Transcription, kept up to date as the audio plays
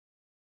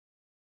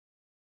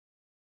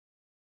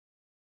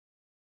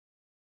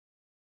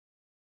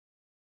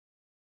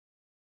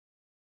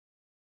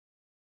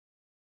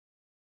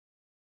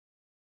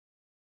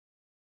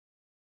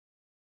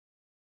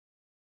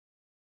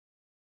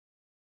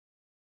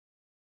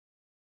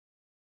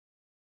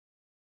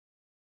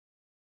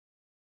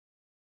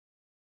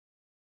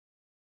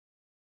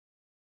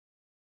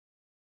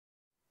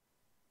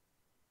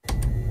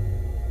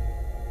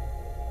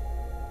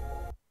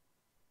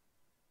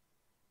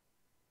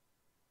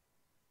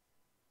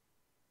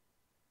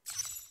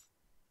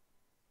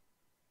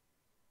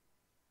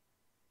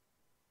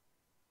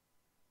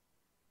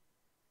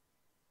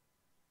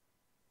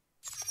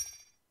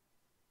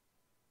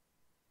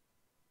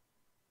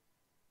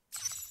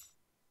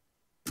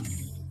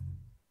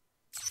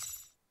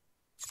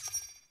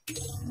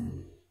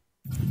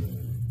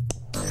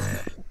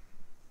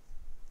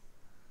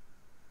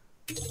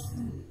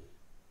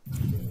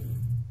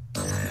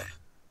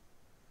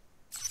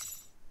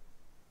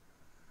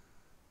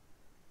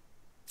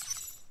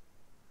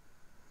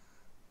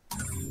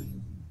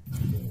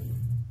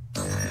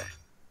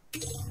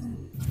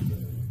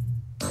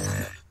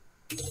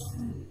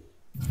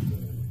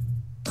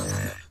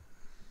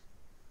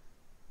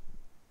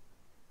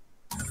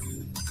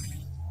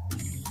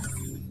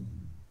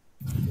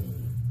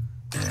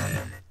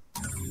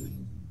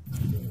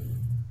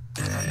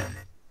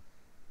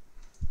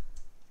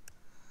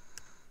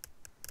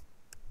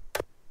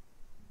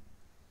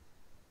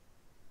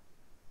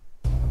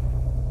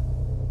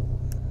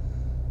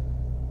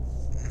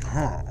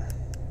Huh.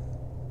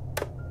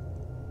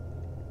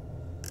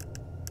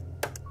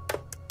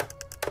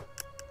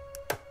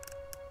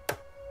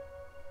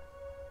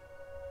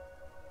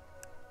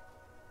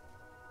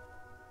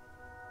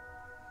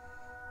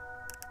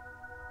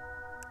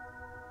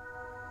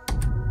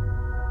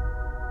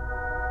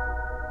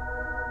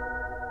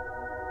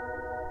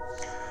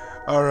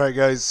 Alright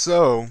guys,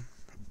 so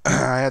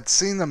I had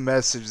seen the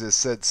message that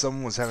said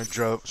someone was having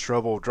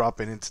trouble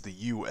dropping into the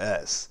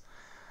US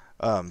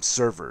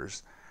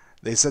servers.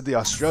 They said the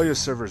Australia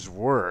servers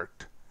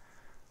worked,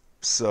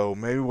 so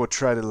maybe we'll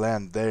try to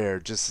land there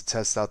just to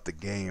test out the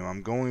game.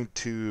 I'm going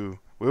to...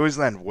 We always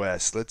land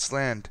west. Let's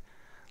land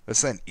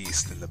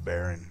east in the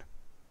Barren.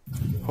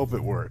 Hope it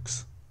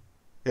works.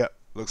 Yep,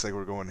 looks like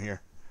we're going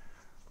here.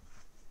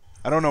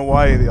 I don't know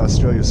why the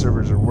Australia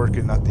servers are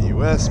working, not the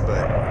US,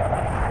 but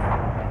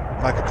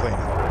I'm not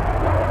complaining.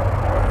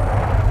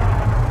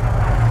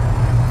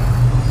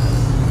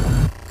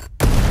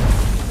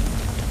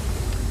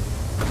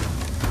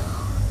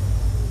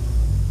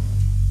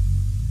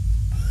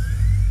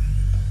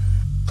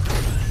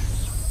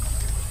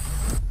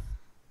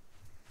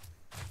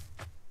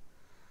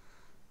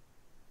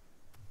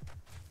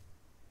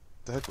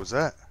 The heck was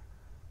that?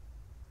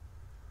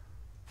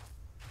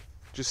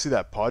 Did you see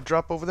that pod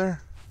drop over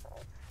there?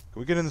 Can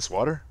we get in this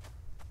water?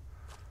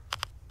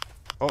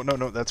 Oh,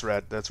 no, that's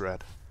rad. That's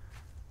rad.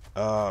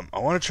 I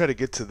want to try to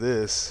get to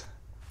this.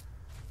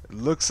 It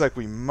looks like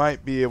we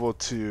might be able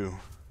to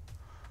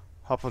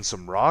hop on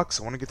some rocks.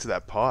 I want to get to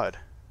that pod.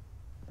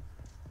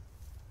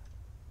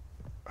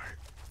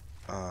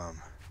 Alright.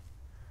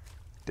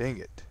 Dang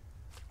it.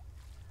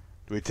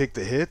 Do we take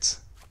the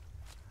hits?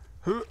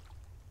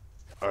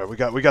 Alright,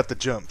 we got the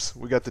jumps.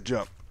 We got the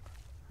jump.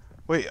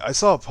 Wait, I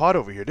saw a pod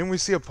over here. Didn't we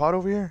see a pod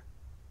over here?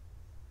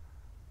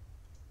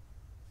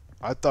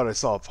 I thought I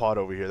saw a pod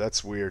over here.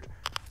 That's weird.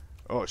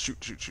 Oh, shoot.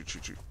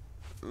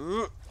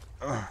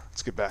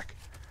 Let's get back.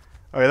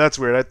 Okay, that's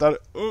weird. I thought...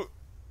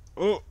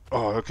 Oh,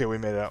 okay, we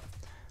made it out.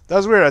 That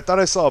was weird. I thought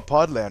I saw a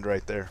pod land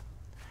right there.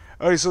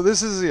 Okay, so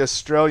this is the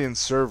Australian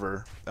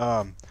server.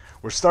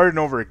 We're starting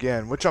over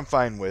again, which I'm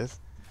fine with.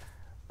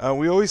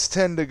 We always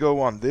tend to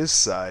go on this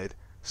side.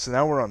 So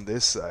now we're on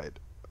this side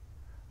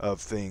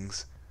of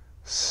things.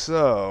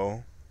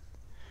 So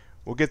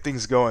we'll get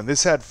things going.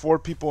 This had 4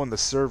 people in the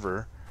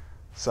server,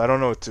 so I don't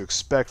know what to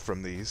expect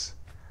from these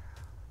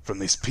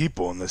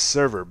people in this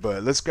server.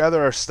 But let's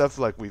gather our stuff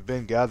like we've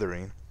been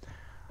gathering.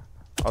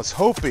 I was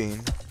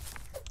hoping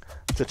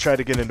to try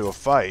to get into a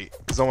fight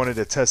because I wanted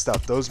to test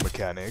out those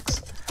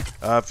mechanics.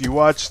 If you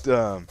watched,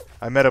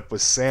 I met up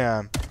with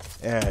Sam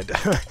and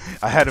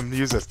I had him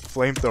use a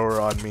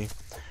flamethrower on me,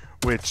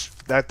 which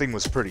that thing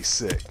was pretty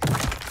sick.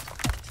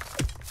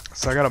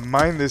 So I gotta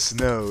mine this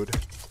node.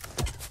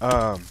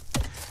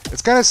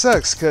 It kind of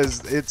sucks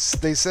because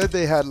they said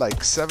they had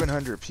like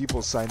 700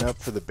 people sign up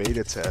for the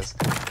beta test,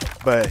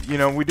 but you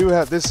know, we do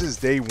have, this is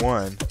day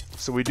 1,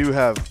 so we do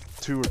have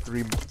 2 or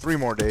 3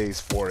 more days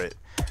for it,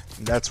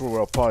 and that's where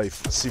we'll probably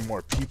see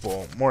more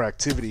people, more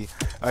activity.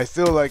 I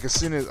feel like as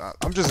soon as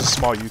I'm just a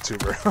small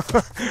YouTuber,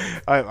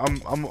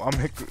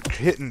 I'm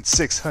hitting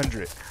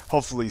 600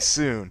 hopefully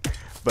soon,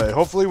 but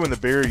hopefully when the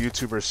bigger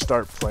YouTubers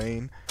start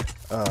playing,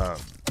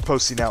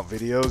 posting out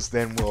videos,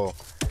 then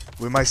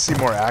we might see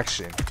more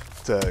action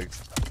to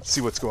see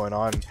what's going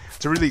on,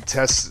 to really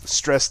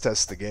stress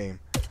test the game.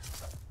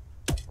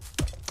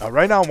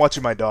 Right now I'm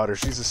watching my daughter.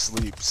 She's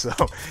asleep, so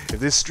if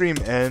this stream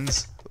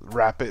ends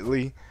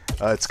rapidly,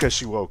 it's because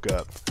she woke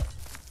up.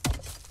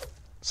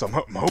 So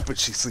I'm hoping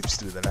she sleeps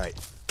through the night.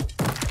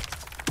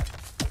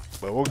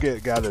 But we'll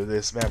gather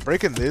this. Man,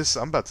 breaking this,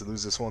 I'm about to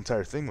lose this whole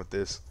entire thing with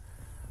this.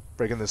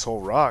 Breaking this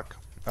whole rock.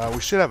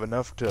 We should have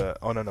enough to...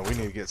 Oh, no, we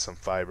need to get some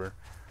fiber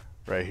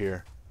right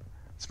here.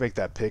 Let's make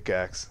that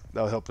pickaxe.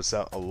 That'll help us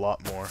out a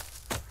lot more.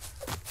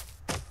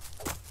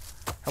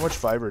 How much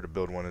fiber to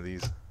build one of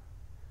these?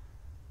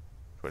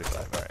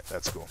 25. Alright,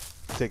 that's cool.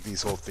 Take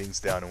these whole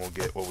things down and we'll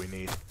get what we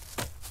need.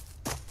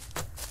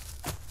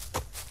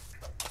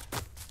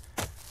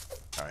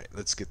 Alright,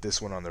 let's get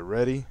this one on the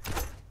ready.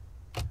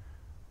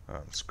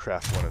 Let's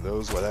craft one of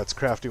those. While that's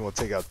crafting, we'll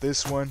take out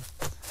this one.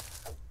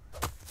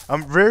 I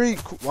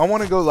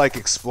want to go like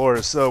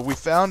explore. So we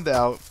found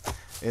out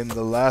in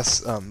the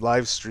last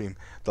live stream,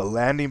 the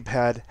landing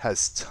pad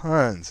has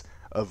tons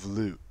of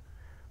loot.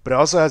 But it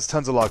also has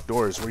tons of locked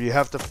doors where you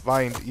have to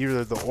find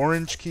either the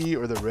orange key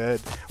or the red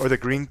or the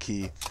green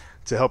key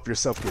to help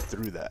yourself get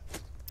through that.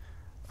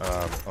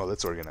 Oh,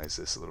 let's organize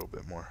this a little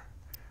bit more.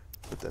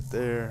 Put that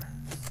there.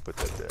 Put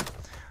that there.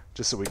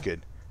 Just so we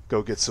could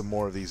go get some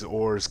more of these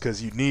ores,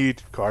 because you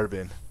need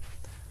carbon.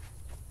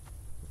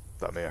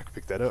 Thought maybe I could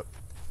pick that up.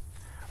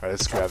 Alright,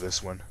 let's grab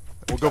this one.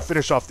 We'll go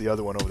finish off the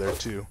other one over there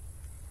too.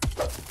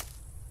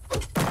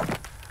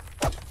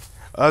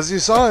 As you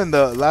saw in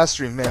the last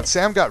stream, man,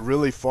 Sam got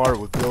really far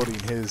with building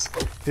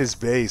his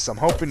base. I'm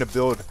hoping to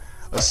build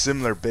a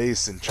similar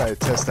base and try to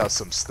test out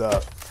some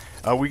stuff.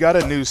 We got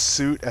a new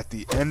suit at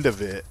the end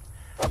of it,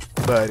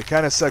 but it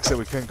kind of sucks that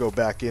we couldn't go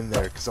back in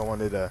there because I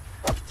wanted to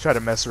try to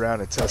mess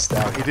around and test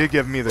out. He did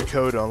give me the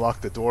code to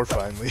unlock the door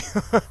finally.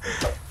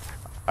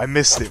 I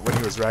missed it when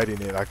he was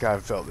writing it. I kind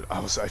of felt that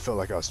I felt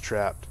like I was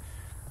trapped.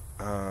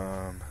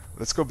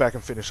 Let's go back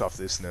and finish off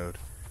this node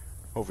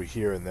over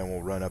here, and then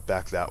we'll run up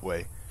back that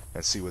way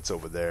and see what's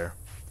over there.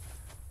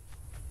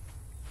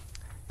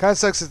 Kind of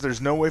sucks that there's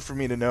no way for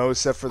me to know,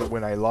 except for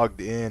when I logged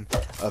in,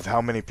 of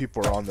how many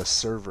people are on the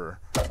server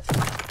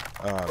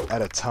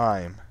at a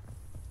time.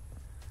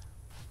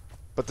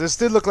 But this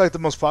did look like the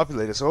most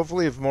populated, so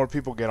hopefully if more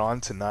people get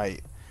on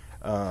tonight,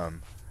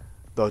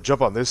 they'll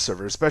jump on this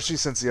server, especially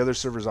since the other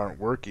servers aren't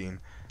working.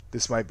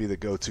 This might be the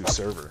go-to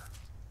server.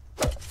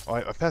 Oh,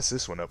 I passed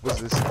this one up.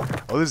 What's this?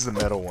 Oh, this is the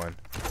metal one.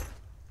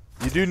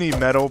 You do need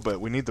metal, but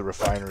we need the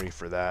refinery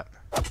for that.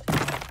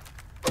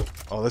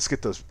 Oh, let's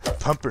get those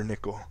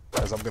pumpernickel,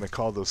 as I'm going to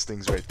call those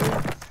things right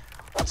there.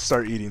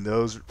 Start eating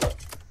those.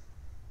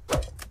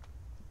 Let's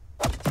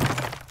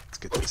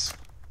get this.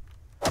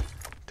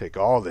 Take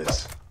all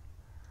this.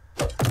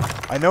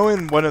 I know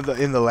in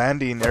the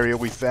landing area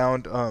we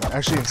found,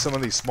 actually in some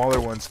of these smaller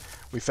ones,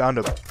 we found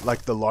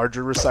like the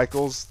larger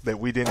recycles that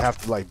we didn't have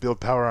to like build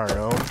power on our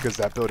own because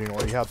that building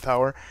already had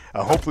power.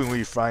 Hopefully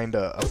we find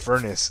a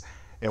furnace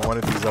in one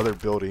of these other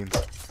buildings,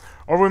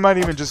 or we might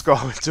even just go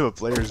into a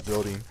player's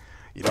building,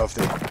 you know, if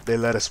they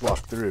let us walk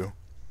through,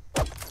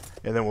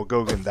 and then we'll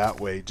go in that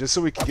way just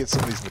so we can get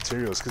some of these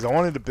materials, because I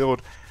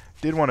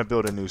did want to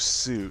build a new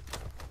suit.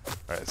 All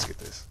right, let's get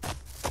this.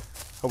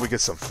 Hope we get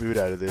some food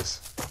out of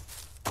this.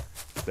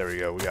 There we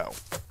go. We got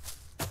one.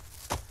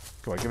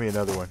 Come on, give me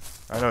another one.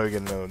 I know you're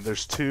gonna know.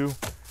 There's two.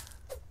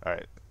 All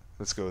right,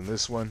 let's go in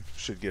this one.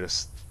 Should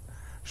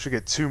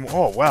get two more.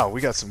 Oh wow, we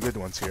got some good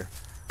ones here.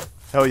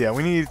 Hell yeah,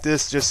 we need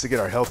this just to get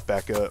our health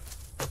back up.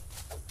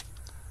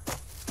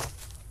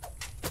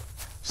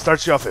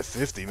 Starts you off at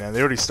 50, man. They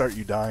already start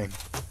you dying.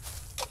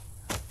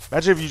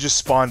 Imagine if you just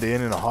spawned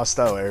in a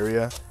hostile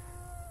area.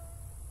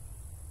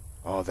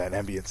 Oh, that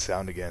ambient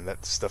sound again.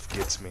 That stuff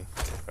gets me.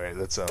 All right,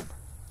 let's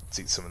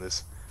eat some of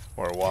this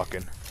while we're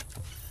walking.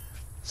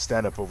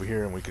 Stand up over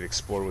here and we can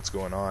explore what's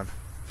going on.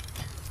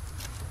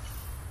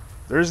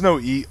 There is no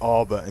eat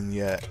all button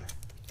yet.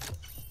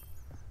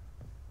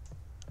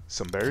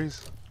 Some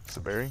berries? It's a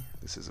berry?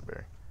 This is a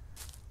berry.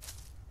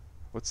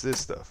 What's this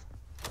stuff?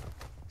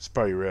 It's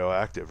probably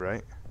radioactive,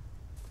 right?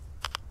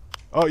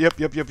 Oh, yep.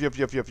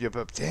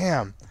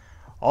 Damn.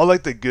 All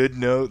like the good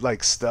note,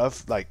 like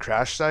stuff, like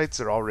crash sites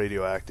are all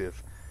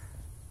radioactive.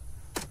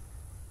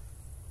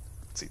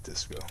 Let's eat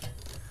this, go.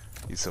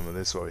 Eat some of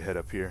this while we head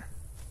up here.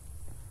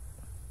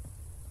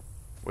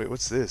 Wait,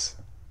 what's this?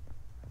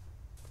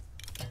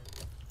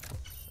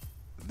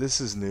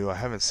 This is new. I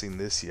haven't seen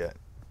this yet.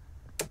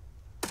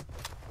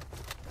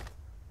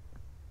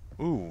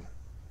 Ooh.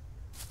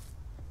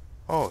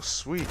 Oh,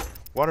 sweet.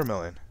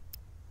 Watermelon.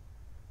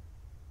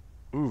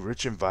 Ooh,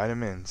 rich in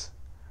vitamins.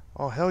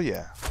 Oh, hell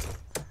yeah.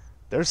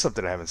 There's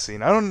something I haven't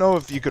seen. I don't know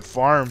if you could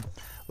farm,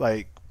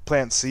 like,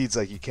 plant seeds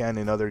like you can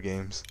in other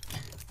games.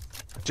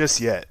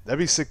 Just yet. That'd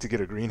be sick to get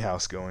a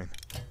greenhouse going.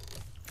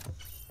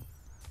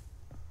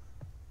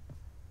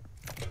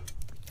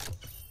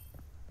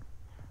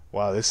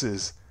 Wow, this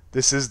is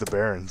the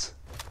Barrens.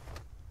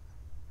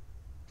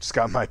 Just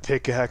got my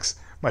pickaxe.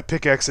 My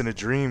pickaxe in a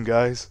dream,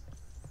 guys.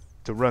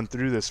 To run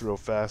through this real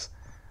fast.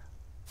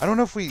 I don't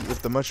know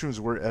if the mushrooms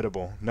were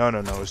edible. No.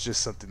 It's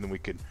just something that we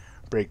could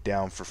break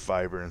down for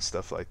fiber and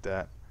stuff like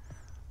that.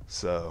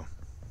 So.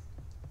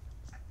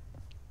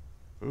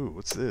 Ooh,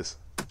 what's this?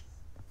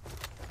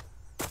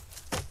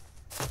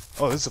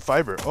 Oh, this is a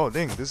fiber. Oh,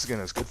 dang, this again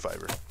is good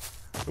fiber.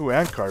 Ooh,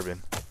 and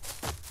carbon.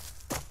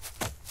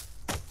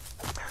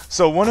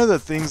 So one of the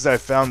things that I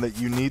found that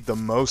you need the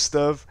most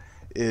of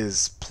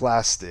is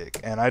plastic,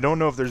 and I don't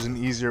know if there's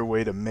an easier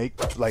way to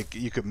make, like,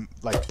 you could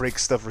like break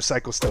stuff,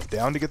 recycle stuff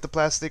down to get the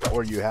plastic,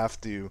 or you have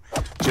to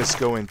just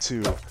go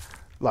into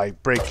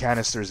like break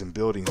canisters and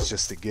buildings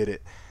just to get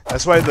it.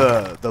 That's why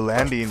the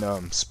landing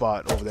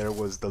spot over there,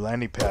 was the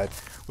landing pad,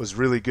 was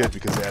really good,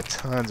 because it had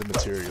tons of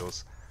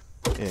materials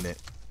in it.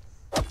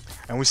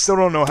 And we still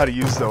don't know how to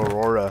use the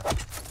Aurora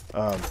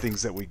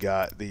things that we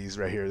got. These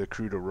right here, the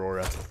crude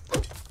Aurora.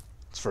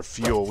 It's for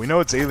fuel. We know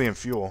it's alien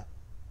fuel,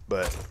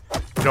 but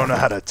we don't know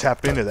how to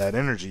tap into that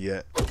energy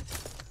yet.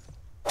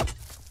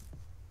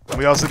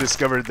 We also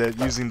discovered that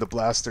using the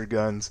blaster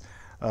guns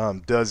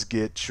does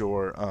get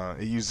your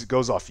it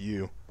goes off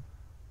you.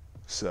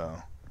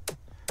 So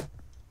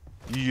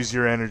You use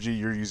your energy,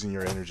 you're using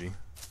your energy.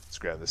 Let's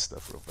grab this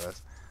stuff real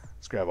fast.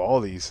 Let's grab all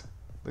these.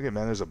 Look at,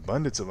 man, there's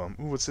abundance of them.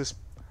 Ooh, what's this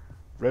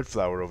red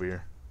flower over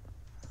here?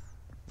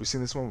 Have we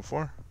seen this one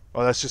before?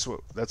 Oh, that's just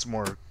what, that's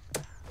more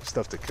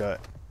stuff to cut.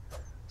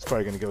 It's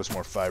probably gonna give us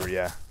more fiber,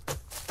 yeah.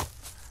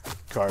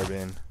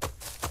 Carbon,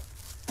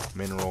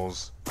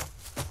 minerals.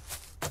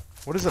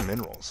 What is the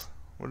minerals?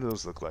 What do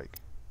those look like?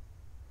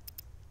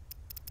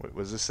 Wait,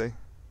 what does this say?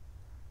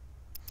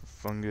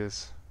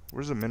 Fungus.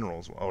 Where's the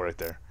minerals? Oh, right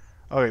there.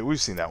 Okay,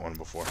 we've seen that one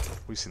before.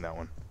 We've seen that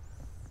one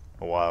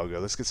a while ago.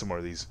 Let's get some more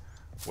of these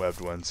webbed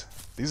ones.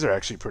 These are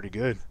actually pretty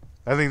good.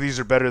 I think these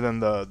are better than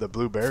the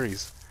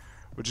blueberries,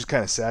 which is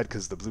kind of sad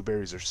because the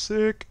blueberries are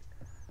sick.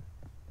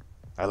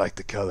 I like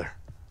the color.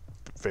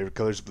 Favorite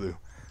color is blue.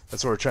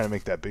 That's why we're trying to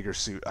make that bigger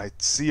suit. I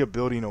see a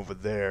building over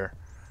there.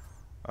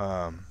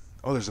 Oh,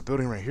 there's a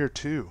building right here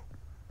too.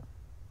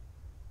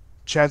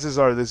 Chances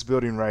are this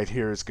building right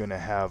here is gonna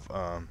have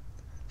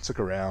let's look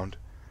around.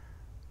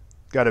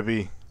 Gotta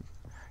be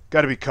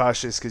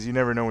cautious because you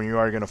never know when you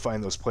are gonna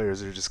find those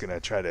players that are just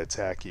gonna try to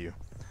attack you.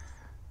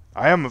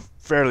 I am a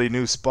fairly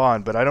new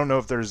spawn, but I don't know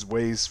if there's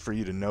ways for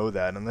you to know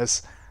that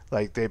unless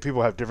like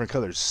people have different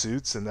colored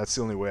suits, and that's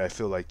the only way I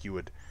feel like you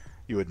would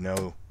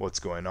know what's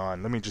going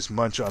on. Let me just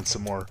munch on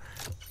some more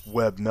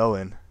web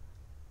melon.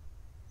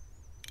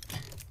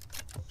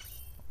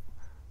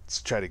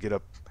 Let's try to get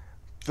up.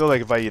 I feel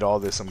like if I eat all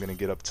this, I'm gonna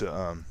get up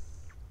to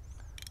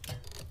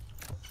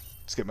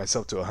let's get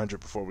myself to 100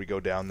 before we go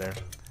down there.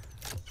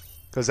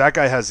 Because that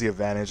guy has the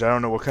advantage. I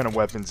don't know what kind of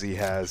weapons he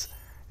has,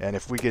 and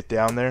if we get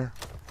down there,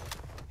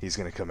 he's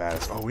gonna come at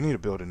us. Oh, we need to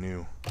build a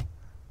new.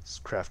 Let's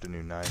craft a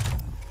new knife.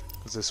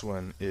 Because this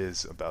one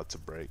is about to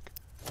break.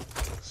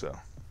 So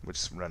we'll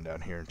just run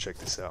down here and check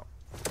this out.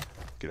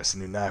 Get us a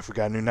new knife. We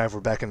got a new knife.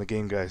 We're back in the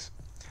game, guys.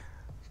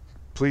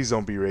 Please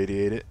don't be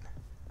radiated.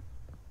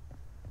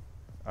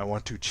 I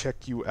want to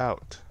check you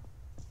out.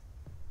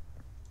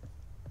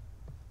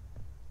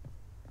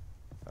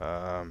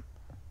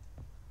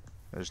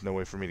 There's no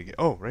way for me to get...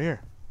 Oh, right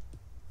here.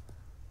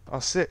 Oh,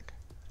 sick.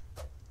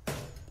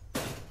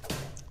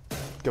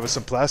 Give us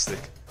some plastic.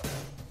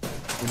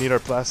 We need our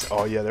plastic.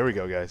 Oh, yeah, there we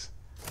go, guys.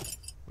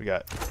 We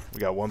got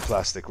one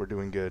plastic. We're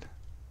doing good.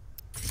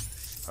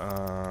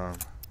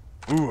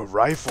 Ooh, a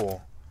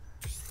rifle.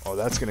 Oh,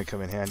 that's going to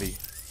come in handy.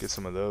 Get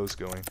some of those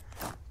going.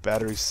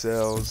 Battery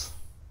cells.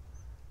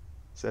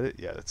 Is that it?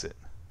 Yeah, that's it.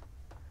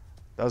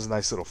 That was a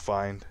nice little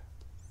find.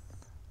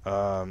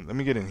 Let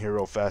me get in here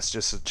real fast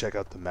just to check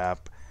out the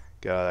map.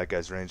 Get out of that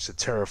guy's range. The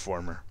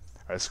terraformer.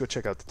 Alright, let's go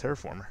check out the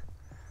terraformer.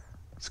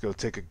 Let's go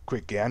take a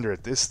quick gander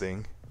at this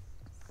thing.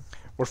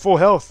 We're full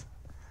health.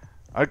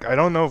 I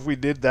don't know if we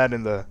did that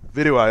in the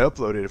video I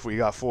uploaded, if we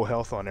got full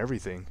health on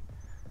everything.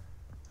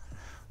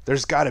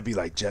 There's got to be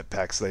like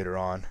jetpacks later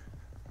on.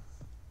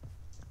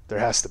 There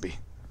has to be.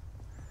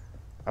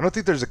 I don't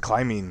think there's a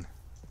climbing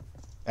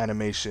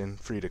animation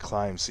for you to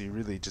climb, so you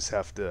really just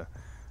have to,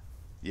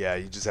 yeah,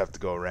 you just have to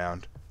go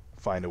around,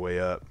 find a way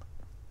up,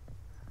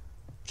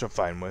 which I'm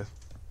fine with.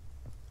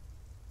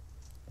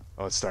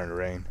 Oh, it's starting to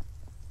rain.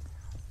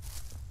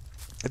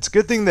 It's a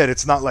good thing that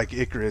it's not like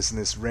Icarus and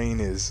this rain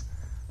is,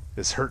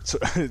 this hurts,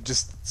 it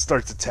just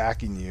starts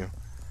attacking you.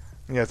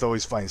 You have to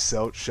always find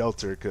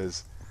shelter,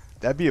 because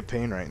that'd be a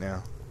pain right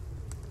now.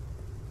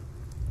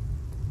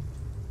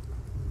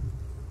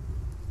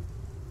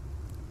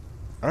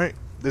 Alright,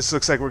 this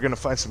looks like we're going to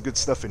find some good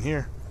stuff in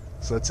here.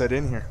 So let's head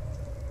in here.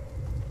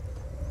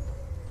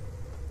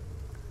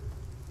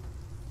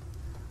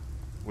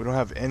 We don't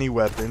have any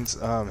weapons.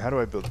 How do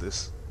I build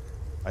this?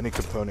 I need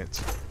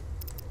components.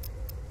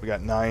 We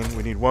got 9.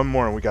 We need one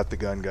more and we got the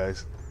gun,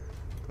 guys.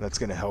 That's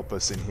going to help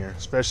us in here,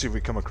 especially if we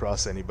come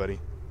across anybody.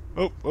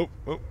 Oh, oh,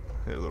 oh.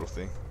 Hit a little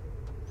thing.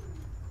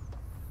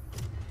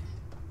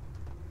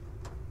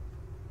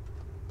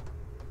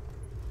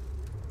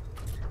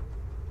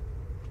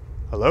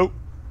 Hello?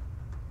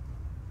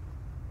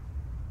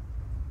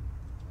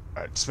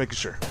 Alright, just making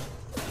sure.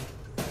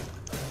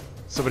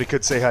 Somebody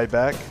could say hi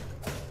back.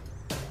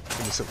 Give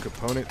me some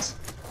components.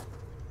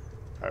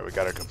 Alright, we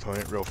got our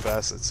component real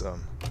fast. Let's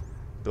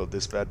build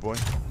this bad boy.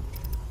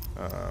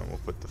 We'll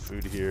put the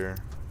food here,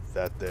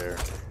 that there,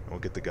 and we'll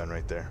get the gun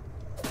right there.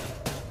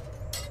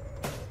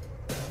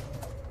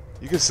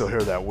 You can still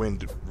hear that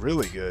wind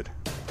really good.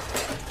 I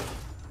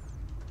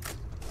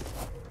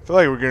feel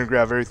like we're going to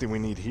grab everything we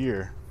need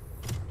here.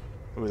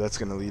 Ooh, that's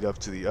going to lead up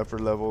to the upper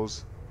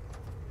levels.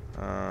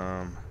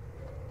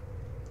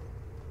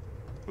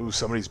 Ooh,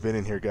 somebody's been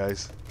in here,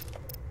 guys.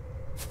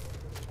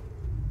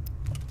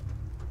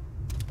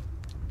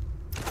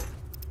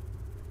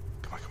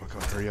 Come on, come on,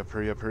 come on. Hurry up,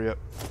 hurry up, hurry up.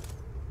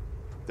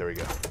 There we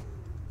go.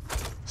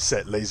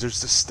 Set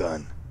lasers to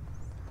stun.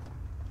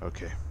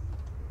 Okay.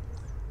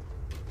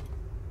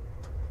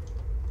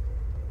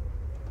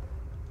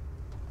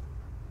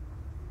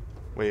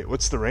 Wait,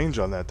 what's the range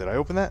on that? Did I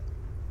open that?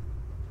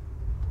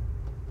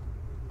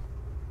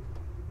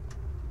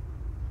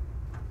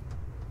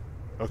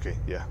 Okay,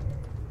 yeah.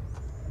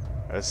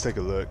 Alright, let's take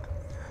a look.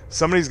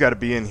 Somebody's got to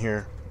be in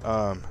here.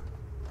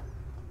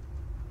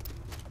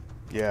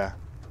 Yeah.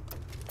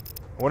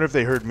 I wonder if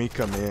they heard me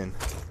come in.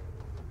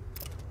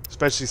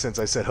 Especially since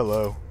I said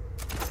hello.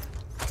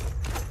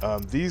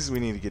 These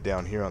we need to get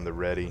down here on the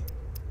ready.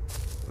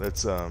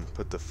 Let's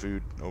put the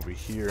food over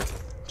here,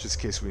 just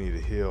in case we need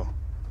to heal.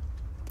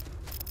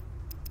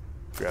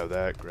 Grab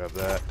that, grab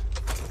that.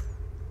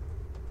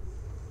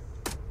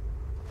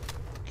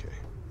 Okay,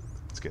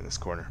 let's get in this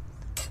corner.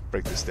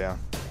 Break this down.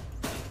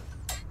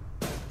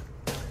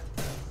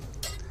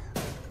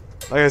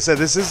 Like I said,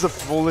 this is the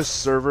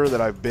fullest server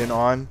that I've been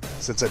on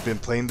since I've been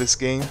playing this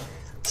game.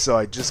 So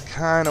I just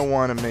kind of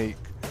want to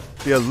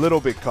be a little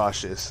bit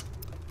cautious.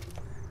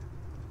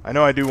 I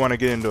know I do want to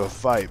get into a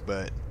fight,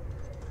 but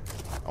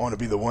I want to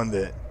be the one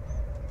that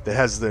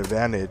has the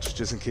advantage,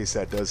 just in case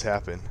that does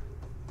happen.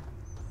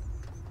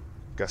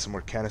 Got some more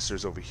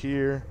canisters over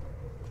here.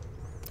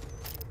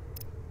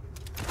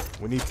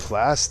 We need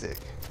plastic.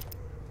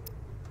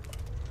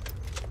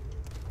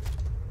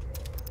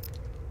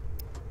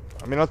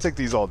 I mean, I'll take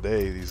these all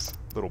day, these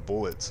little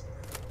bullets,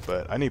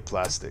 but I need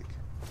plastic.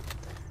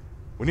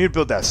 We need to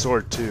build that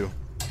sword too.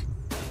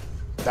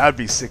 That'd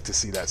be sick to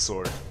see that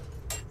sword.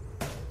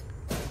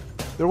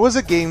 There was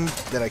a game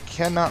that I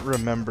cannot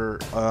remember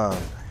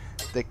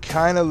that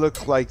kind of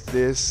looked like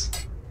this,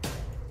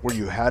 where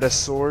you had a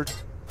sword.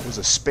 It was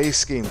a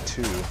space game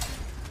too.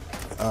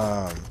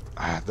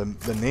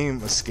 The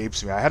name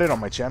escapes me. I had it on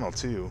my channel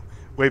too,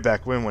 way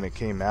back when it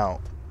came out.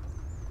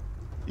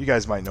 You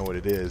guys might know what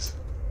it is.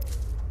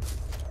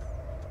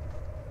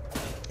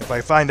 If I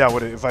find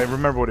out if I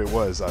remember what it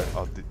was,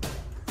 I'll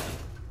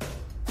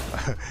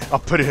I'll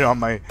put it on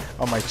my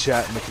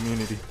chat in the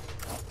community.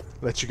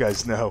 Let you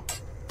guys know.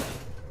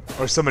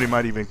 Or somebody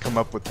might even come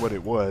up with what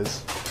it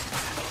was.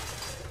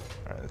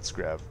 Alright, let's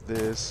grab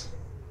this.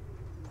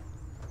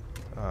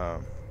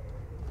 Okay.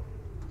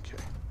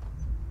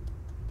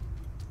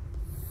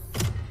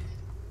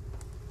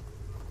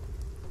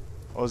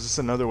 Oh, is this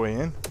another way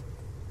in?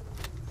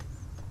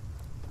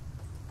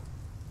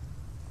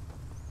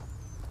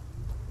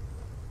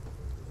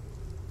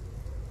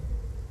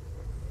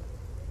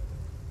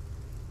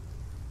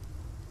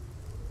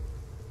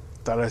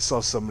 Thought I saw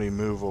somebody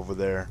move over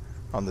there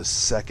on the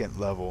second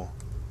level.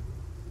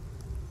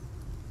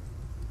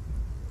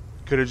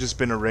 Could have just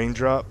been a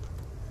raindrop,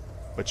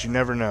 but you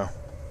never know.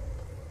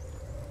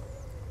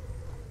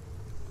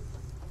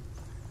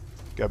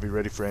 Gotta be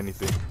ready for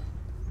anything.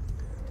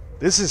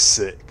 This is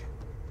sick.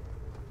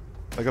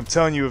 Like, I'm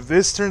telling you, if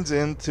this turns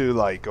into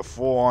like a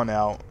full-on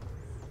out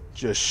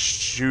just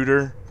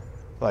shooter,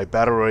 like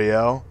Battle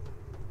Royale,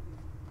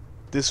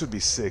 this would be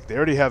sick. They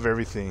already have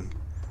everything.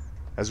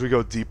 As we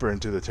go deeper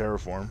into the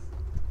terraform,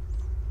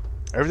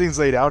 everything's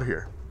laid out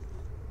here.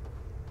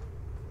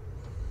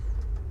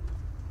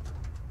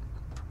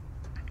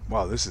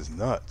 Wow, this is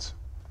nuts.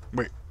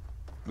 Wait,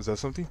 was that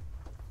something?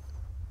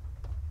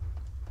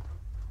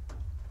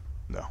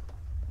 No.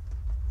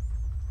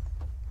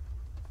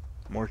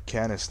 More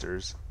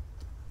canisters.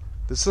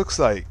 This looks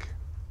like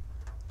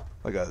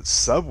a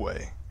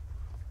subway.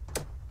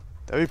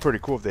 That'd be pretty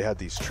cool if they had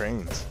these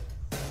trains.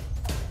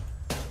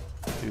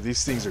 Dude,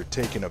 these things are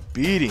taking a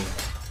beating.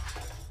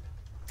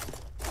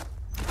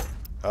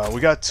 We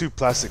got 2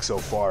 plastic so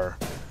far.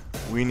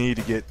 We need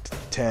to get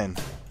 10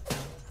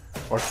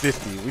 or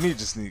 50. We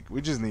just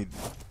need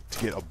to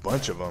get a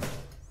bunch of them.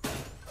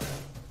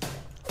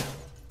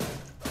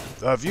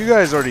 If you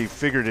guys already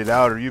figured it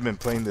out or you've been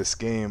playing this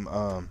game,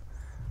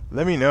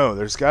 let me know.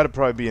 There's got to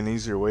probably be an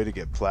easier way to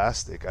get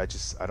plastic. I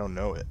don't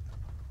know it.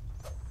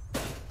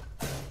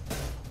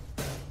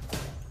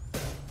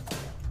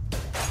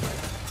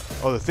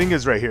 Oh, the thing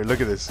is right here.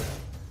 Look at this.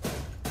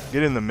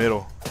 Get in the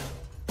middle,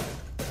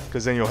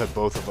 because then you'll hit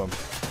both of them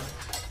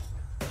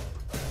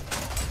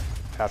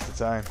half the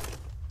time.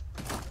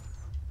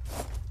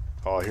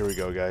 Oh, here we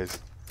go, guys.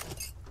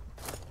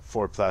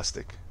 4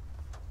 plastic.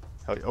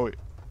 Oh, wait.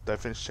 Did I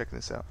finish checking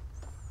this out?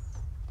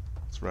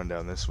 Let's run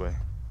down this way.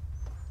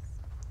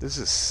 This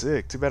is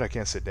sick. Too bad I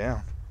can't sit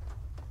down.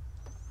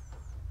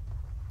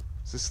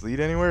 Does this lead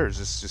anywhere, or is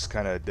this just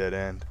kind of a dead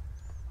end?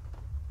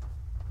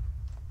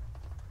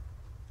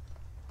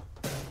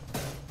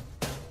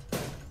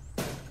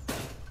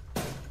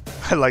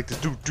 I like this.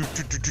 Do.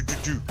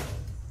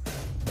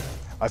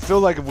 I feel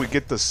like if we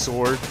get the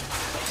sword,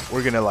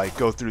 we're gonna like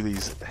go through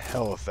these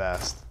hella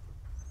fast.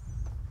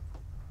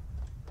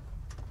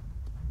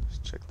 Let's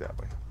check that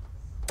way.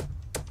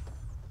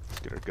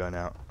 Let's get our gun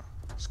out,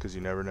 just because you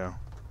never know.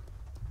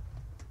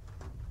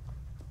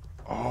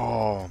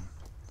 Oh,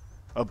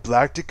 a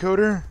black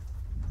decoder?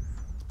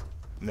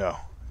 No,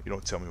 you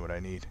don't tell me what I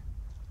need.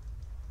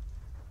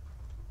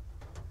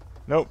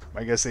 Nope,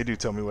 I guess they do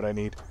tell me what I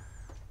need.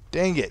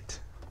 Dang it.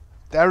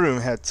 That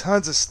room had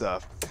tons of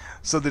stuff.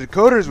 So the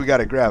decoders we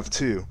gotta grab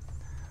too.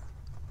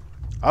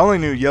 I only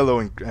knew yellow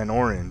and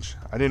orange.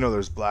 I didn't know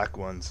there's black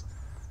ones.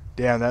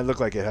 Damn, that looked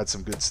like it had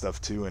some good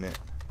stuff too in it.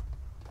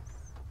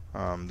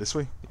 This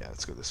way? Yeah,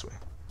 let's go this way.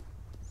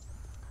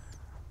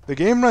 The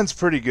game runs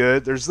pretty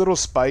good. There's little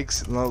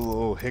spikes and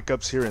little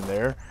hiccups here and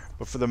there,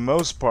 but for the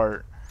most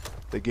part,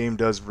 the game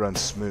does run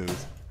smooth.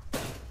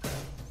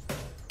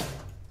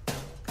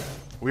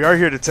 We are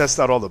here to test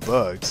out all the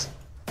bugs.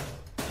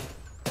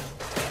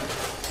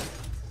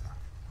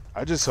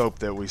 I just hope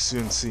that we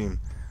soon see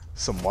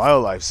some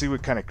wildlife, see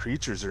what kind of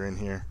creatures are in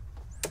here,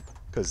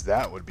 because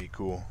that would be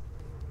cool.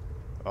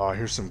 Oh,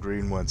 here's some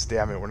green ones.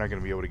 Damn it, we're not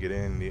going to be able to get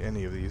in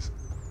any of these.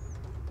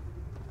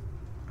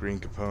 Green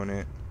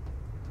component.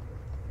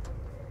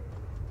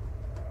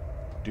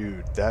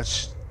 Dude, that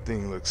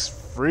thing looks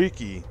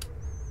freaky.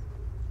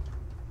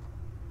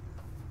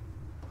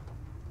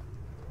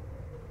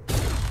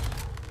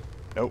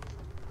 Nope.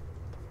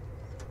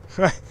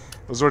 It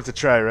was worth a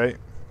try, right?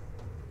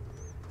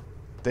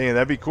 Dang it,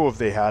 that'd be cool if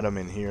they had them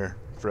in here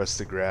for us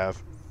to grab.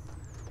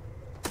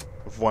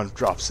 If one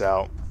drops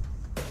out.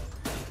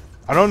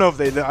 I don't know if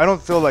they... I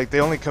don't feel like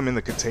they only come in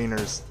the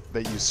containers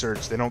that you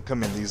search. They don't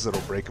come in these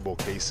little breakable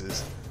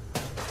cases.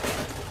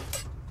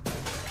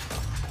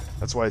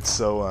 That's why it's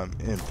so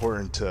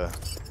important to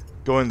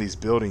go in these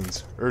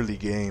buildings early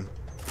game.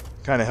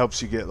 Kind of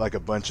helps you get like a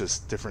bunch of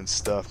different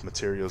stuff,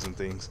 materials and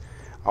things.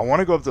 I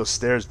want to go up those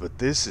stairs, but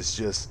this is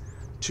just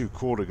too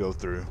cool to go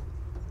through.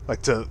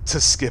 Like to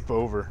skip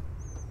over.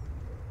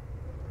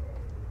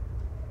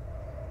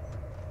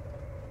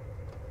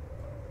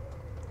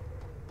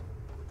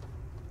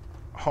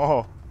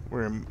 Oh,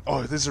 we're in,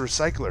 oh, this is a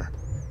recycler.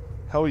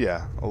 Hell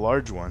yeah, a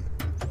large one.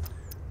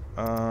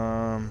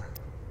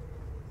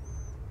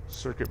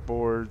 Circuit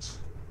boards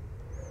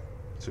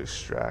to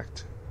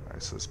extract.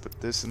 Alright, so let's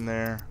put this in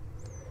there.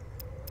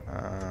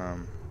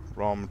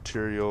 Raw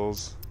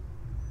materials.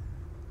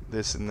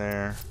 This in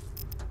there.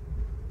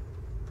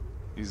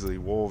 Easily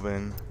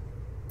woven.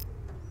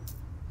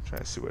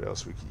 Trying to see what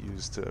else we could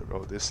use to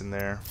roll this in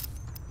there.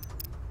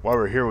 While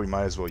we're here, we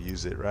might as well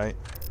use it, right?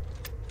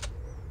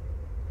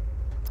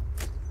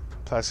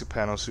 Plastic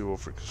panel suitable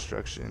for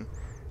construction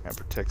and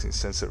protecting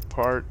sensitive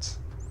parts.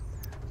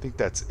 I think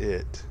that's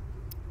it.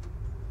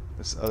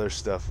 This other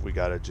stuff we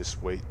gotta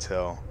just wait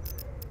till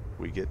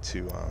we get to.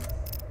 I'm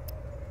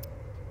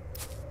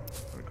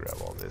gonna grab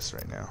all this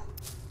right now.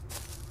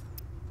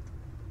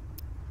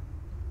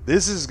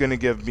 This is gonna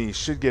give me,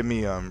 should give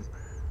me. I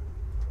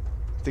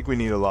think we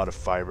need a lot of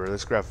fiber.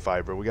 Let's grab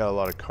fiber. We got a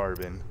lot of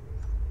carbon.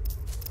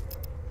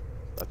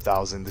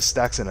 1,000. This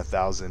stacks in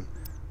 1,000,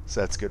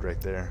 so that's good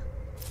right there.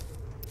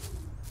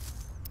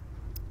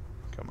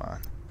 Come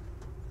on.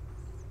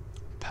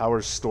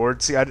 Power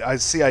stored. See,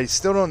 I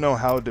still don't know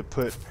how to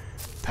put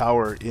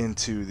power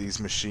into these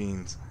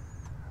machines.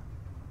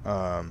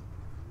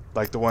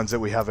 Like the ones that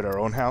we have at our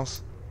own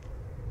house.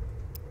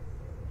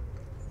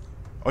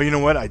 Oh, you know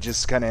what? I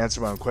just kind of answered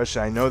my own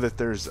question. I know that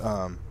there's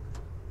oh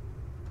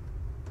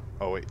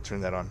wait, turn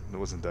that on. It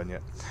wasn't done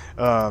yet.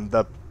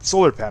 The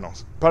solar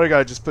panels. Probably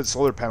gotta just put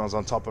solar panels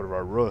on top of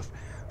our roof.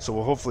 So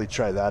we'll hopefully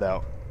try that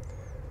out.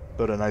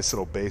 Build a nice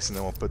little base, and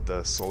then we'll put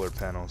the solar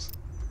panels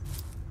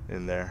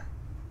in there.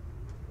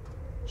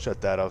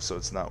 Shut that off so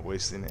it's not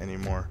wasting any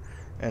more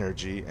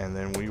energy, and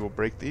then we will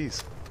break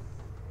these.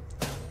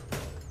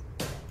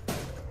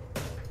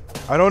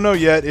 I don't know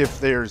yet if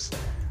there's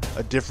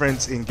a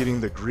difference in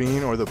getting the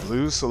green or the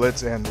blue, so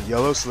let's, and the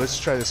yellow, so let's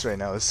try this right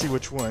now. Let's see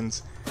which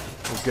ones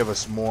will give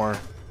us more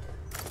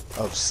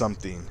of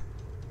something.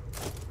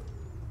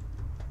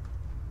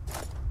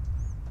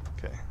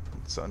 Okay,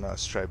 so now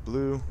let's try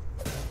blue.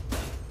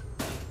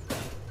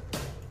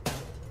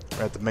 We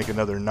have to make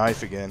another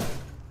knife again.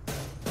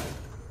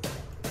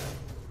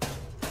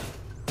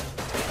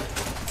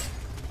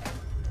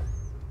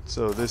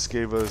 So this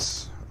gave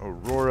us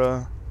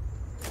Aurora.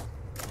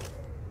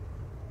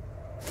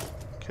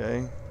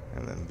 Okay,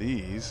 and then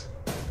these.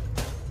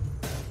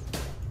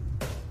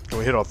 Can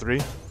we hit all three?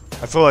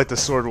 I feel like the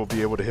sword will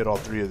be able to hit all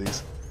three of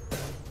these.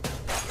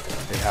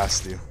 It has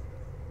to.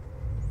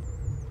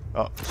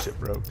 Oh, shit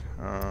broke.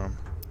 Oh,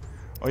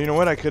 you know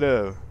what? I could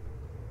have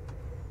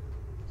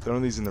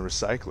thrown these in the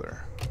recycler.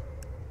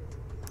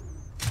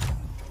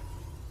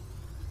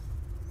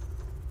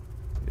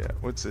 Yeah,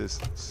 what's this?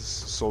 This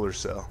is a solar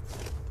cell.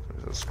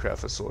 Let's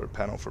craft a solar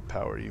panel for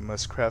power. You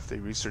must craft a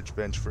research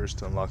bench first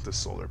to unlock the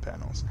solar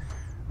panels.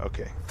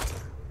 Okay.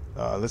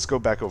 Let's go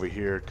back over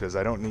here because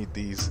I don't need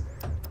these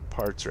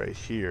parts right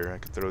here. I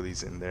could throw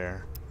these in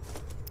there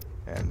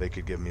and they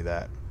could give me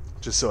that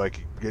just so I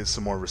could get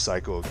some more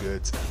recycled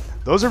goods.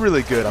 Those are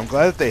really good. I'm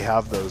glad that they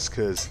have those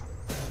because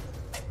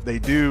they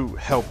do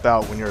help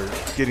out when you're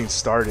getting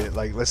started.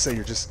 Like, let's say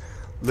you're just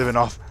living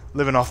off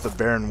the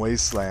barren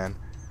wasteland.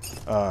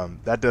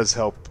 That does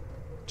help,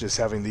 just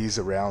having these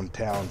around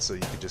town, so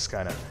you can just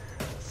kind of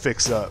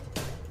fix up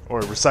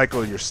or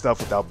recycle your stuff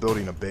without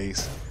building a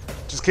base.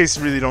 Just in case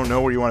you really don't know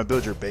where you want to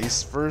build your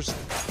base first,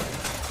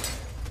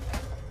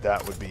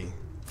 that would be,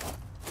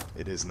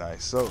 it is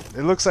nice. So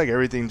it looks like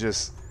everything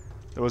just,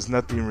 there was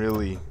nothing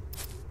really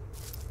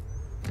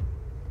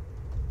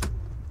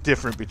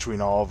different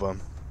between all of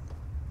them.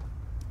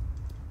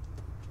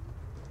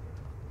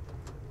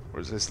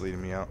 Where's this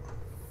leading me out?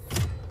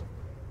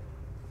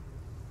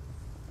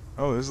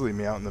 Oh, this is leading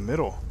me out in the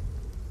middle.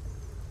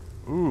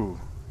 Ooh.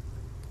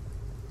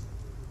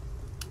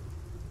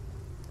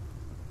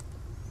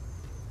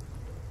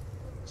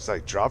 It's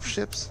like drop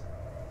ships?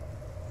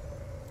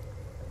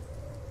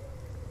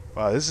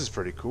 Wow, this is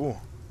pretty cool.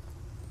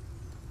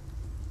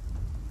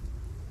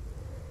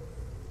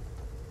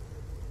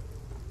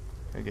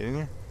 Can I get in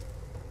here?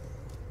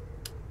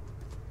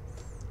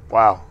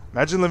 Wow,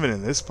 imagine living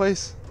in this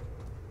place.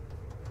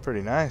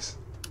 Pretty nice.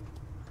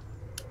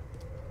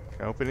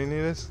 Can I open any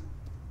of this?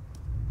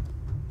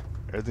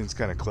 Everything's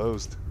kind of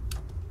closed.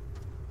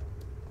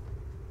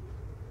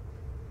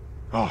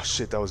 Oh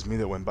shit, that was me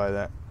that went by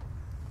that.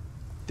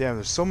 Damn,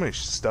 there's so much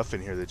stuff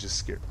in here that just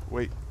scared.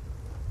 Wait.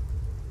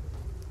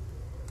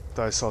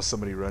 Thought I saw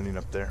somebody running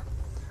up there.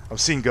 I'm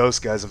seeing ghosts,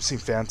 guys. I'm seeing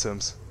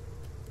phantoms.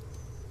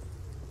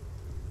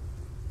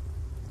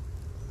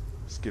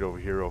 Let's get over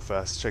here real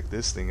fast. Check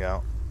this thing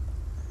out.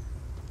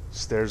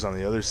 Stairs on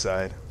the other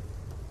side.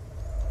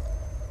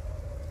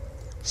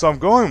 So I'm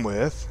going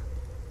with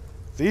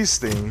these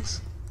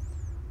things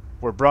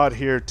were brought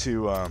here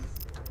to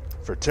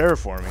for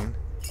terraforming.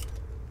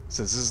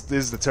 Since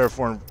this is the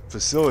terraform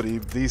facility,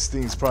 these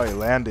things probably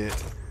landed,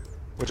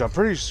 which I'm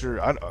pretty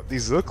sure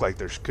these look like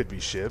there could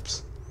be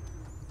ships.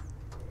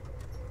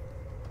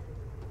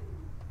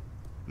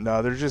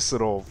 No, they're just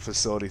little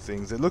facility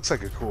things. It looks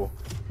like a cool,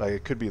 like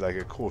it could be like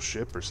a cool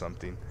ship or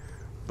something,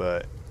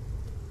 but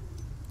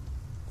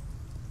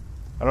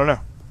I don't know.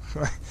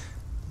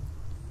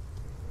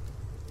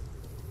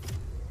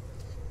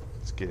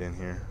 Let's get in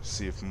here,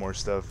 see if more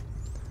stuff.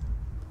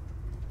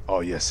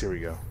 Oh yes, here we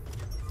go.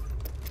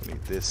 We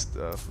need this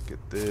stuff. Look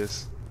at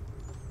this.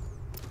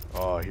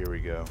 Oh, here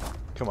we go.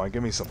 Come on,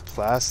 give me some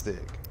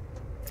plastic.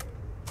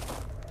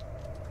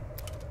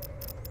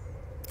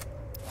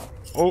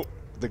 Oh,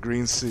 the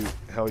green suit.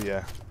 Hell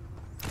yeah.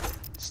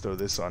 Let's throw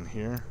this on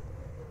here.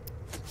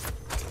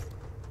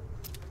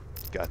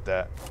 Got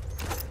that.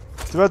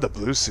 Too bad the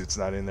blue suit's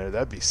not in there.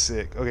 That'd be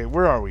sick. Okay,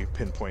 where are we?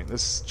 Pinpoint.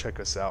 Let's check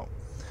us out.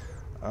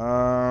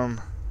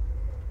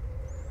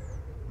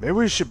 Maybe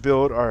we should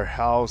build our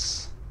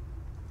house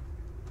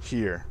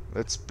here.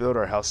 Let's build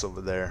our house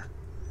over there.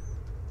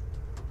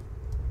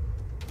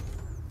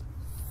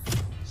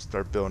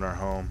 Start building our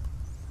home.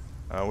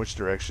 Which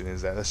direction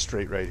is that? That's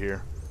straight right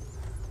here.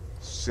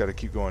 Just got to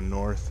keep going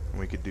north, and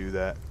we could do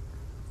that.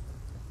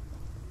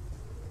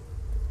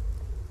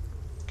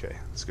 Okay,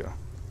 let's go.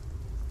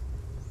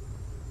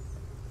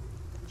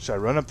 Should I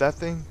run up that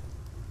thing?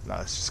 No,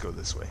 let's just go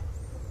this way.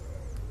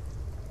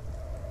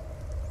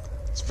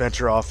 Let's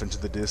venture off into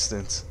the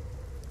distance.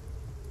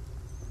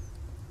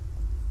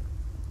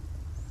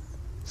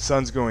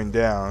 Sun's going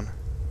down.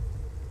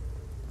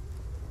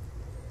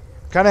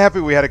 Kind of happy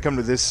we had to come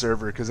to this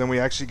server, because then we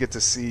actually get to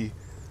see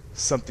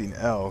something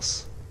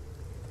else.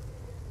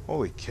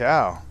 Holy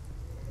cow.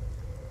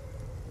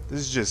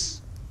 This is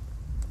just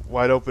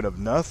wide open of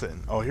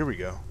nothing. Oh, here we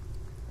go.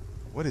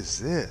 What is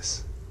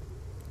this?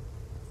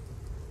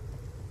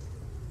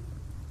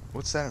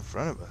 What's that in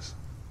front of us?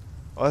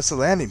 Oh, that's a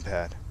landing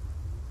pad.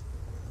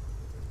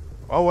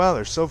 Oh wow,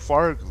 they're so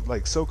far,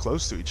 like so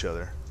close to each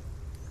other.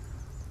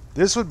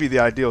 This would be the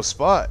ideal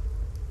spot.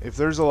 If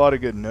there's a lot of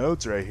good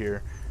nodes right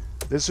here,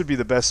 this would be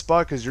the best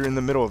spot because you're in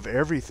the middle of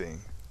everything.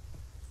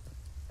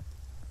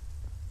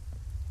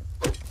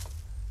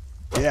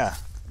 Yeah,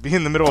 be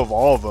in the middle of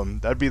all of them.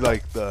 That'd be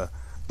like the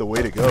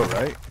way to go,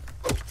 right?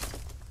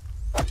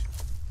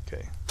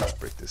 Okay, let's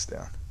break this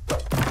down.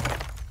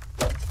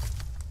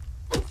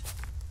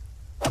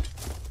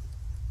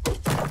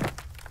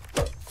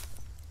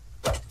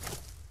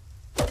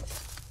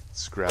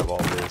 Let's grab all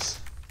this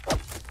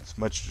as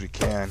much as we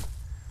can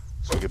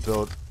so we can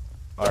build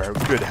our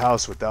good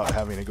house without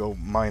having to go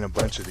mine a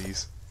bunch of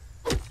these.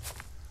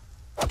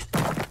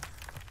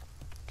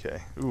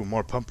 Okay, ooh,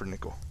 more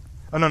pumpernickel.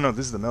 Oh no, no,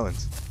 this is the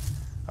melons.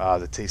 Ah,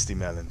 the tasty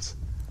melons.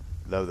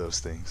 Love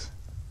those things.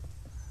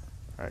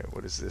 Alright,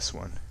 what is this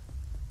one?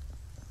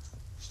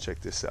 Let's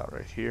check this out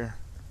right here.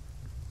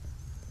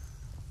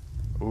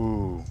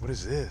 Ooh, what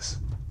is this?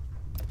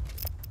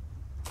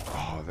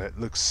 Oh, that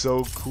looks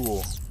so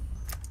cool.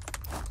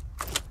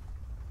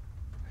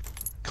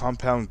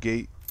 Compound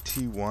gate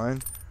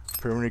T1.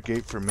 Perimeter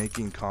gate for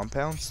making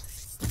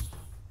compounds?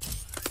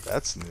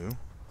 That's new.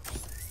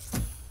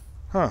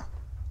 Huh.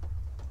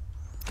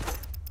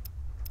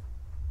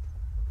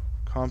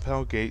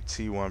 Compound gate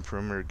T1,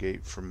 perimeter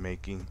gate for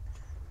making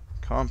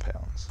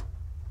compounds.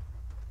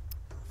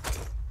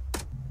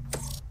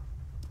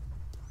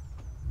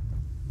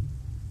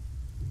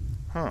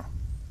 Huh.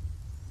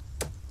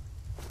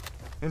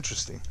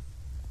 Interesting.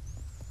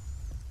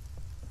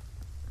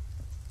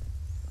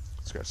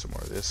 Let's grab some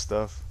more of this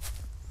stuff.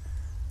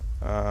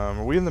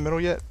 Are we in the middle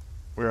yet?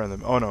 We're on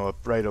the... Oh no, up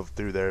right over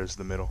through there is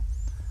the middle.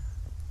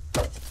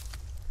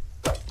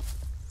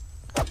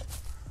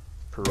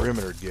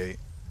 Perimeter gate.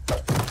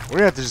 We're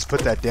gonna have to just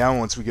put that down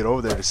once we get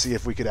over there to see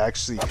if we could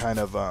actually kind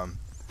of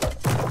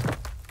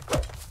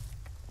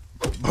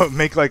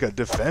make like a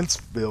defense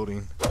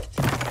building.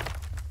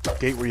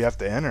 Gate where you have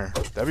to enter.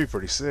 That'd be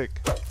pretty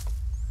sick.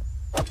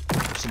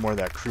 Some more of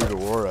that crude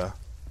aurora.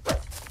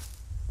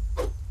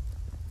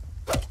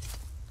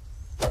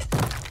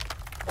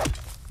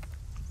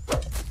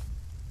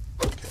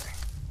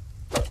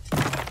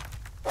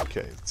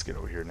 Okay, let's get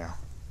over here now.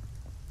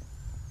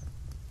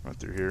 Run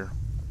through here.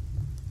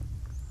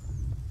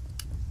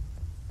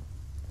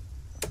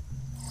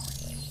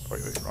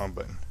 Wait, wrong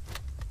button.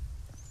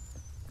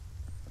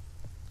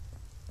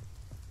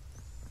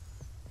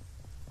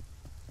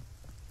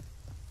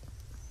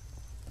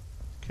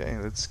 Okay,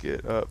 let's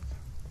get up.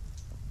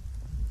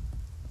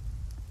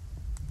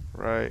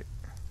 Right.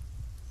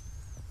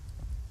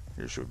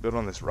 Here, should we build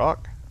on this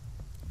rock?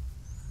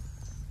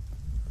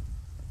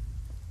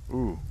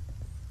 Ooh.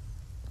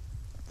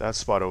 That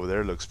spot over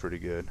there looks pretty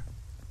good.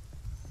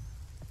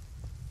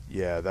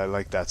 Yeah, I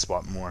like that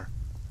spot more.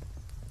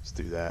 Let's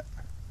do that.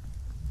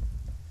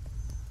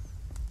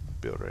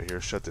 Build right here.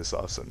 Shut this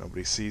off so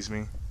nobody sees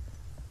me.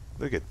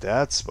 Look at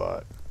that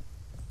spot.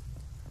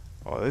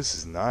 Oh, this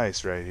is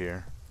nice right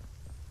here.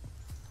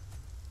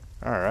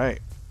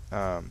 Alright.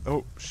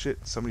 Oh,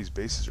 shit. Somebody's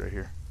base is right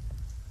here.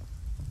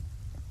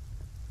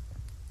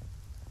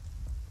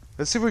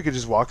 Let's see if we could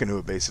just walk into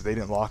a base if they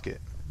didn't lock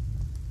it.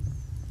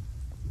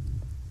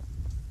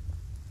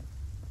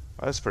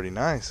 Oh, that's pretty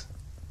nice.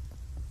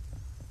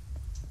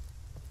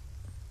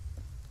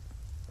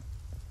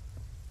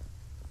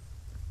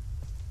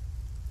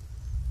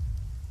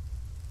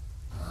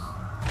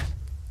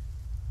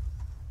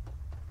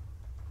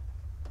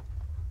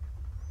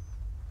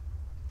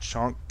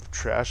 Chunk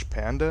Trash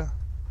Panda?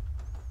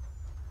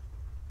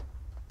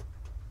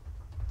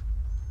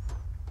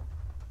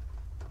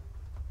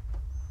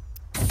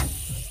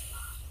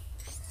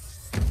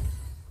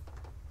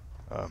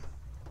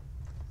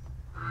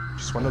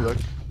 Just want to look.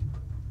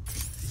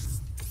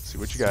 See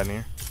what you got in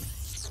here.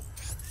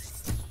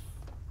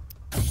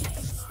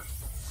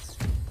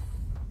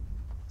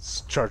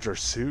 Let's charge our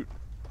suit.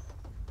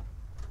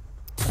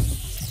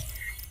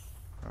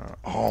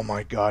 Oh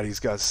my god, he's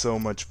got so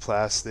much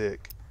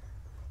plastic.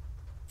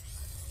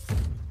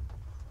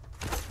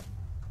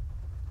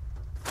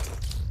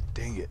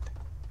 Dang it.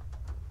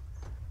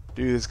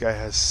 Dude, this guy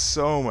has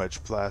so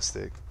much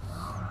plastic.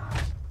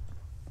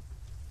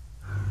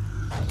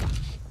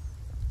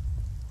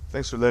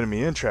 Thanks for letting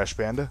me in, Trash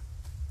Panda.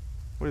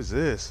 What is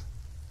this?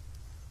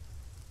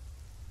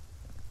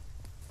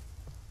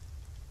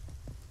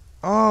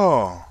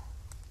 Oh.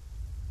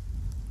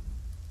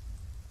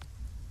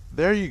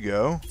 There you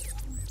go.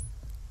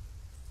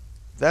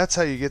 That's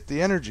how you get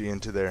the energy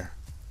into there.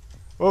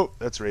 Oh,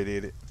 that's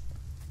radiated.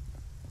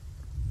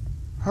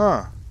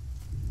 Huh.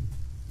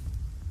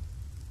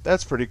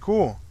 That's pretty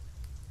cool.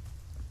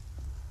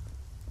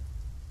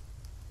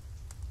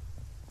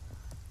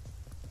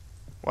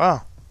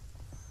 Wow.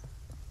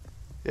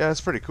 Yeah,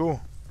 that's pretty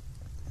cool.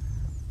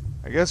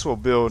 I guess we'll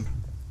build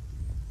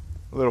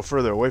a little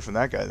further away from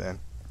that guy then.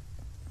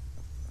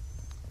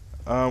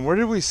 Where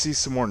did we see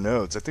some more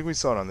nodes? I think we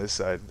saw it on this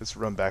side. Let's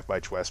run back by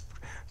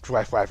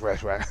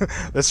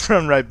Let's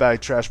run right by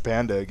Trash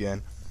Panda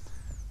again.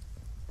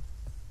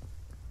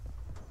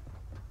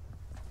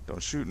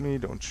 Don't shoot me,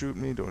 don't shoot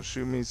me, don't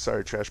shoot me.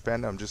 Sorry, Trash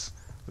Panda,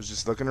 was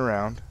just looking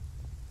around.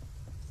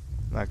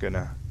 Not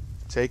gonna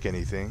take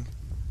anything.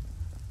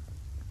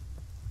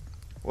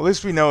 Well, at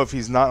least we know if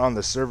he's not on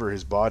the server,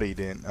 his body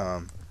didn't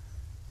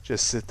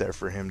just sit there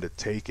for him to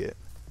take it.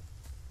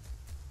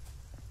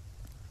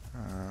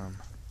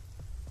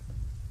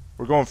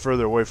 We're going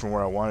further away from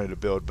where I wanted to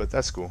build, but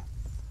that's cool.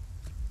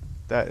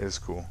 That is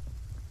cool.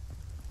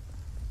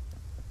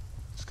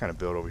 Just kind of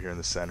build over here in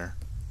the center.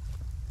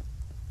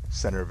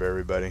 Center of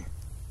everybody.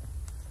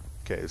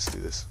 Okay, let's do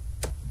this.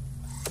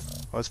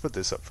 Well, let's put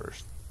this up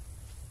first.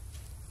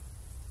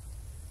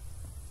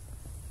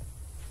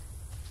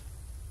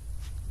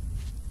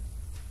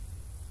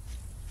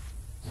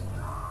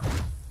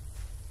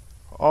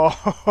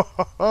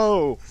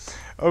 Oh,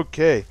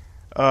 okay.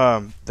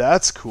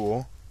 That's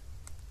cool.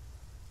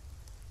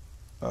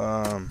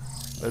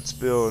 Let's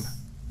build.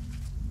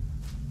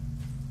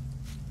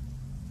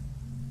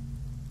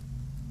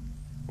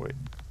 Wait.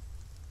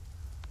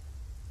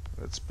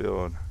 Let's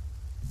build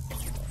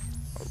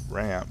a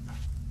ramp.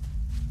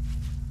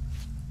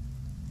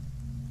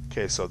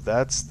 Okay, so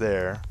that's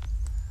there.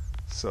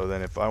 So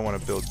then if I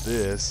want to build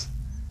this,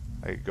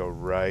 I could go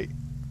right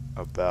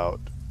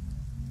about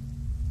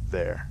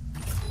there.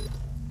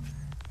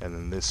 And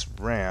then this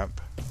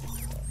ramp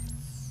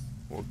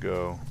will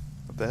go,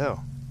 what the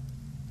hell?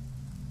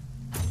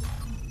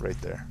 Right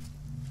there.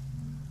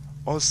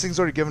 Oh, this thing's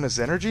already giving us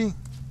energy?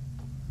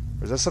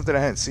 Or is that something I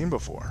hadn't seen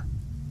before?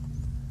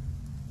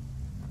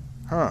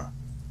 Huh.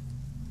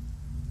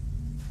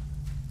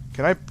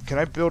 Can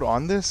I build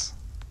on this?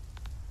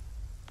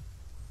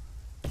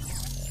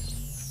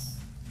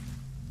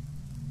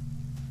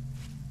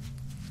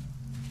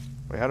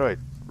 Wait, how do I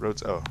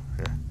rotate? Oh,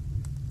 here.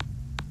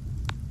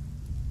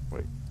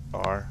 Wait,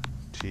 R,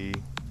 T.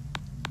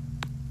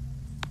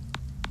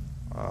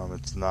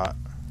 It's not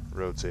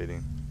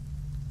rotating.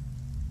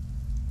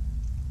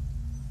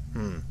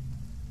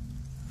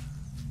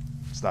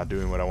 It's not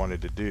doing what I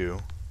wanted to do.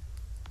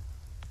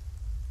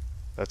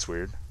 That's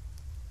weird.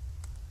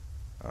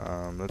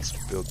 Let's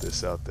build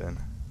this out then.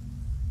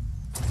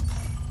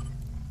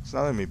 It's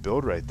not letting me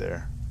build right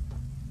there.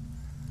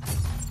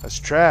 That's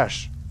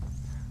trash.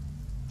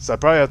 So I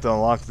probably have to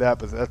unlock that,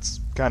 but that's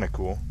kind of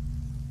cool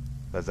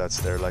that that's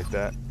there like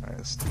that. Alright,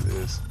 let's do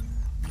this.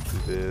 Do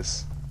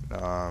this.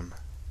 I'm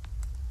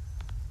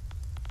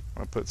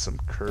gonna put some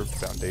curved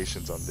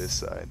foundations on this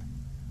side.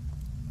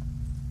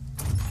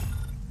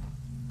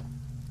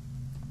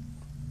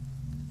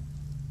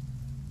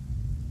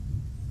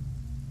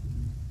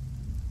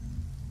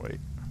 Wait.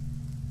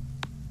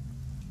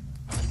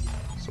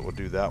 So we'll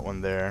do that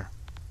one there,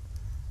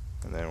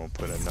 and then we'll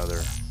put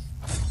another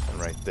one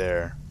right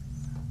there.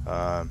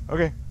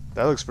 Okay,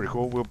 that looks pretty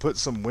cool. We'll put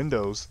some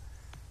windows,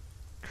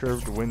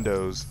 curved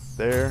windows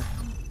there,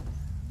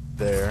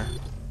 there.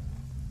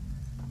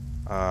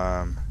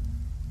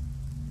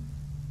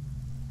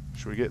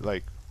 Should we get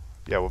like,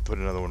 yeah, we'll put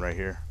another one right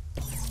here.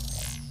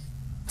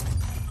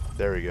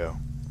 There we go,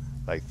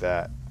 like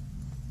that.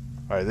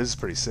 All right, this is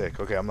pretty sick.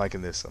 Okay, I'm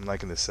liking this. I'm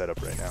liking this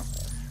setup right now.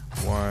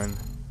 1,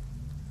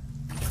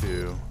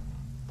 2.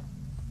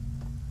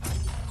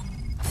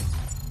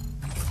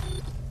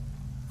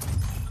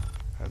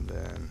 And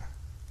then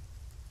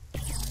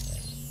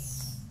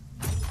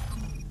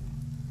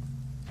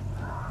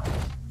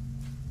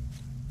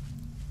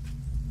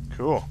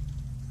cool.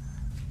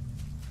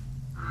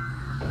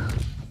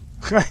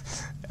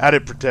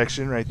 Added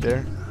protection right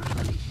there.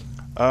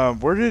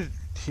 Where did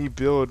he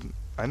build?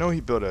 I know he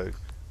built a.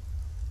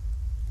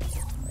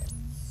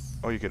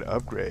 Oh, you could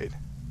upgrade.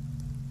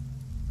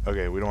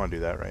 Okay, we don't want to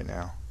do that right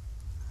now.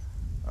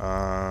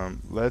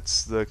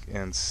 Let's look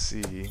and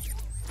see.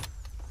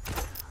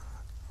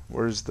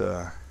 Where's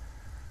the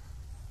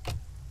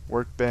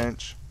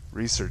workbench,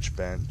 research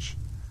bench?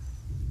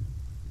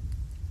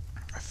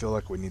 I feel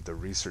like we need the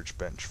research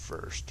bench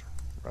first,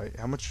 right?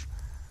 How much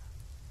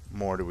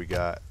more do we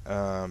got?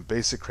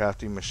 Basic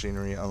crafting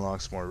machinery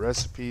unlocks more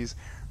recipes.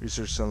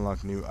 Research to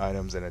unlock new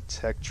items and a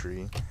tech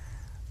tree.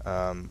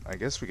 I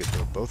guess we could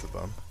build both of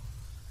them.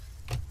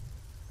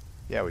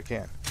 Yeah, we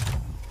can.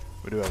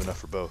 We do have enough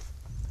for both.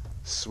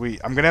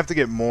 Sweet. I'm gonna have to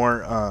get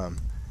more.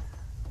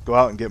 Go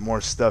out and get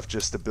more stuff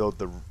just to build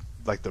the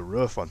the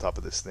roof on top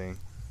of this thing.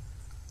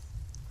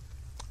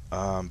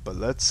 But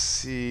let's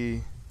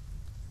see.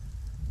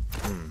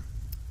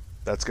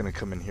 That's gonna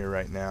come in here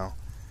right now.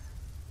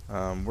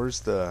 Where's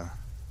the?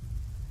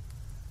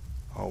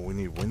 Oh, we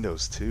need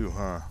windows too,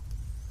 huh?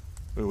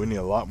 Ooh, we need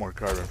a lot more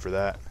carbon for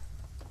that.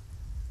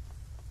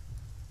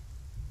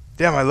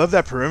 Damn, I love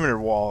that perimeter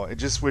wall. I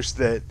just wish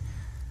that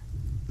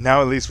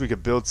now at least we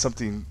could build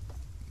something.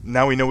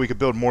 Now we know we could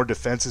build more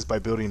defenses by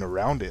building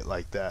around it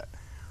like that,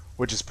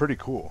 which is pretty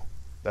cool.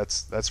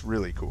 That's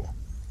really cool.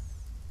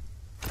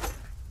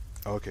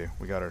 Okay,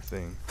 we got our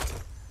thing.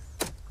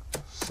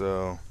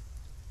 So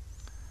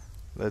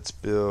let's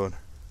build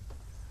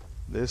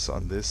this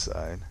on this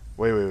side.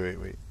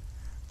 Wait.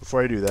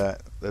 Before I do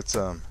that, let's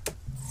is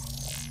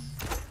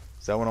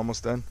that one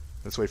almost done?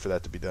 Let's wait for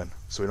that to be done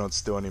so we don't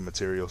steal any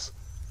materials.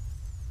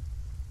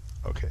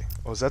 Okay.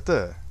 Oh, is that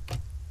the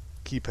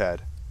keypad?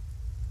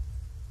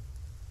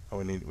 Oh,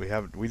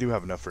 we do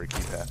have enough for a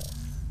keypad.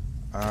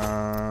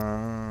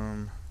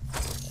 I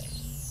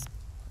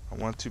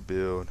want to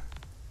build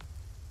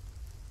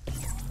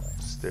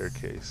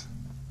staircase.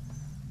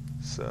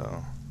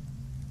 So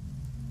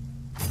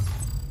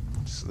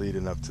just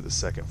leading up to the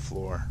second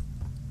floor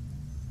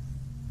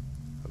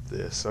of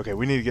this. Okay,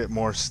 we need to get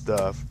more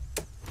stuff.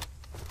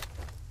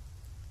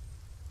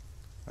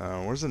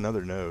 Where's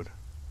another node?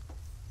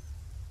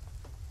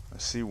 I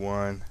see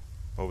one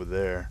over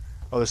there.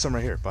 Oh, there's some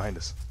right here behind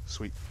us.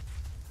 Sweet.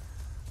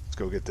 Let's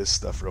go get this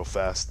stuff real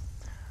fast.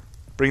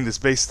 Bring this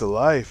base to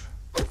life.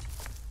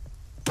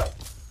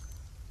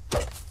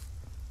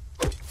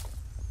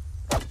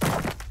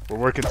 We're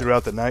working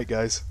throughout the night,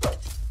 guys.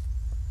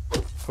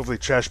 Hopefully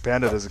Trash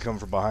Panda doesn't come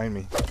from behind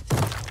me.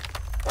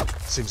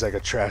 Seems like a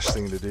trash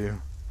thing to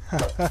do.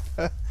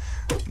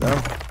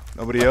 No?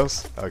 Nobody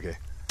else? Okay.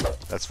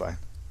 That's fine.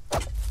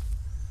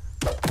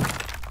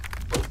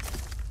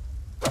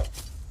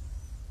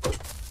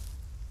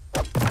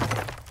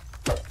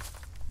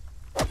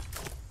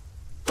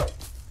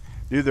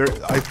 Dude,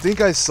 I think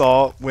I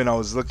saw when I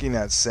was looking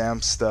at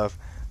Sam's stuff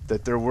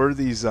that there were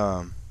these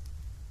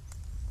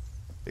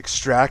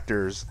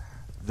extractors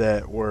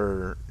that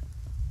were,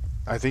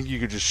 I think you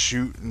could just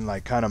shoot and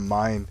like kind of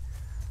mine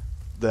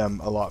them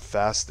a lot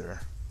faster.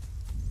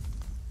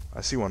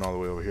 I see one all the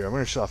way over here. I'm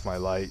going to shut off my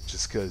light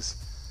just because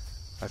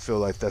I feel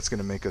like that's going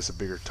to make us a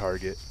bigger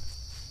target.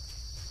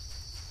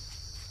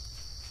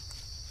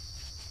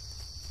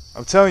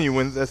 I'm telling you,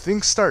 when the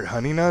things start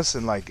hunting us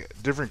and like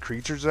different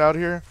creatures out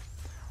here,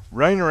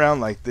 running around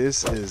like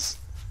this it's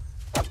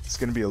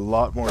going to be a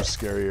lot more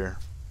scarier.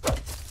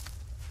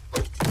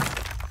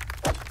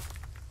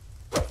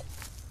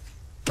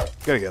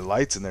 Gotta get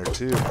lights in there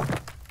too.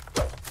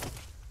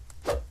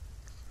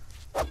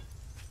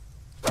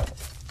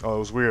 Oh, it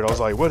was weird. I was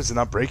like, what, is it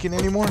not breaking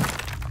anymore?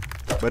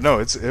 But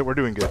no, we're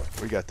doing good.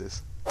 We got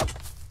this.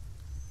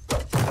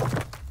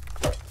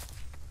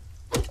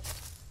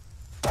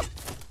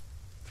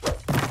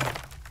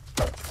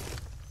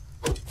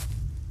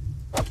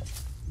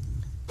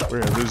 We're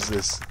gonna lose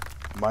this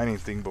mining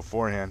thing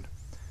beforehand.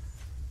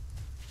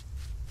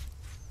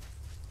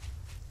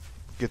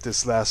 get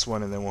this last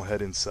one and then we'll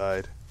head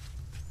inside.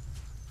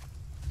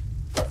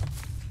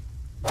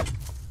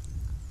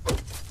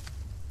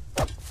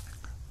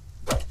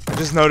 I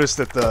just noticed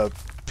that the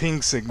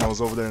ping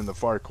signal's over there in the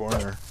far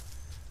corner.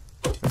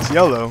 It's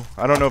yellow.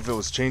 I don't know if it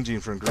was changing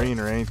from green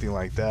or anything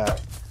like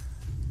that.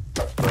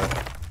 But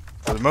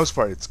for the most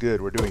part, it's good.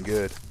 We're doing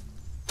good.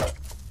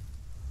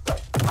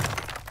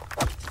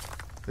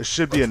 This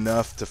should be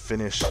enough to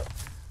finish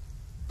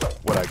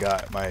what I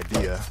got, my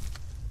idea.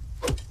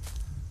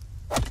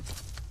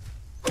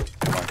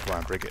 Come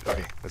on, break it.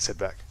 Okay, let's head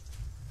back.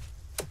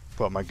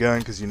 Pull out my gun,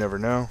 because you never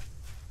know.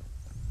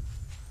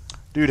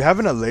 Dude,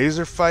 having a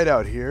laser fight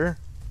out here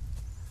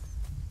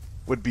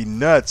would be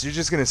nuts. You're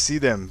just going to see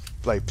them,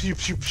 like, pew,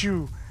 pew,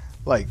 pew.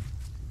 Like,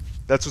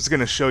 that's what's going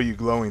to show you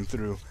glowing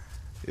through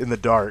in the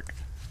dark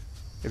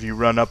if you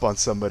run up on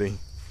somebody.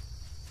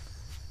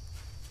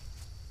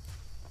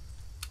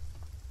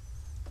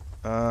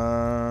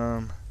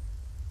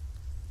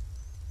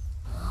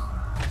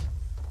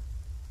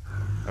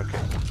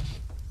 Okay.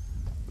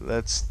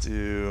 Let's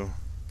do...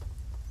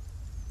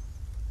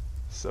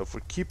 So if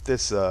we keep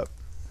this up...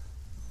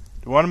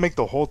 Do we want to make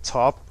the whole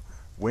top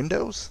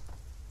windows?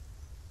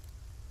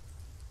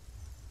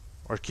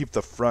 Or keep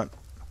the front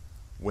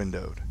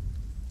windowed?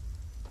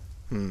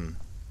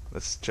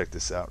 Let's check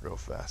this out real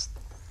fast.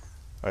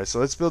 Alright, so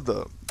let's build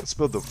the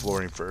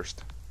flooring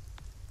first.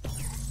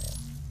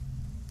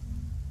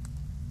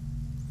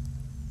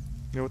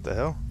 You know what the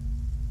hell?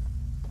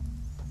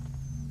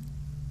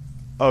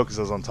 Oh, because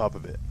I was on top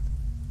of it.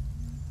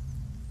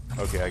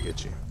 Okay, I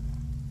get you.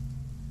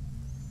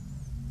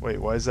 Wait,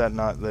 why is that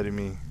not letting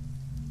me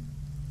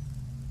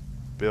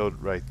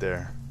build right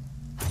there?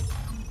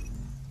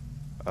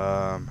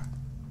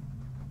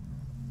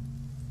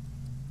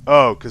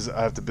 Oh, because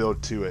I have to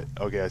build to it.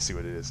 Okay, I see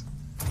what it is.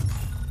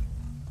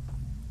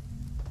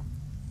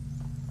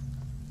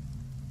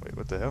 Wait,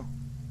 what the hell?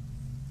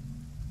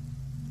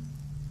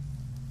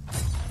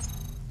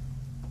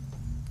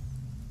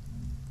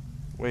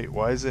 Wait,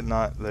 why is it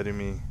not letting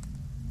me...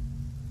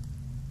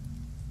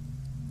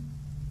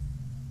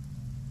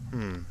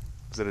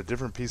 Is it a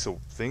different piece of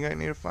thing I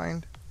need to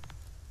find?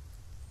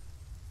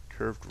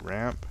 Curved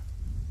ramp.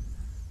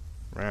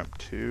 Ramp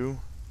 2.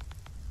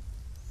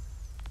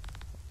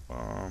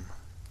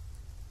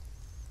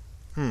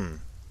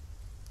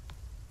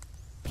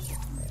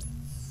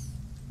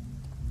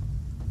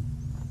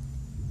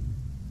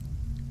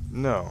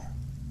 No.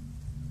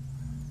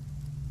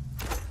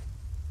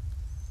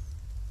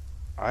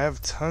 I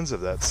have tons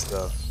of that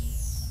stuff.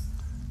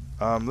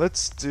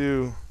 Let's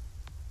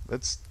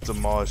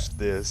demolish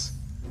this,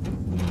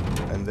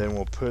 and then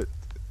we'll put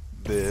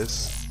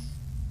this.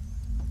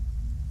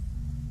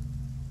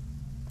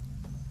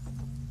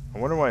 I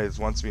wonder why it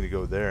wants me to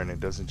go there and it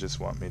doesn't just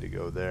want me to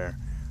go there.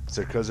 Is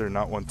it because there's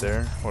not one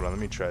there? Hold on, let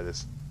me try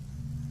this.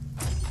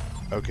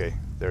 Okay,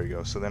 there we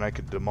go. So then I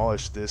could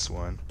demolish this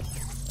one.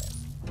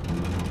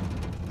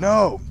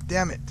 No!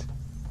 Damn it!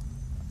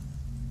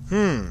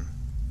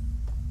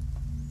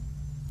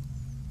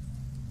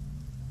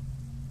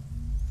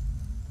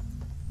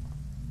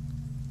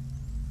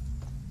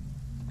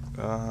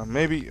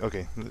 Maybe,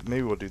 okay,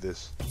 maybe we'll do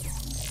this.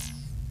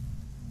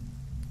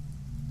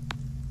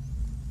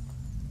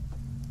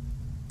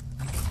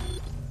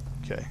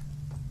 Okay.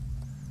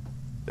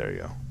 There you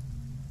go.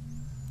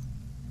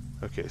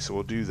 Okay, so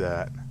we'll do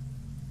that.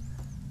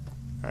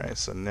 Alright,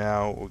 so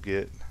now we'll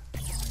get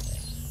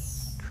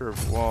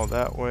curved wall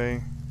that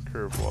way,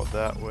 curved wall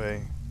that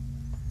way,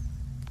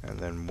 and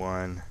then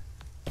one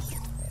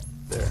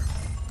there.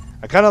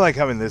 I kind of like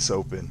having this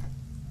open,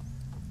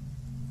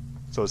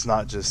 so it's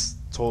not just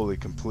totally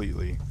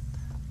completely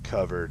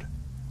covered.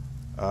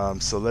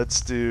 So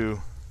let's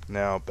do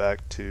now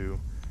back to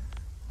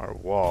our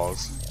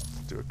walls.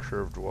 Let's do a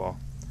curved wall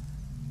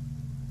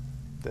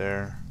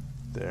there,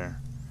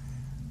 there,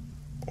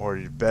 or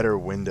better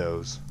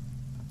windows.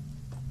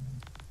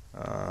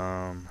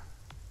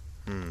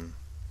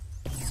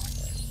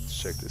 Let's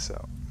check this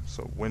out.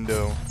 So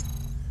window,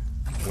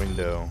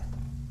 window.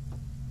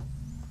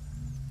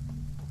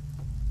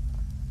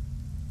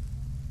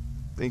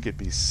 I think it'd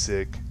be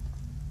sick.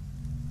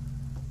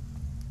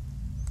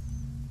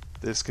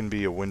 This can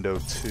be a window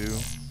too,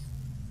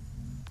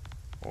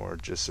 or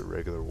just a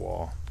regular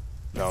wall.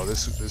 No,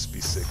 this would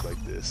be sick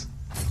like this.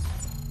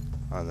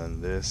 And then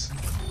this,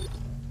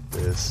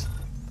 this,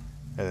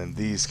 and then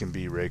these can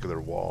be regular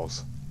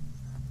walls.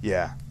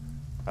 Yeah,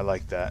 I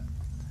like that.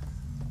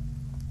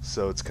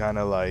 So it's kind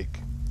of like,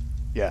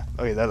 yeah,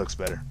 okay, that looks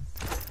better.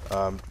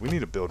 We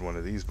need to build one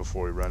of these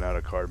before we run out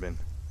of carbon.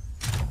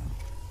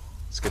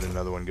 Let's get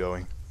another one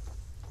going.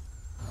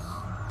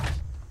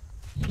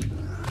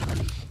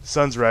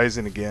 Sun's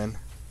rising again.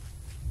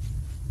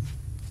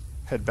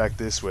 Head back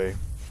this way.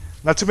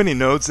 Not too many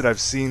nodes that I've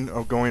seen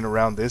are going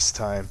around this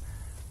time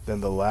than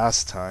the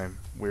last time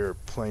we were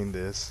playing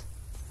this.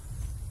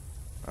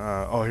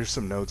 Oh, here's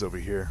some nodes over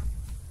here.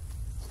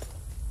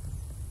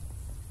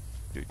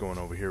 Get going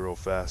over here real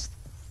fast.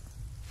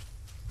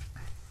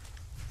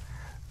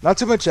 Not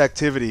too much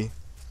activity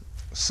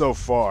so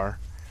far.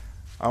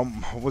 I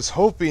was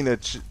hoping to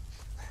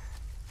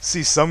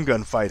see some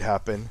gunfight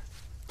happen.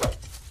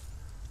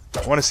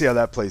 I want to see how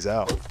that plays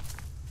out.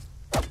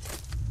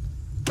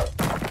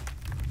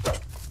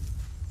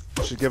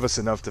 Should give us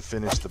enough to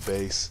finish the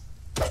base.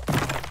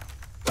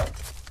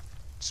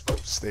 Just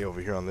stay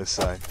over here on this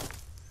side.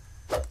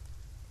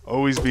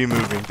 Always be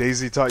moving.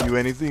 Daisy taught you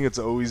anything, it's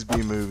always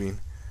be moving.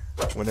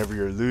 Whenever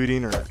you're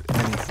looting or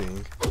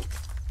anything.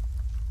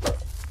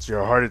 So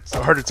you're a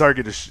harder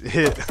target to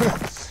hit.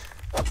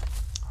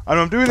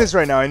 I'm doing this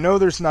right now. I know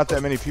there's not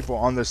that many people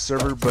on this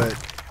server, but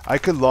I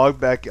could log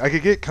back. I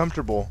could get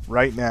comfortable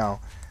right now.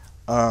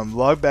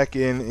 Log back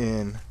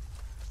in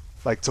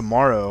like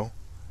tomorrow.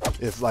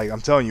 If like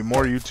I'm telling you,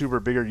 more bigger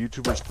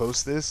YouTubers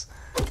post this,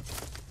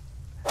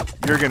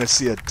 you're gonna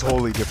see a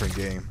totally different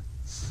game.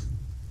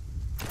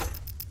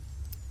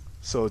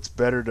 So it's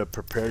better to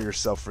prepare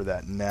yourself for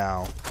that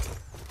now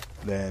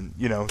than,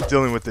 you know,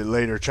 dealing with it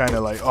later, trying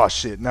to like, oh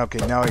shit, now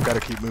okay, now I gotta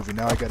keep moving,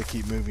 now I gotta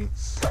keep moving.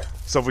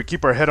 So if we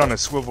keep our head on a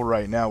swivel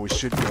right now, we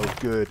should go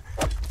good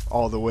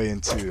all the way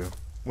into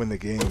when the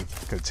game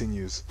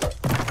continues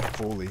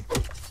fully.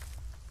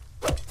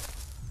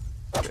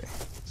 Okay,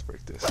 let's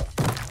break this.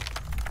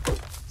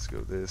 Let's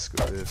go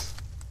this.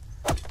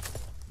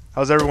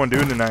 How's everyone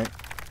doing tonight?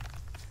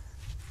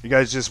 You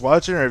guys just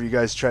watching, or have you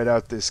guys tried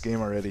out this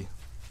game already?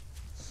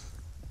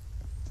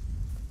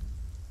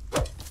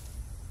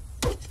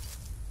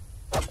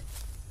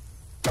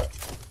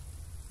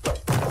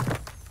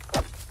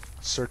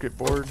 Circuit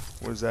board?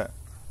 What is that?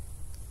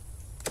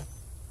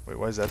 Wait,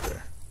 why is that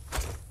there?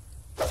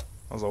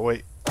 I was like,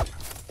 wait.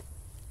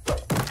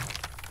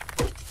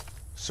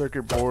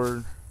 Circuit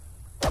board.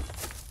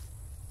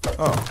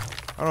 Oh,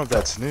 I don't know if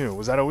that's new.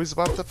 Was that always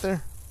popped up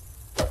there?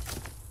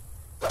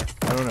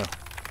 I don't know.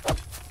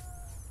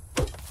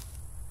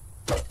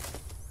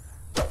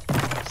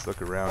 Let's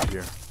look around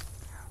here.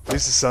 At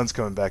least the sun's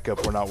coming back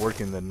up. We're not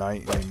working the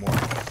night anymore.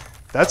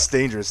 That's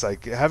dangerous.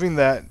 Like having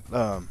that.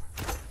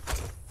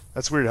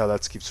 That's weird how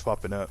that keeps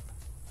popping up.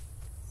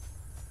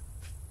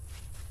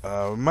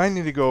 We might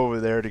need to go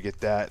over there to get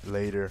that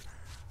later.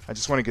 I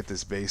just want to get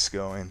this base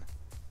going.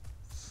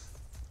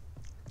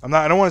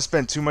 I don't want to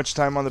spend too much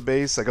time on the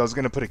base. Like I was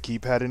gonna put a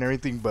keypad and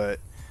everything, but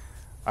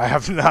I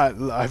have not.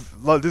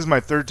 This is my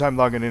third time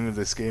logging into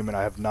this game, and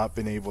I have not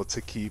been able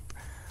to keep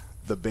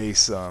the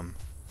base. I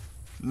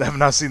have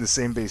not seen the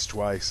same base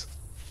twice.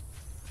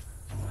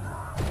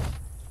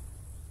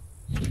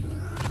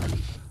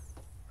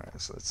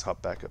 So let's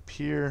hop back up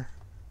here.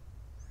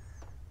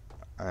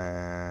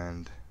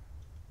 And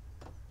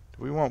do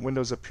we want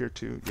windows up here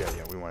too? Yeah,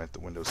 we want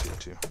the windows here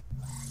too.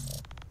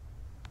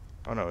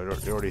 Oh no,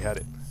 it already had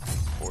it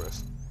for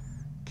us.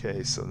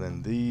 Okay, so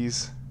then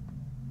these.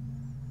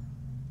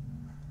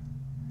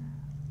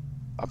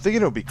 I'm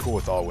thinking it would be cool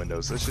with all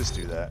windows. Let's just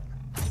do that.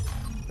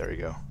 There we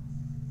go.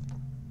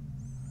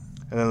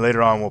 And then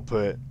later on we'll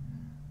put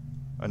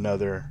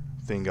another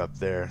thing up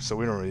there. So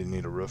we don't really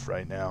need a roof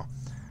right now.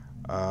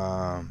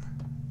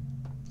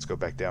 Let's go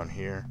back down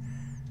here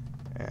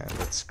and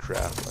let's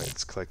craft.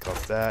 Let's click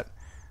off that.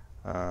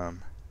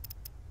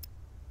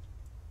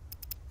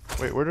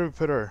 Wait, where do we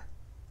put our?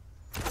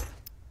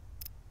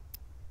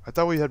 I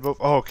thought we had both.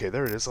 Oh, okay,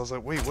 there it is. I was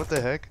like, wait, what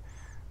the heck?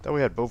 I thought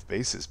we had both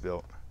bases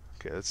built.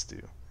 Okay, let's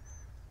do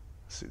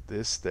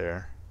this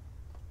there.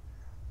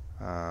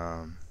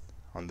 On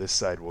this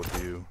side, we'll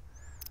do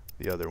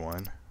the other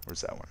one.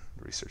 Where's that one?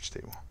 The research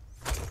table.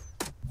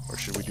 Or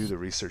should we do the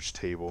research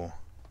table?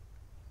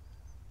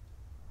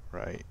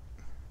 Right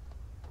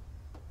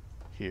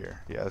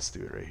here. Yeah, let's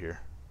do it right here.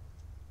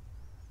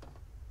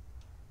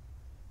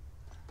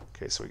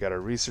 Okay, so we got our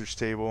research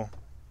table.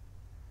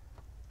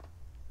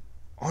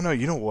 Oh no,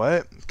 you know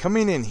what?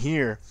 Coming in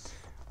here,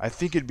 I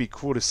think it'd be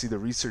cool to see the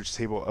research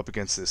table up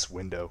against this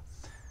window,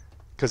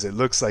 because it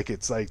looks like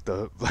it's like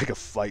a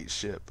flight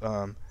ship.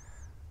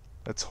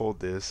 Let's hold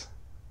this.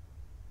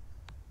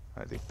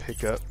 I think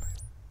pick up,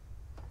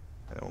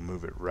 and we'll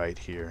move it right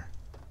here.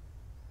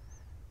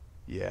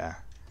 Yeah.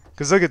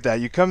 Because look at that,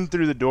 you come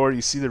through the door,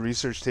 you see the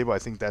research table. I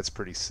think that's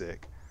pretty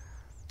sick.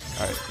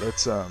 Alright,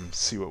 let's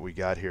see what we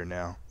got here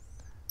now.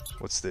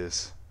 What's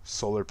this?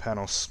 Solar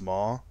panel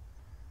small.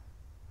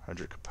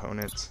 100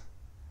 components.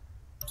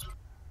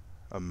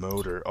 A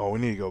motor. Oh, we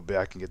need to go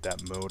back and get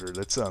that motor.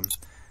 Let's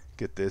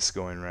get this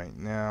going right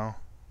now.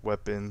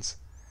 Weapons.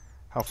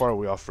 How far are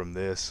we off from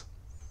this?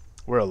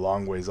 We're a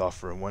long ways off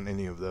from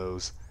any of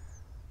those.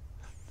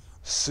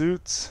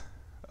 Suits.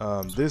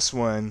 This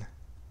one.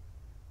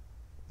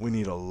 We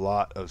need a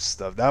lot of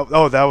stuff. That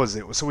was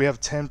it. So we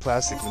have 10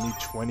 plastic. We need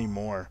 20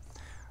 more.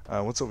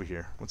 What's over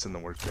here? What's in the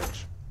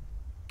workbench?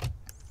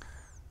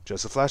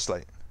 Just a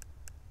flashlight.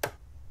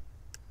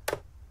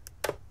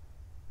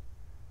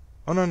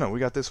 Oh no, we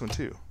got this one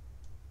too.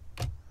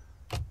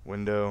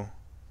 Window.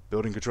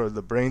 Building control.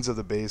 The brains of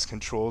the base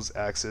controls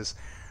access,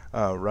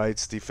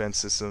 rights, defense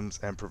systems,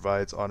 and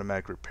provides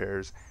automatic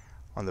repairs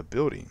on the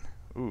building.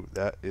 Ooh,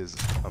 that is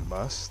a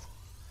must.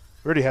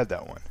 We already had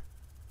that one.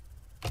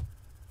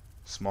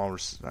 Small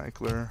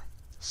recycler.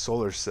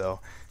 Solar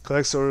cell.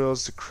 Collects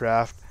soils to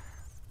craft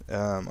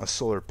a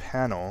solar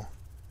panel.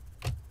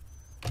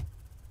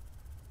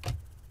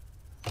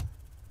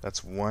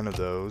 That's one of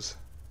those.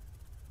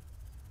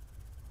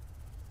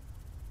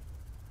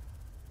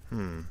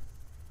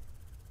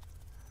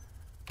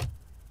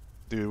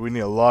 Dude, we need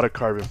a lot of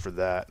carbon for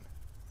that.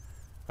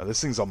 This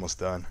thing's almost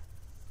done.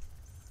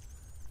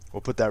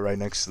 We'll put that right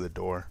next to the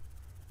door.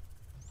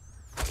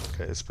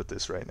 Okay, let's put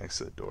this right next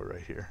to the door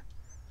right here.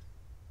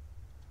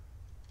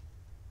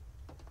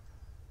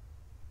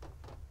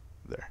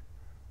 There.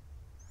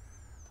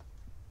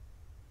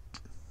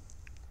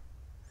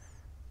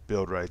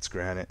 Build rights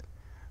granted.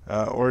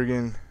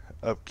 Oregon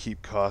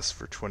upkeep costs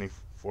for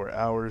 24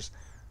 hours.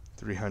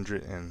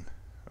 300 and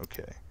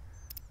okay.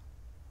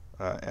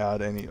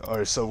 Add any.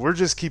 Alright, so we're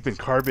just keeping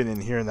carbon in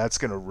here, and that's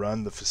going to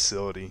run the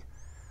facility.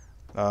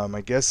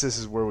 I guess this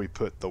is where we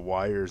put the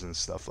wires and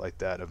stuff like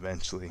that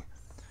eventually.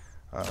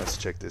 Let's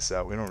check this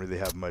out. We don't really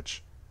have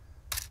much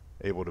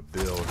able to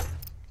build.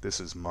 This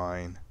is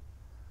mine.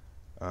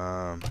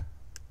 Let's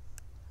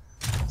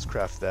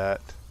craft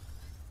that.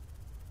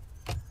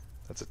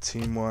 That's a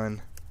team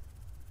one.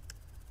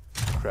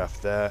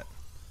 Craft that.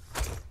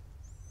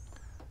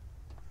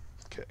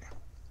 Okay.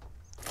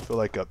 I feel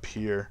like up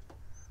here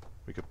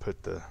we could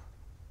put the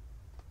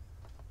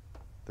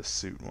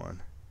suit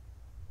one.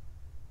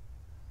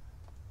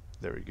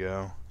 There we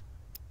go.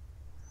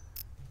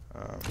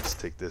 Let's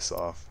take this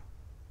off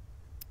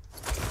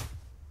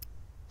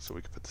so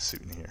we can put the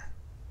suit in here.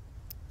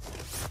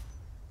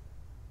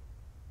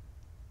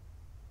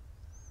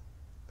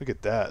 Look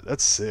at that.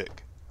 That's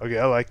sick. Okay,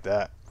 I like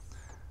that.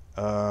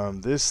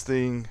 This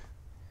thing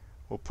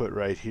we'll put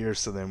right here,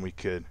 so then we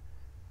could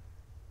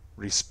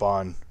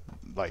respawn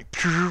like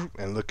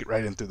and look it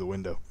right in through the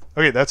window.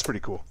 Okay, that's pretty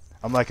cool.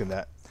 I'm liking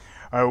that.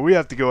 Alright, we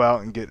have to go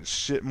out and get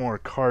shit more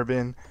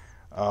carbon.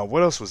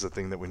 What else was the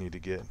thing that we need to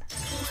get?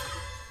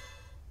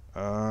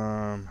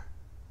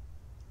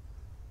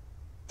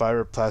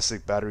 Fiber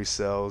plastic battery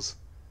cells.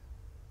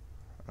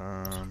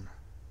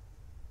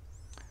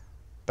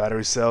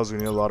 Battery cells, we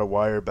need a lot of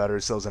wire,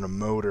 battery cells, and a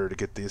motor to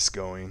get this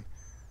going.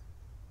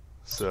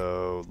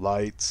 So,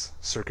 lights,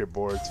 circuit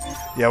boards.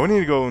 Yeah, we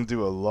need to go and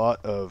do a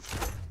lot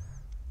of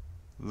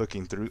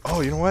looking through. Oh,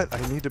 you know what?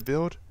 I need to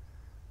build.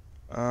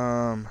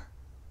 Was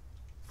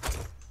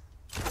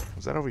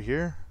that over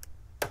here?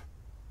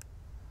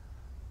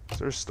 Is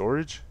there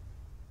storage?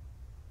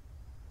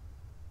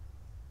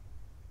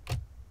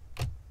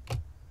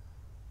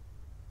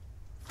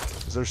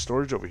 Is there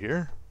storage over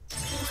here?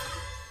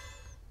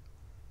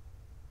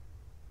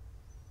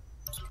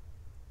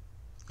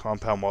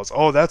 Compound walls.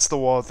 Oh, that's the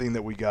wall thing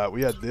that we got.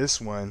 We had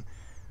this one,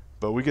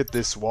 but we get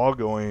this wall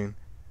going.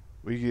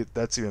 We get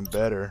that's even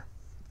better.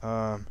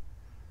 I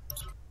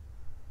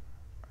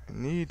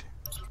need.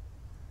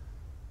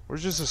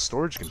 Where's just a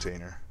storage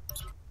container?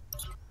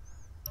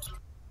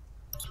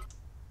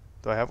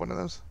 Do I have one of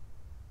those?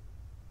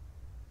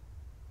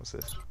 What's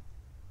this?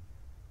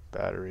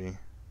 Battery.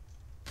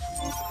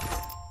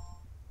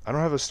 I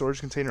don't have a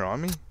storage container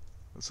on me?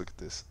 Let's look at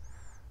this.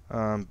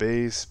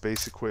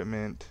 Base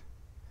equipment.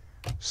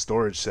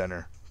 Storage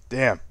center.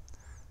 Damn.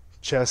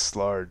 Chest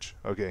large.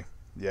 Okay.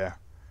 Yeah.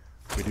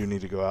 We do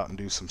need to go out and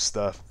do some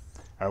stuff.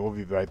 Alright, we'll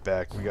be right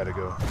back. We gotta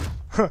go.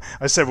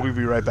 I said we'll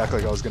be right back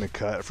like I was gonna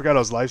cut. I forgot I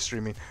was live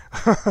streaming.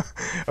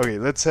 Okay,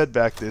 let's head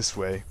back this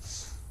way.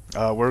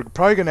 We're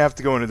probably gonna have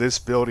to go into this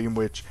building,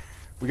 which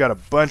we got a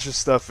bunch of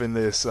stuff in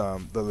this the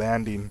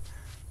landing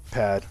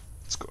pad.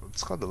 It's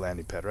called the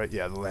landing pad, right?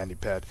 Yeah, the landing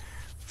pad.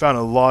 Found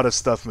a lot of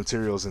stuff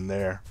materials in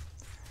there.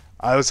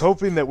 I was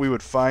hoping that we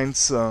would find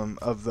some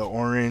of the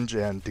orange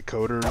and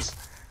decoders,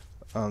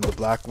 the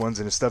black ones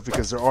and stuff,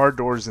 because there are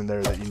doors in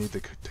there that you need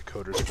the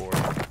decoders for,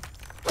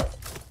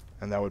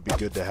 and that would be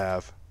good to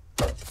have.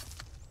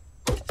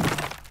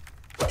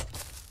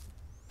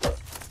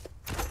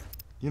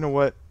 You know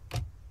what?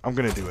 I'm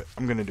gonna do it.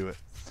 I'm gonna do it.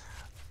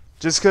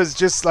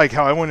 Just like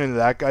how I went into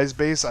that guy's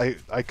base, I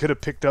could have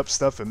picked up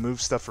stuff and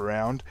moved stuff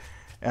around,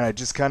 and I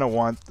just kind of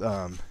want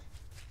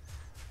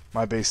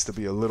my base to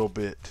be a little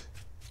bit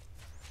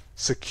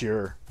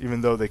secure,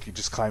 even though they could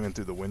just climb in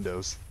through the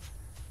windows.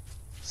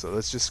 So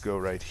let's just go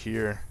right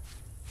here.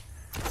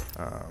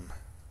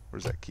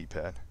 Where's that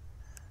keypad?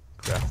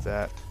 Craft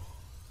that.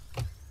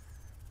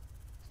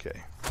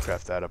 Okay,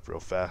 craft that up real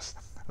fast.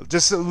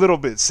 Just a little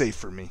bit safe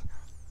for me.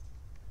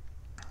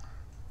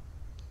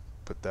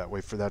 Put that,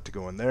 wait for that to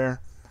go in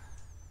there.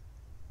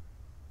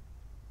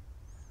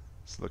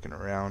 Just looking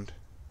around.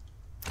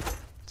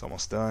 It's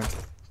almost done.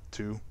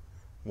 2,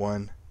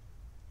 1,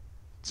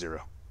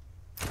 0.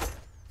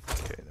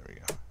 Okay, there we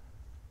go.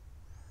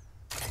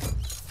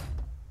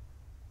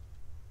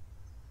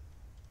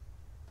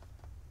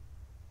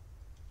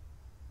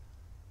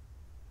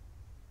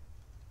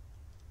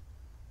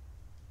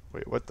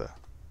 Wait, what the?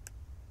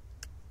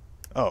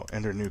 Oh,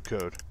 enter new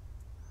code.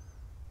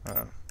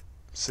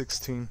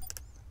 16.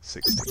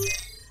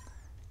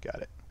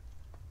 Got it.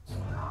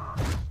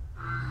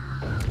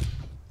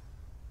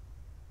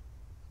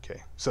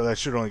 Okay, so that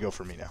should only go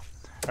for me now.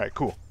 Alright,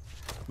 cool.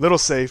 Little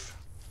safe.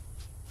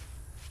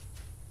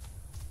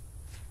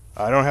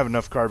 I don't have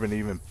enough carbon to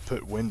even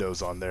put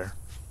windows on there.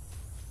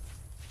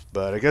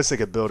 But I guess they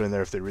could build in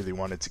there if they really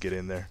wanted to get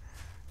in there.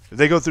 If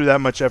they go through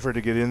that much effort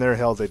to get in there,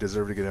 hell, they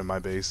deserve to get in my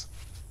base.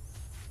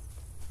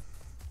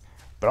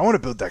 But I want to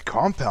build that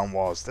compound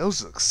walls.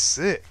 Those look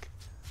sick.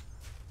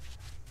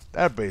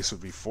 That base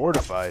would be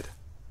fortified.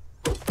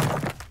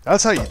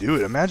 That's how you do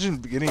it.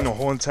 Imagine getting a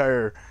whole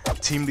entire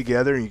team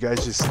together and you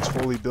guys just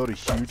totally build a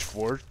huge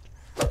fort.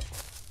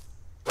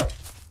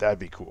 That'd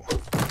be cool.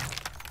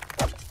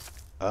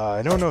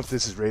 I don't know if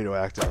this is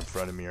radioactive in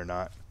front of me or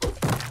not.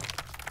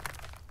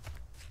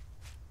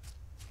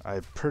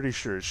 I'm pretty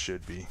sure it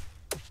should be.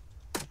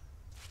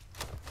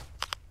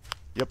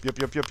 Yep.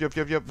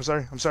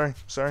 I'm sorry.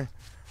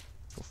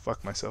 Oh,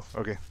 fuck myself.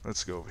 Okay,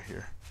 let's go over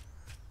here.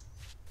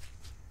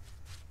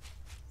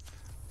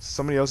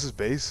 Somebody else's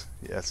base?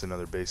 Yeah, it's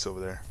another base over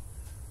there.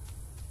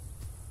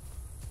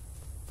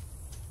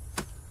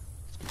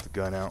 Let's get the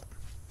gun out.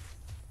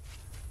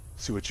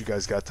 See what you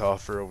guys got to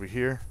offer over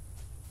here.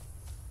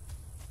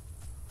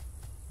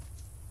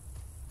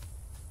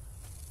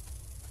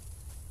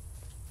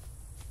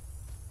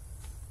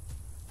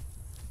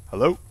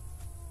 Hello?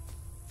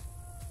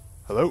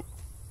 Hello?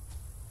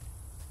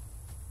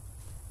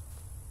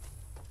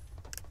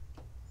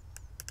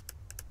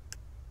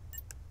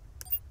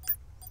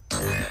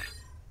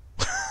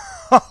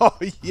 Oh,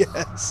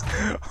 yes.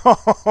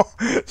 Oh,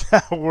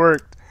 that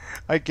worked.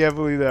 I can't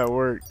believe that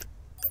worked.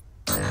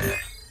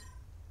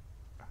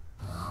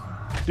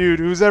 Dude,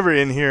 who's ever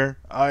in here,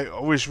 I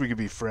wish we could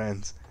be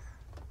friends.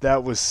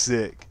 That was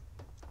sick.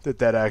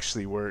 That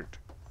actually worked.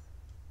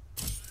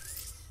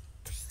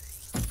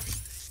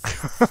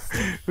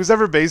 Whose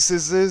ever base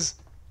this is,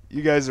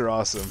 you guys are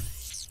awesome.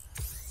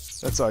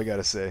 That's all I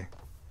gotta say.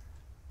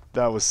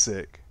 That was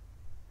sick.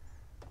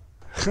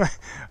 I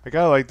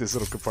kinda like this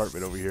little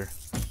compartment over here.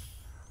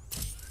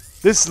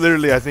 This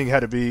literally, I think,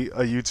 had to be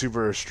a YouTuber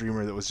or a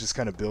streamer that was just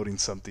kind of building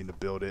something to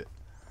build it.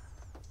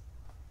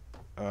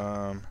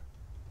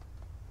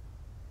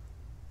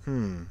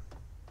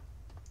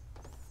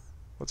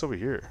 What's over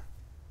here?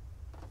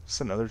 Is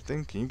this another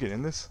thing? Can you get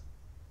in this?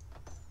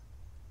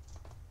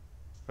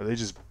 Or they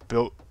just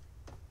built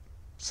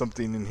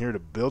something in here to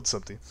build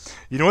something?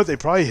 You know what? They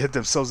probably hid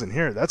themselves in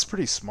here. That's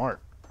pretty smart.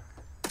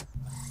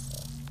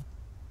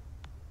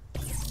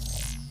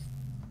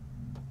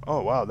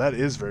 Oh, wow. That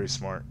is very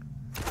smart.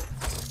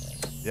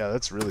 Yeah,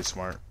 that's really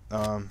smart.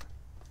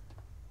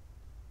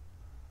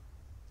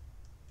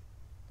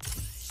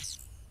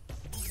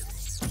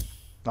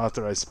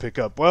 Authorized to pick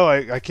up. Well,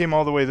 I came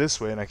all the way this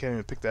way and I can't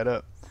even pick that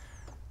up.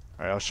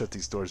 Alright, I'll shut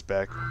these doors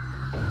back.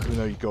 Even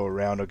though you go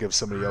around, I'll give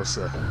somebody else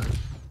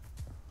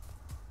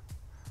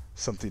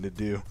something to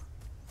do.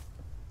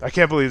 I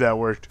can't believe that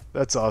worked.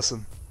 That's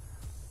awesome.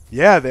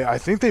 Yeah, I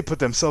think they put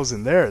themselves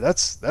in there.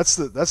 That's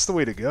the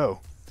way to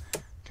go.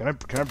 Can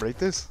I break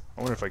this?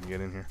 I wonder if I can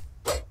get in here.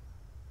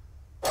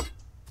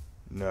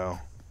 No.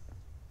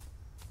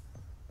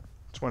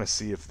 Just want to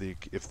see if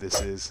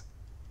this is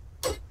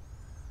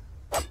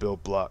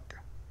build block.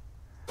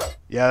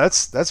 Yeah,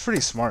 that's pretty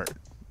smart.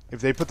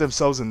 If they put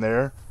themselves in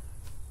there,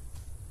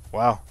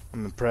 wow,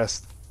 I'm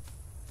impressed.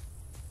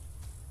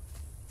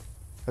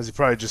 As he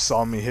probably just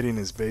saw me hitting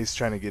his base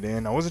trying to get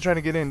in. I wasn't trying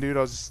to get in, dude.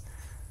 I was just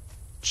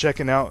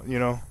checking out, you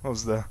know. I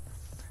was the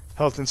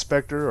health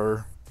inspector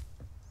or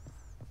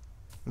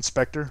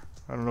inspector.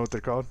 I don't know what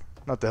they're called.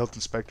 Not the health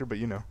inspector, but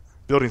you know,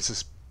 building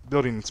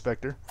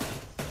inspector.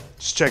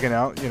 Just checking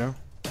out, you know.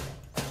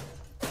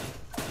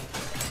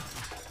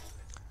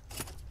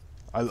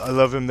 I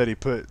love him that he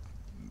put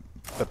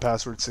the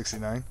password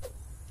 69.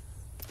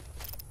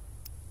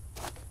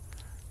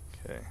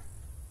 Okay.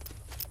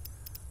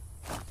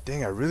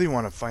 Dang, I really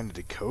want to find a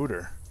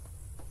decoder.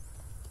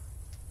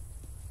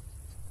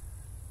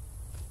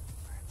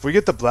 If we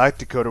get the black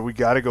decoder, we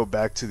got to go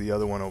back to the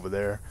other one over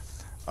there.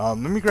 Let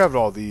me grab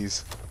all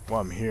these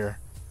while I'm here.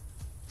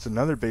 It's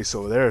another base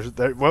over there.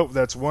 Well,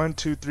 that's 1,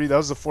 2, 3. That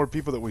was the 4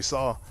 people that we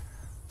saw.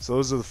 So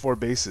those are the 4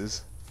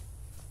 bases.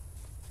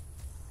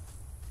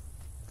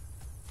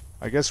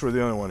 I guess we're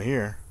the only one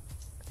here.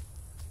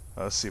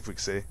 Let's see if we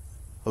can say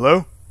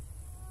hello.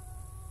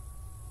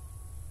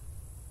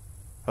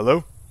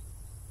 Hello?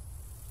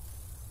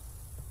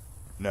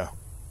 No.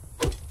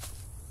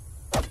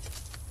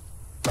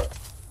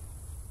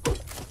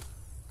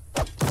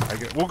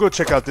 We'll go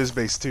check out this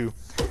base too.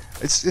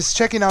 It's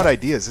checking out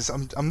ideas.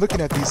 I'm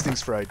looking at these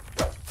things for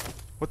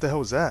what the hell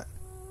was that?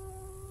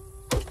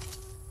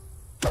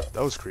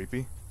 That was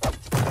creepy.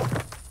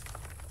 What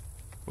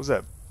was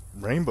that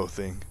rainbow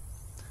thing?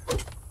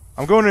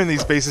 I'm going in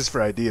these bases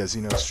for ideas,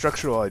 you know,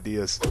 structural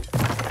ideas.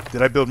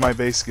 Did I build my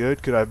base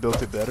good? Could I have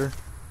built it better?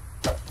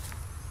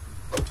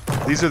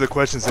 These are the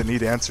questions that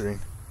need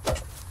answering.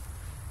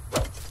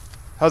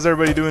 How's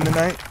everybody doing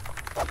tonight?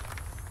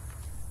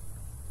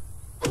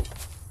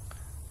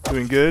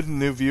 Doing good?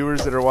 New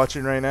viewers that are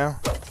watching right now?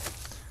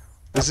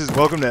 This is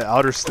welcome to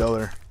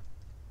Outerstellar.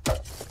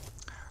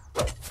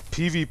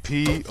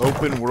 PvP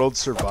open world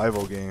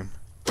survival game.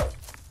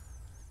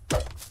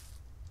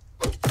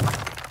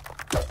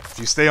 If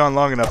you stay on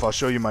long enough, I'll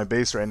show you my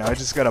base right now. I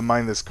just gotta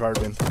mine this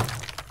carbon.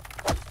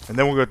 And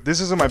then we'll go... This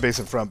isn't my base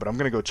in front, but I'm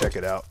gonna go check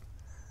it out.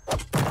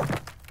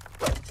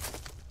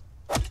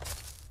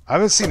 I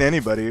haven't seen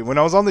anybody. When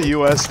I was on the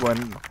US,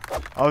 when...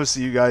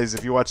 Obviously, you guys,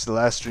 if you watched the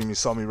last stream, you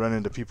saw me run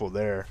into people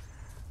there.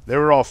 They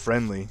were all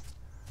friendly.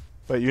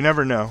 But you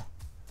never know.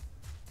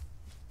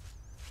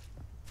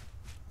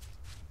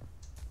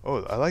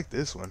 Oh, I like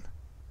this one.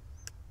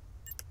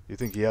 You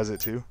think he has it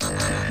too?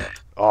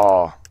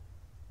 Oh.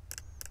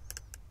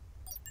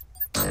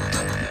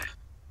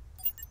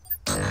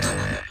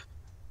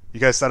 You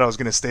guys thought I was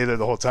gonna stay there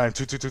the whole time.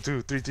 2, 2, 2,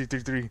 2, 3, 3, 3,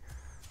 3.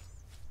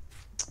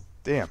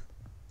 Damn.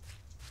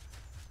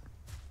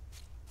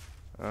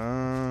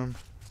 Alright,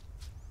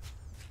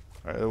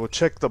 we'll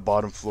check the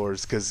bottom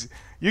floors because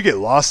you get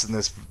lost in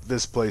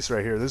this place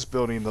right here. This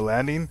building, the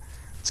landing.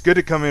 It's good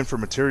to come in for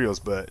materials,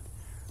 but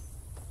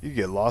you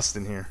get lost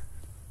in here.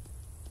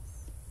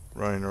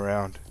 Running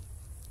around.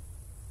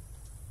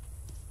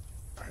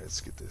 Alright,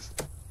 let's get this.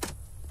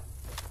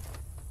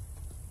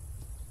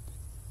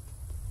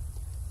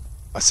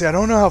 I say I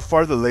don't know how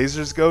far the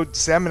lasers go.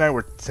 Sam and I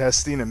were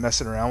testing and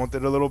messing around with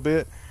it a little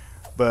bit,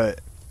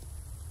 but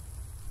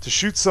to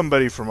shoot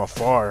somebody from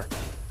afar,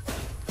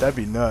 that'd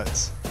be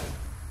nuts.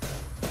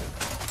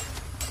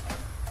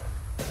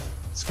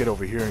 Let's get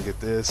over here and get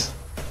this.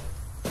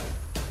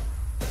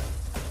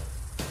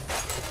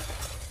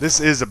 This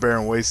is a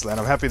barren wasteland.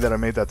 I'm happy that I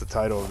made that the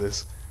title of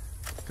this,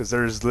 because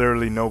there's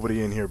literally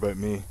nobody in here but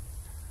me.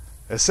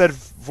 It said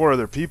 4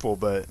 other people,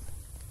 but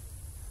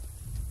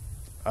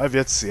I've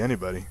yet to see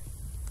anybody.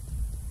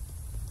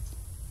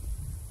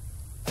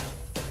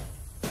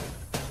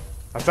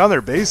 I found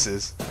their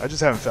bases. I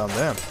just haven't found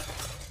them.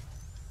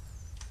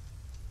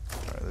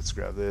 Alright, let's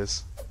grab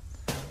this.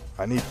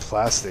 I need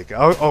plastic.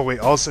 Oh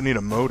wait, I also need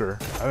a motor.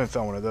 I haven't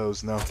found one of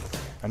those, no.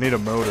 I need a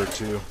motor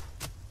too.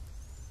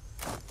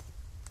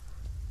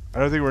 I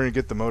don't think we're gonna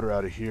get the motor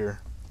out of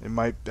here. It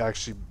might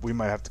actually, we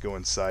might have to go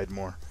inside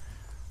more.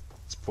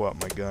 Let's pull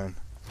out my gun,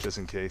 just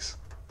in case.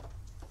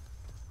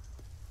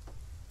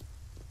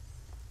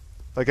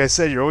 Like I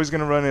said, you're always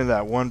gonna run into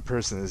that one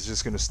person that's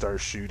just gonna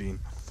start shooting.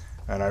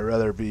 And I'd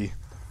rather be,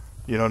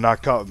 you know,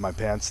 not caught with my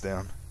pants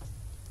down.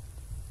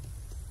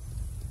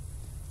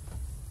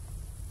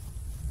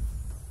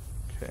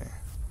 Okay.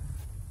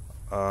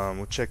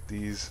 We'll check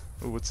these.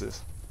 Ooh, what's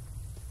this?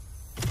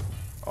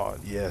 Oh,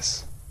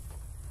 yes.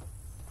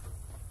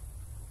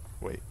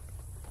 Wait.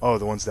 Oh,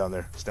 the one's down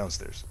there. It's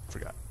downstairs.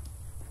 Forgot.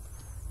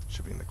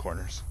 Should be in the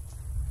corners.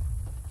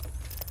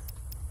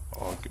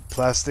 Oh, good.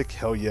 Plastic?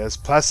 Hell yes.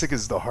 Plastic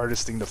is the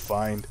hardest thing to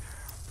find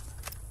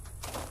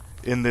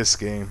in this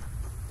game.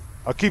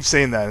 I'll keep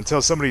saying that until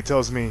somebody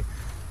tells me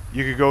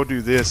you could go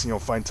do this and you'll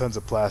find tons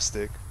of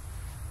plastic.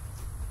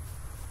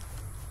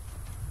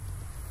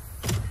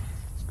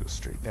 Let's go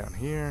straight down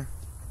here.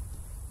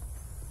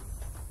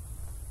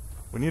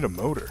 We need a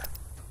motor.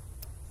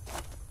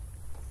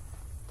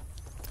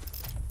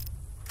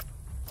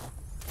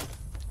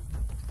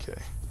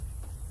 Okay.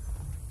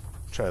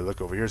 Try to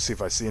look over here, see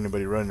if I see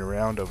anybody running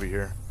around over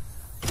here.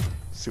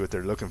 See what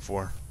they're looking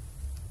for.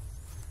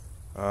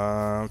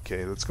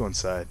 Okay, let's go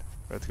inside.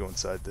 I have to go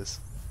inside this.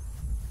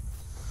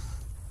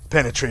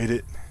 Penetrate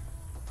it.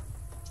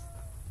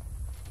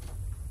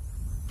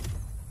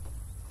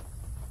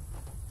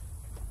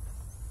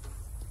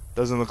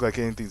 Doesn't look like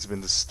anything's been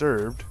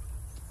disturbed,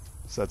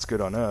 so that's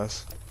good on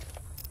us.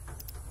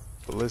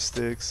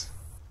 Ballistics.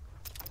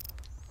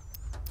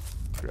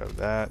 Grab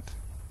that.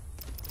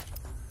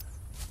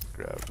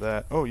 Grab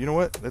that. Oh, you know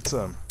what? Let's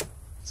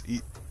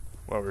eat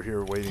while we're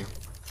here waiting.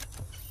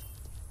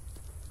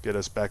 Get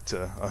us back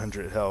to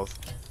 100 health.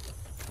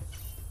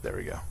 There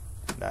we go.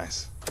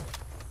 Nice.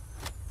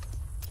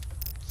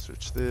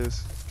 Search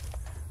this.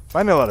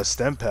 Finding a lot of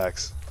stem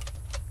packs,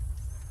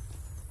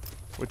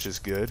 which is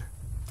good,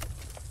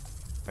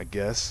 I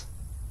guess.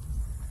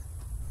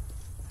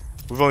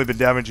 We've only been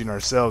damaging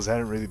ourselves.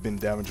 Haven't really been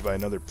damaged by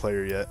another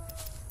player yet.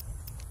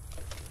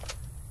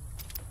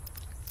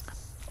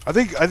 I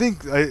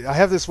think I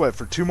have this, what,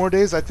 for 2 more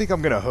days? I think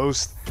I'm gonna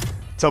host,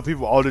 tell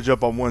people all to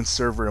jump on one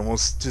server, and we'll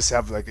just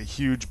have like a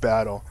huge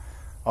battle.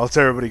 I'll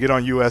tell everybody get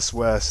on US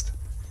West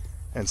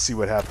and see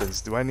what happens.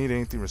 Do I need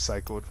anything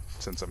recycled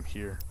since I'm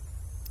here?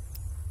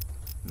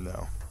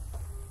 No.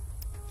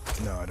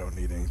 No, I don't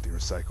need anything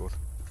recycled.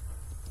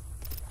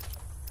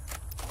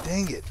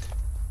 Dang it.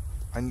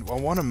 I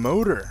want a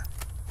motor.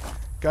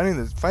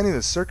 Finding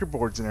the circuit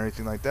boards and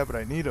everything like that, but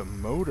I need a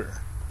motor.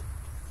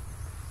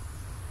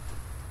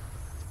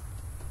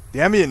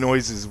 The ambient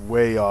noise is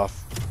way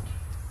off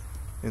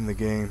in the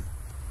game.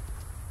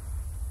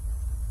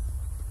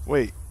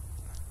 Wait.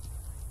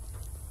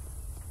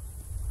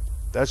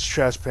 That's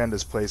Trash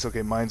Panda's place.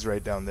 Okay, mine's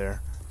right down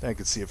there. Then I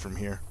can see it from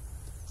here.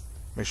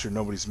 Make sure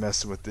nobody's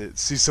messing with it.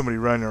 See somebody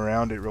running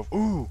around it real...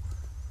 Ooh!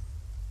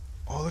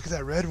 Oh, look at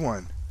that red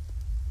one.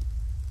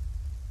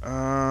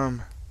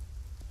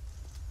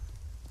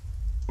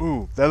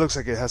 Ooh, that looks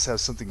like it has to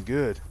have something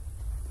good.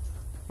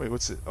 Wait,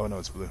 what's it? Oh, no,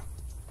 it's blue.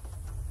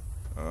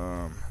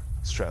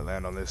 Let's try to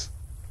land on this.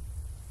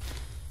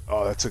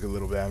 Oh, that took a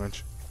little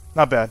damage.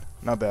 Not bad.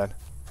 Not bad.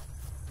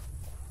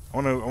 I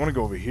wanna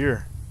go over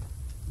here.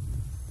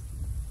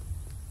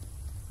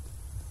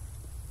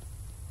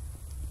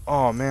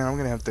 Oh man, I'm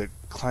gonna have to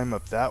climb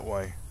up that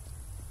way.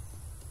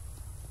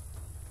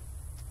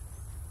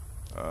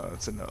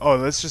 Oh,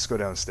 let's just go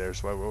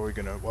downstairs. Why are we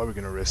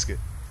gonna risk it?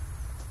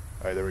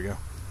 All right, there we go.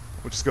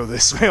 We'll just go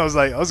this way. I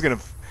was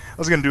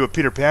gonna do a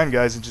Peter Pan,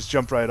 guys, and just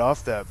jump right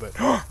off that, but.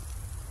 Alright.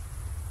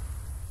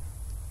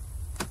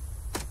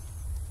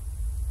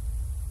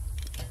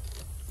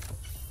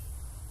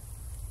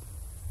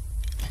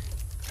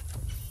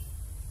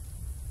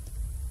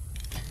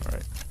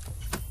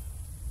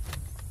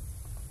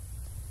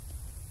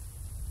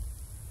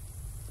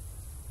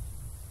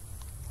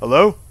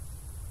 Hello?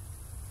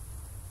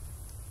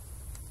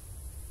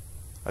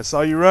 I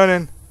saw you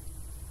running.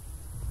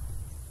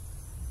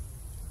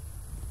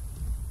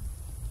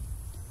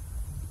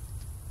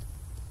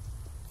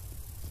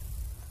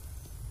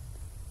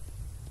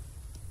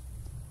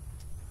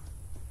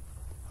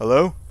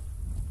 Hello?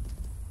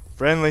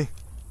 Friendly.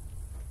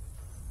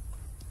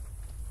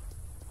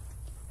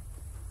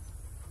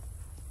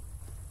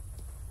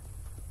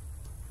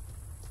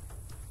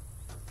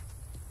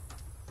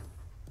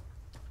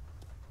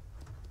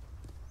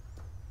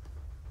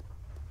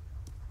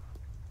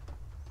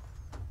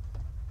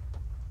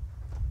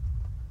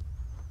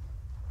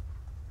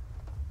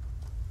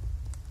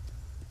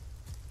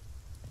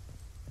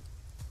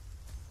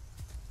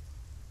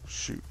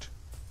 Shoot.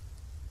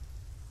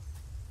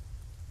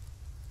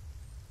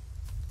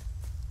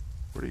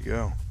 Where'd he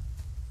go?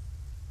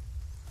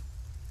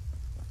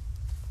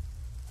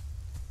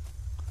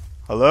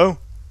 Hello?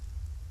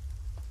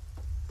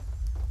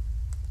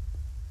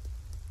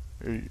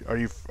 Are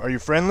you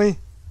friendly?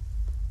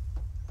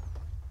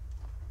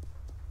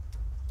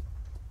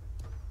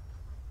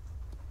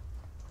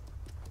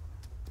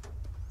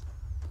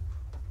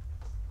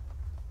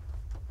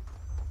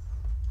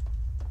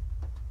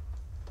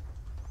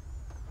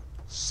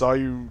 Saw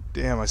you.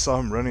 Damn, I saw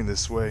him running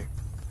this way.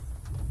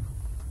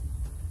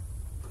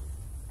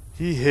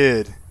 He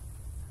hid.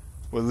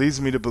 What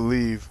leads me to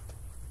believe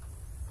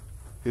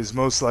is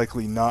most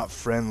likely not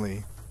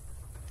friendly.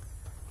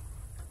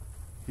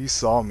 He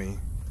saw me.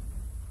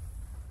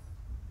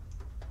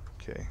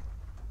 Okay.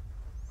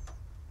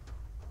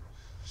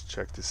 Let's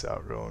check this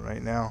out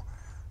right now.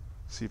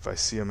 See if I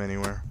see him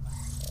anywhere.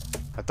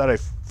 I thought I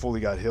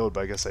fully got healed,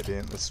 but I guess I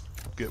didn't. Let's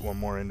get one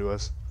more into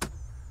us.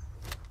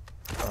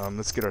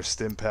 Let's get our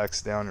stim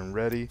packs down and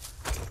ready.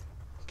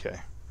 Okay.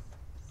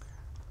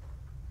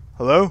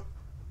 Hello?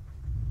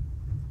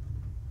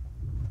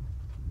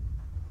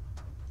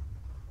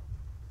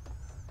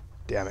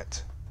 Damn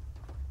it.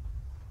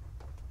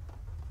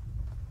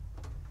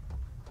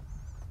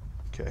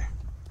 Okay.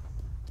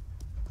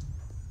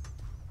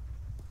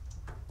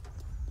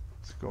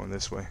 Let's go in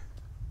this way.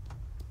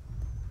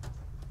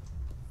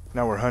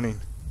 Now we're hunting.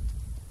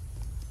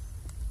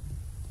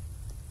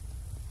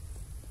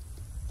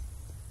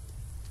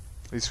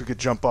 At least we could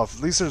jump off.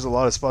 At least there's a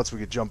lot of spots we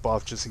could jump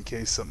off just in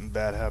case something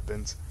bad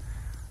happens.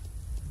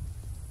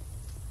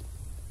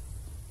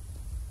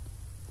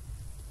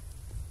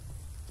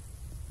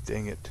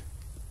 Dang it.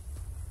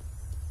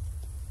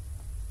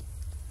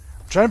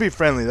 I'm trying to be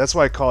friendly. That's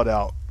why I called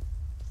out.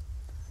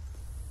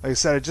 Like I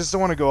said, I just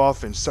don't want to go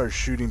off and start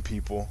shooting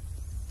people.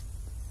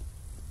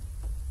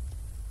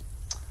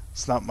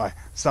 It's not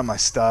my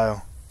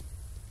style.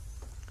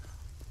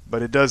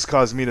 But it does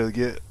cause me to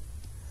get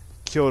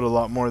killed a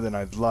lot more than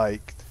I'd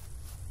liked.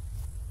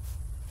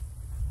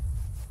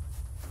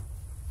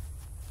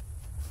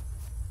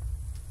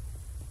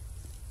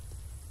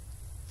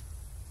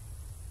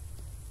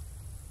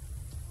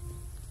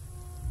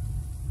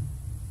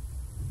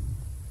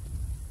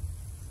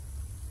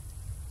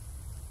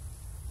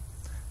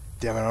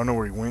 Damn it, I don't know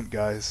where he went,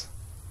 guys.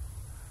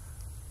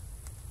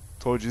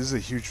 Told you, this is a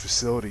huge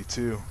facility,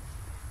 too.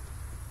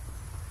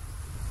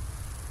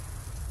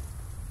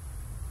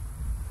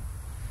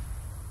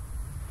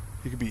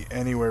 He could be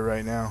anywhere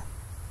right now.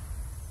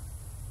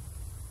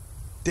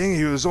 Dang it,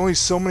 there was only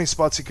so many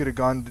spots he could have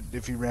gone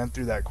if he ran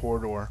through that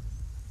corridor.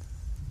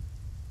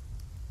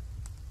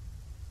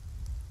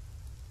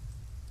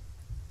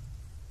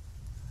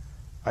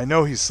 I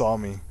know he saw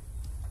me.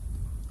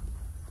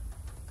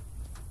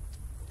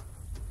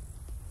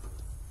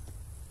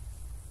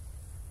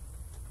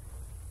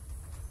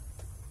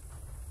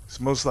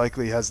 So most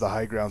likely he has the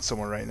high ground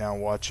somewhere right now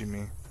watching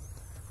me,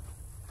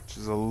 which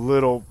is a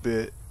little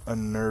bit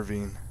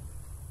unnerving.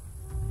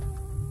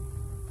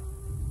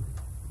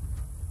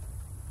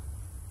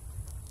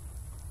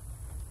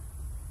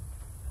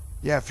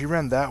 Yeah, if he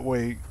ran that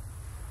way,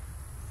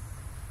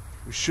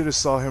 we should have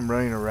saw him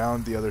running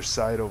around the other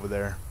side over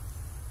there.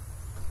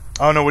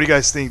 I don't know, what do you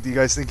guys think? Do you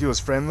guys think he was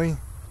friendly?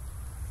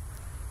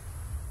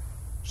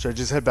 Should I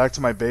just head back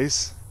to my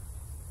base?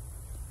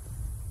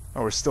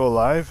 Oh, we're still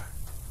alive?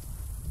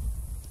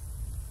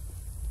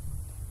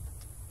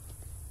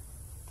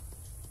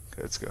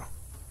 Okay, let's go.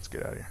 Let's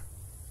get out of here.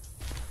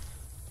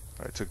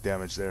 Alright, took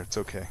damage there. It's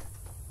okay.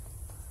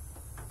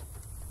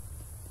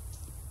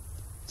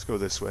 Let's go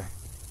this way.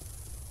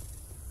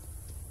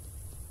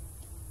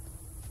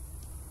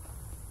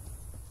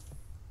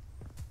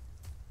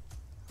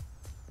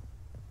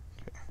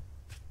 Okay.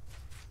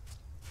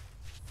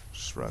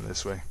 Just run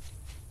this way.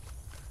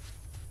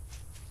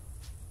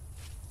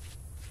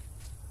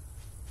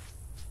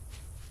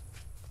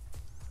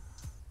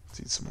 Let's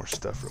eat some more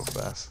stuff real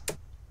fast.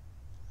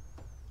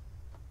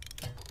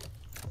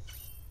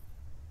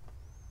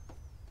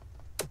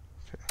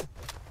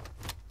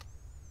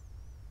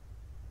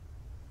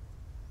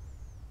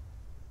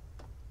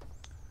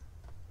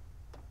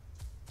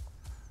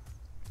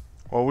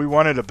 Well, we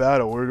wanted a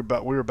battle.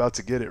 We're about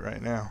to get it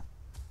right now.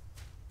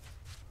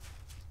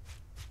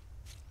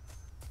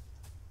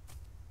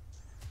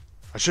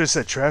 I should have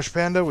said Trash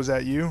Panda. Was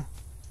that you?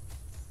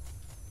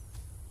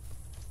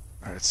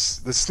 Alright,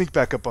 let's sneak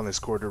back up on this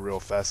corridor real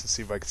fast and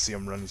see if I can see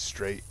him running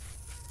straight.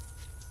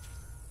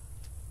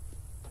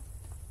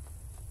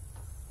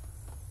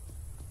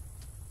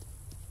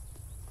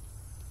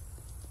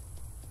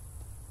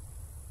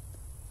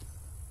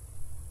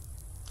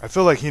 I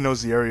feel like he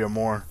knows the area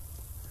more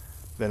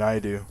than I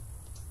do.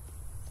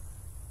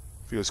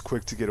 If he was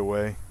quick to get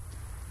away.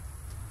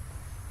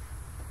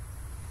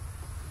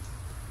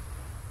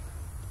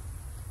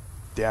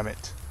 Damn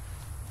it.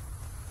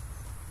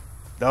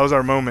 That was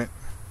our moment.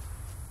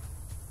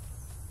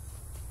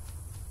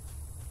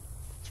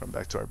 Let's run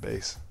back to our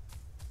base.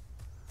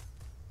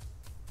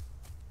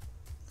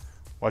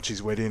 Watch,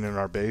 he's waiting in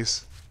our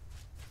base.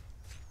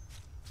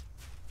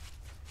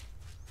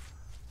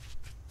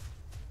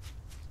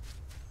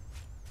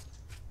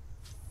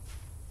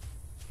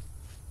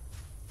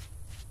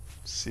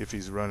 See if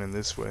he's running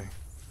this way.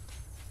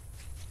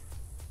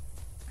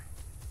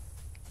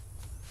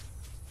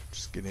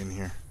 Just get in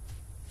here.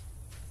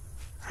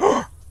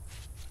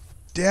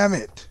 Damn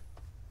it!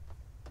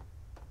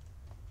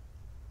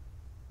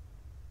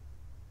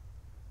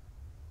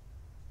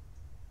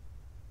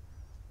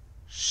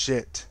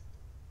 Shit.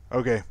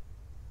 Okay.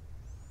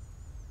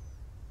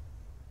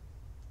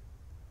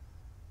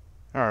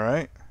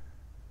 Alright.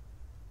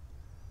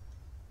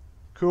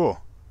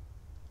 Cool.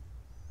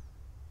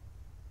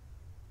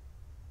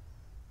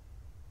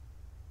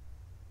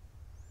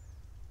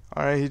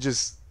 Alright, he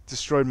just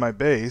destroyed my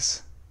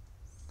base.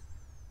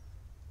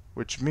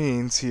 Which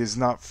means he is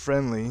not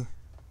friendly.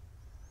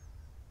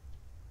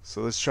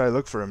 So let's try to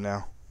look for him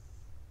now.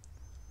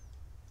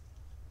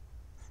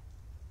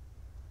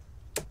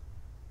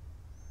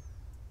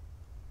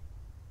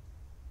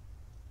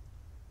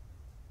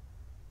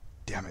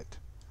 Damn it.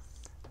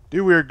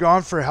 Dude, we were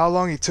gone for how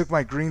long? He took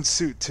my green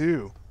suit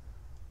too.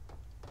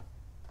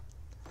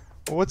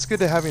 Well, what's good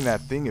to having that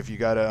thing if you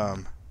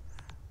gotta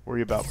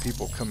worry about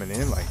people coming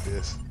in like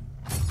this?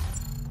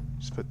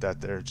 Just put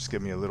that there. Just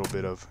give me a little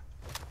bit of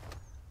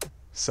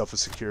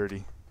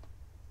self-security.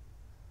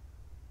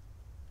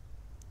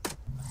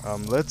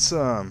 Let's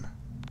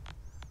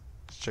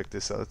check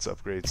this out. Let's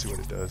upgrade, see what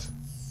it does.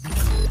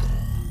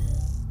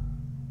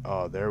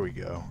 Oh, there we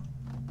go.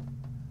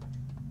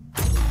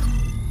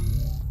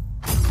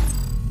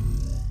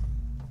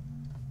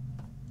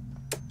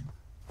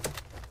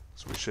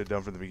 So we should have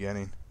done from the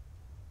beginning.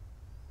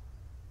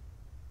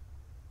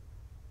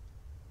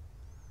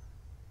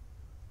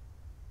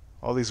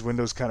 All these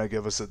windows kind of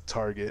give us a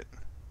target.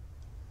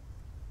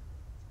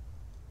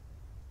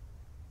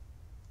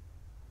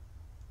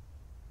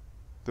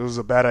 That was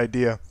a bad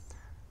idea. It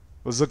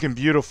was looking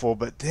beautiful,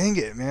 but dang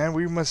it, man.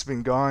 We must have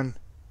been gone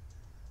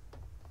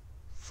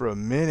for a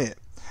minute.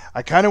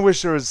 I kind of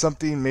wish there was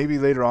something, maybe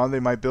later on they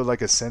might build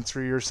like a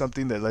sentry or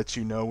something that lets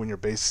you know when your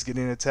base is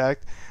getting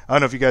attacked. I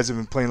don't know if you guys have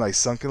been playing like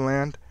Sunken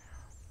Land.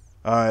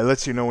 It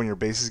lets you know when your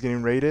base is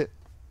getting raided.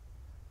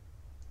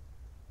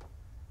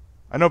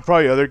 I know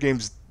probably other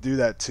games do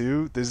that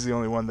too. This is the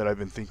only one that I've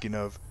been thinking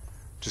of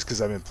just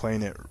because I've been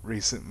playing it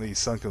recently,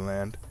 Sunken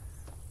Land,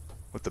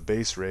 with the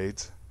base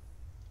raids.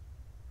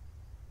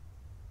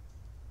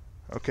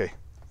 Okay,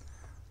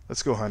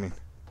 let's go hunting.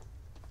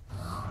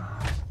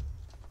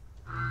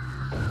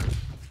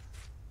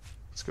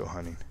 Let's go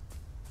hunting.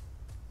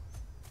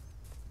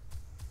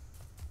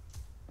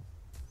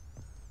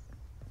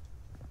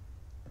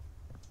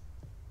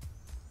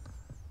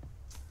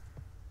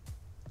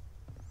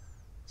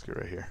 Let's get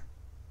right here.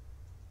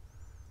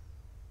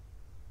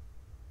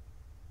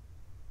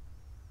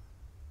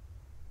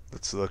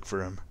 Let's look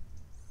for him.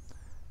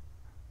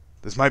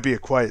 This might be a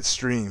quiet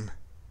stream.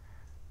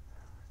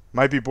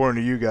 Might be boring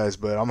to you guys,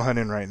 but I'm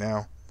hunting right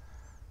now.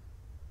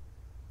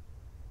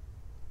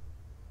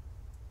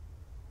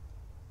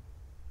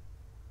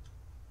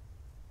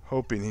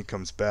 Hoping he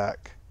comes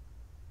back.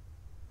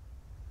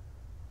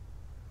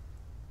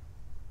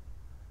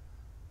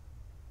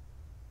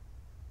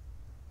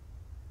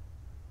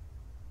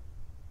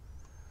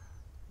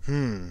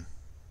 He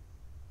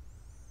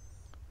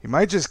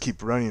might just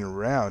keep running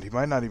around. He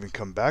might not even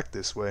come back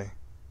this way.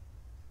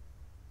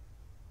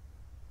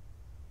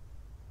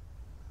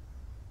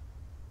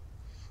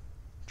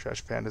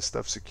 Trash Panda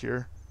stuff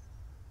secure.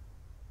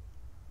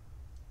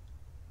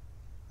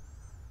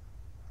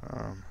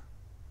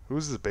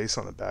 Who's the base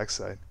on the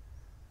backside?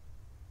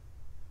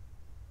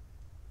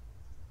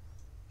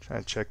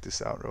 Trying to check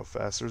this out real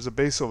fast. There's a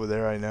base over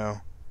there, I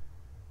know.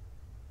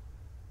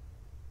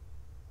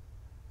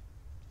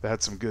 That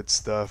had some good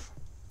stuff.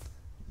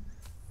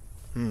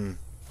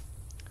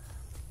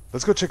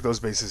 Let's go check those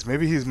bases.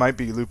 Maybe he might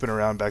be looping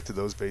around back to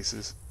those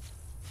bases.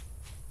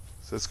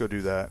 So let's go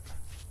do that.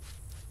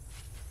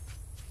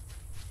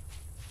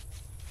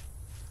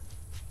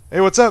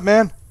 Hey, what's up,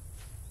 man?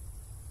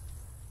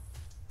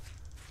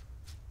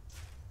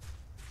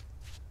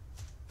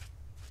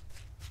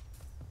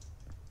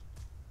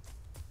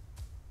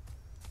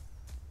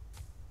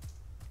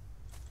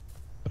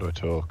 How do I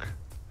talk?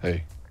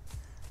 Hey.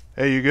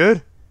 Hey, you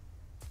good?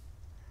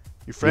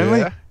 You friendly?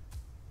 Yeah.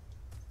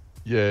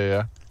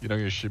 Yeah. You're not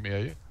gonna shoot me, are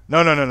you? No.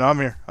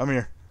 I'm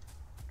here.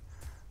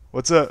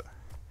 What's up?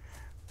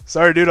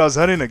 Sorry, dude. I was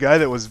hunting a guy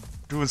that was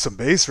doing some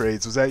base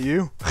raids. Was that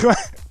you?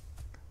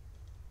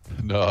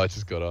 No, I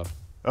just got on.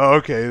 Oh,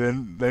 okay.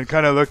 Then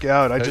kind of look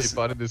out. How you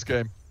finding this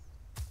game?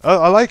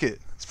 I like it.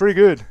 It's pretty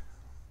good.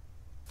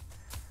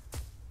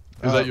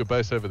 Is that your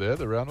base over there,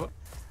 the round one?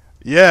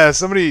 Yeah,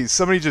 somebody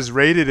just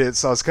raided it,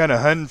 so I was kind of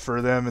hunting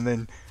for them, and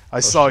then I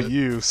saw shit.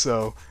 you,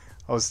 so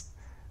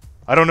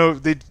I don't know.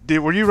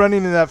 Were you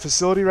running in that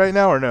facility right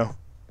now or no?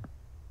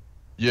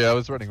 Yeah, I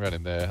was running around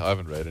in there. I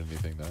haven't raided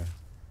anything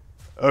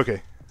though.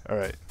 Okay, all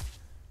right.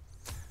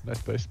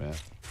 Nice base, man.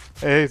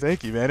 Hey,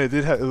 thank you, man. It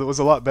was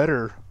a lot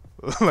better,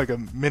 like a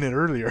minute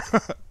earlier.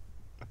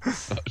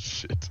 Oh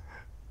shit.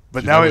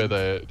 But do now you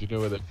know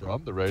where they're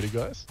from? The raiding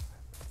guys?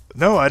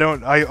 No, I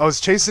don't. I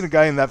was chasing a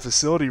guy in that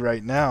facility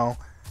right now,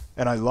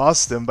 and I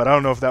lost him. But I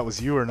don't know if that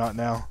was you or not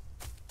now.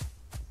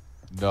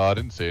 No, I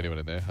didn't see anyone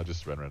in there. I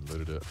just ran around and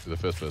looted it. You're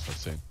the first person I've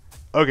seen.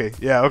 Okay,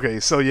 yeah, okay.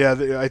 So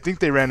yeah, I think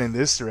they ran in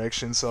this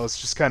direction, so I was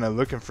just kind of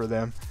looking for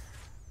them.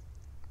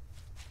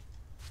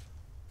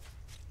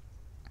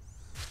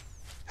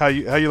 How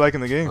you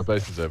liking the game? My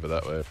base is over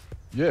that way.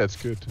 Yeah, it's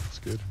good. It's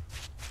good.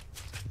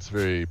 It's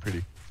very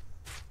pretty.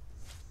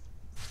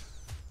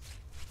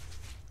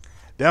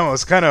 Damn, I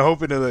was kind of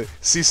hoping to like,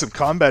 see some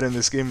combat in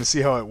this game and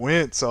see how it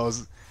went. So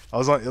I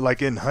was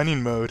like in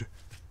hunting mode.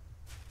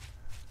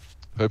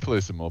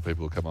 Hopefully some more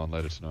people will come on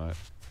later tonight.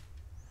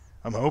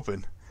 I'm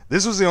hoping.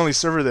 This was the only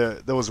server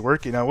that was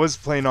working. I was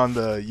playing on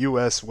the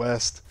US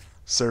West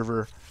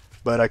server,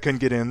 but I couldn't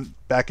get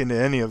back into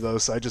any of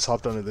those, so I just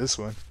hopped onto this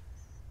one.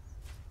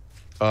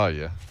 Oh,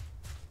 yeah.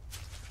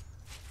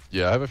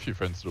 Yeah, I have a few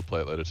friends that'll play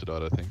it later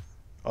tonight, I think.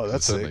 Oh,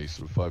 that's it's sick. only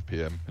sort of 5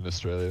 PM in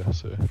Australia,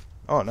 so...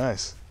 Oh,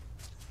 nice.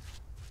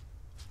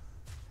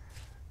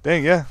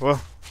 Dang, yeah,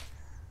 well...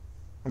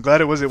 I'm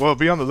glad it was it. Well,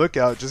 be on the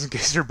lookout just in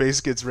case your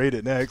base gets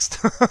raided next.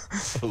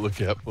 I'll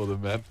look out for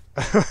them, man.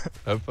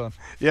 Have fun.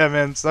 Yeah,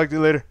 man. Talk to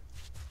you later.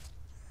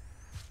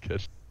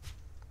 Catch.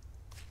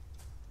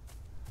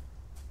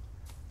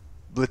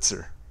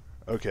 Blitzer.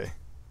 Okay.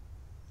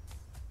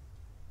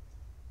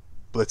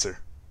 Blitzer.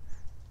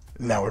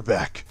 Now we're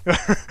back.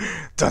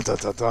 Dun dun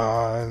dun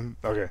dun.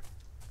 Okay.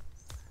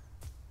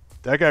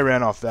 That guy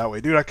ran off that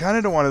way. Dude, I kind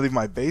of don't want to leave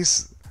my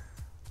base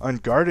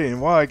unguarded.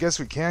 And well, I guess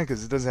we can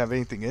because it doesn't have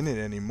anything in it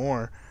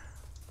anymore.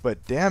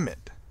 But damn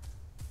it.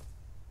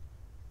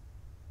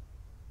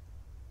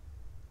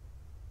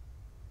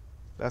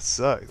 That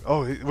sucks.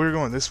 Oh, we're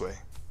going this way.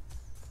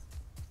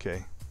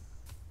 Okay.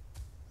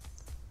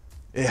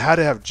 It had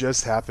to have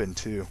just happened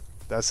too.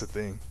 That's the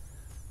thing.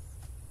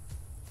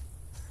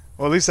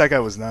 Well, at least that guy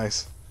was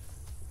nice.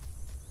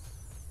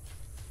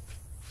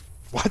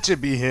 Watch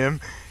it be him.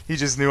 He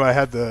just knew I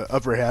had the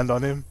upper hand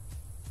on him.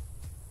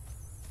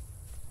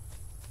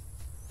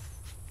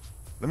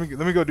 Let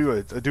me go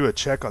do a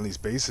check on these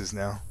bases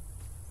now.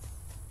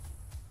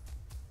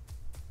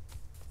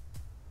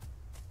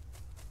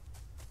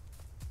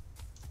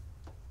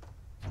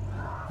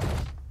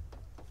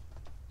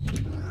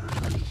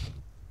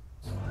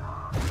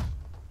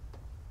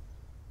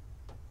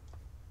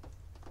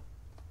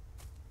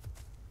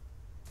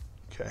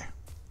 Okay.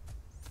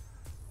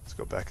 Let's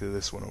go back to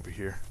this one over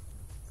here.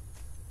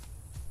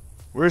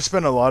 We're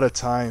spending a lot of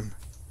time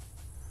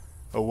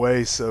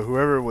away, so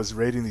whoever was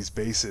raiding these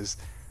bases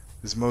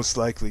is most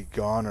likely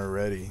gone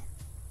already.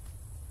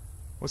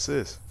 What's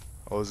this?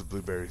 Oh, those are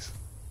blueberries.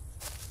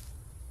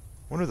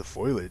 What are the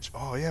foliage?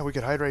 Oh yeah, we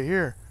could hide right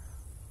here.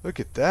 Look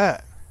at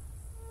that.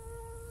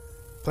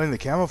 Playing the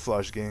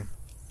camouflage game.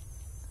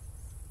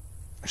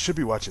 I should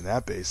be watching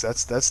that base.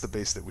 That's the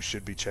base that we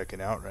should be checking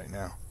out right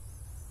now.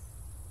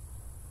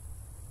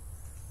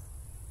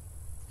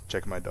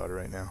 Checking my daughter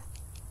right now.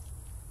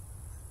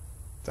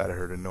 Thought I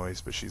heard a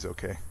noise, but she's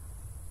okay.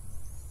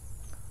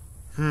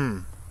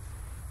 Let's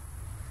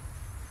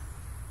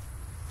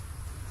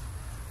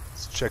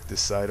check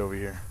this side over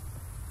here.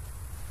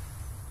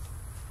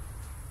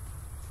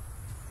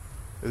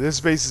 If this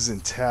base is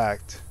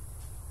intact,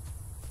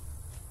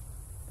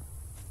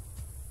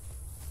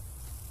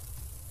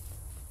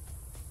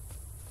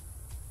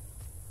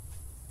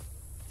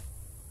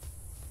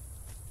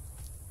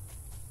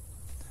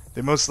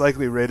 they most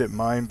likely raided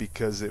mine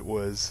because it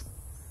was...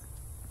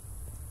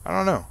 I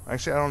don't know.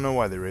 Actually, I don't know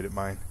why they raided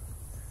mine.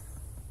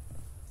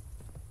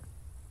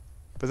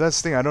 But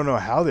that's the thing, I don't know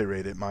how they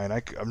raided mine.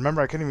 I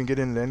remember I couldn't even get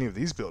into any of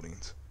these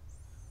buildings.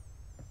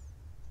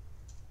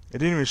 It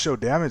didn't even show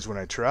damage when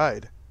I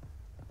tried.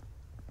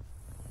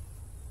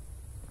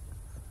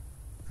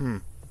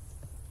 Alright,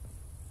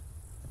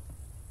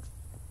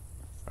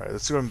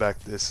 let's go back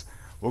this.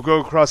 We'll go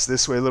across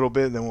this way a little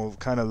bit, and then we'll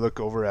kind of look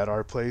over at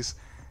our place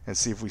and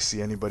see if we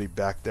see anybody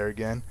back there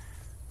again.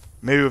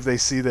 Maybe if they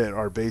see that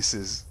our base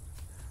is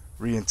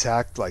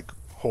re-intact, like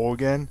whole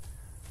again,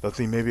 they'll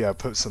think maybe I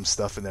put some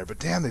stuff in there. But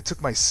damn, they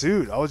took my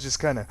suit. I was just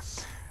kind of...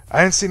 I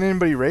hadn't seen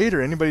anybody raid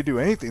or anybody do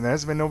anything. There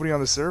hasn't been nobody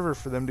on the server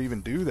for them to even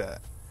do that.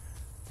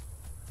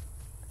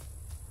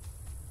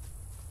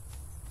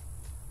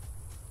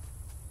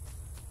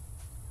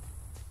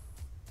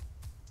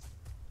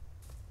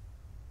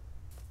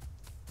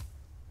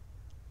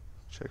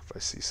 Check if I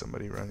see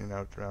somebody running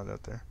around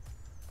out there.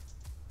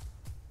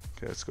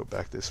 Okay, let's go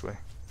back this way.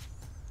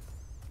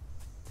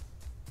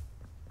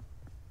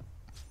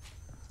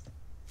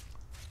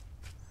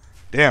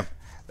 Damn,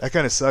 that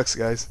kind of sucks,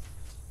 guys.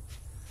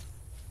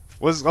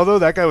 Although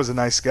that guy was a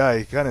nice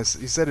guy,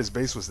 he said his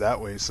base was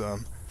that way, so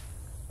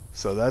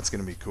that's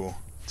gonna be cool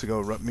to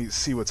go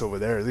see what's over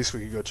there. At least we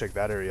could go check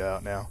that area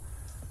out now.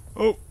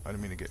 Oh, I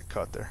didn't mean to get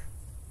caught there.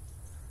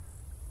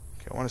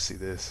 Okay, I want to see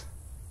this.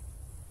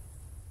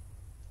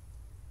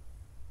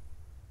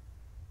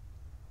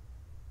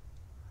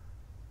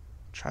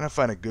 Trying to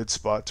find a good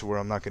spot to where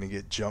I'm not going to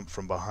get jumped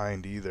from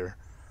behind either.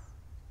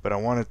 But I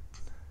want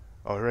to...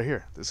 Oh, right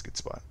here. This is a good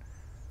spot.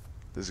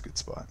 This is a good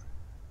spot.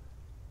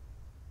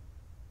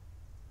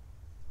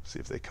 See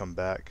if they come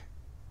back.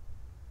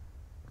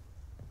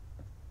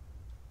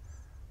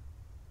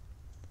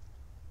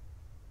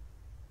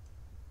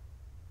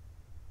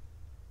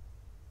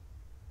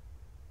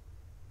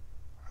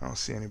 I don't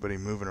see anybody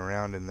moving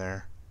around in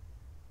there.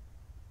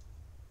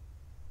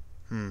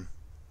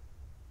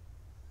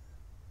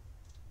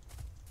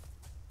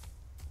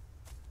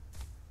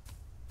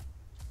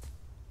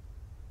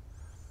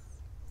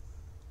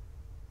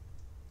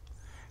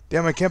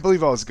 Damn, I can't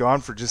believe I was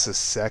gone for just a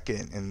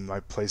second and my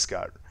place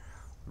got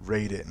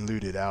raided and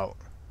looted out.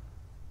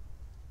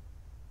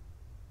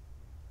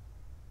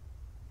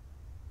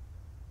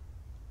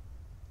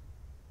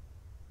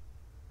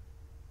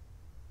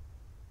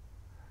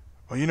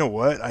 Oh, you know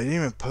what? I didn't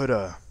even put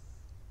a...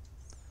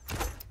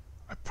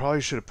 I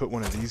probably should have put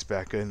one of these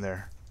back in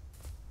there.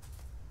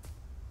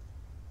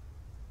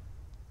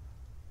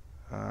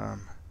 I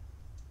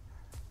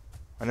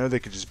know they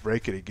could just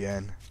break it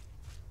again.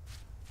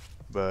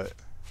 But...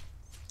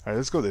 Alright,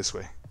 let's go this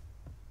way.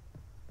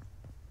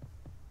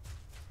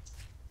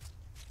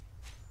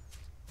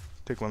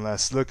 Take one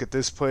last look at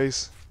this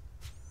place.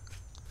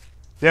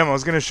 Damn, I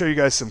was going to show you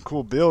guys some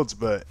cool builds,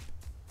 but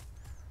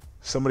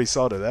somebody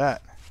saw to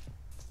that.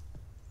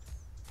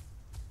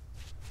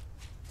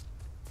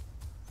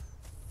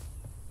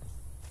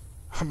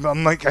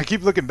 I'm like, I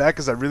keep looking back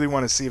because I really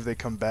want to see if they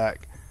come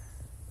back.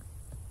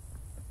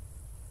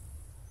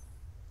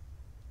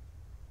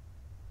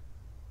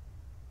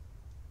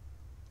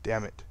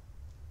 Damn it.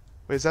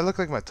 Wait, does that look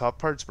like my top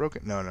part's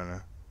broken? No, no,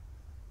 no.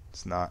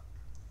 It's not.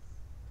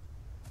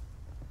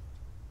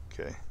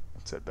 Okay,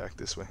 let's head back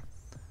this way.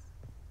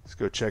 Let's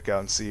go check out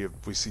and see if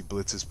we see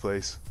Blitz's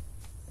place.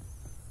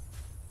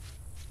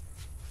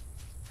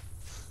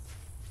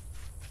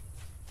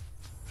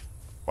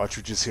 Watch,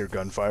 we just hear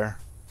gunfire.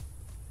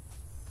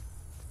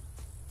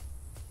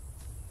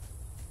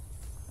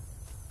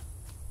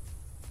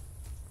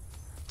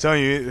 I'm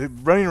telling you,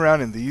 running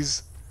around in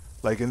these,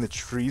 like in the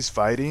trees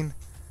fighting,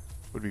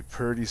 would be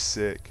pretty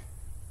sick.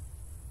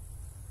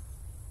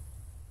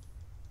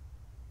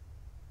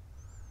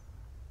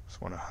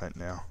 Just want to hunt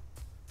now.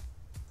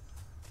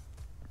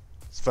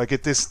 So if I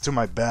get this to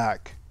my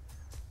back,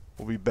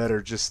 will be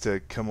better just to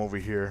come over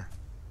here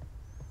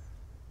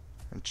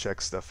and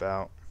check stuff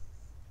out.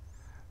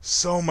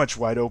 So much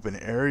wide open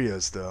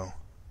areas though.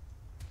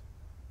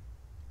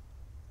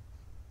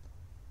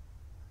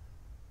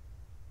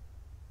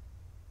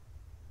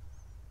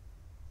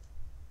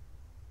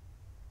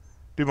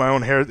 Dude, my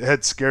own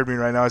head scared me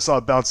right now. I saw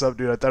it bounce up,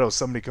 dude. I thought it was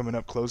somebody coming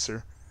up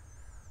closer.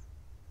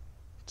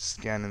 Just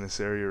scanning this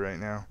area right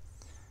now.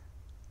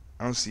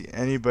 I don't see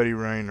anybody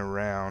running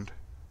around.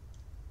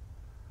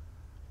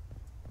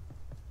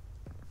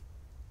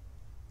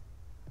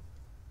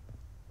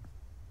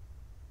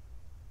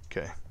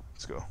 Okay,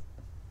 let's go.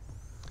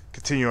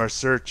 Continue our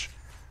search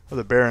of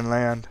the barren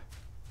land.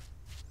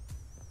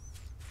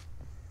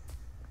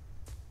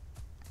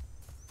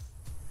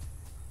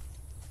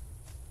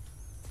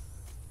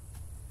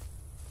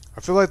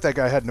 I feel like that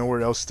guy had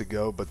nowhere else to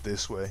go but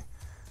this way.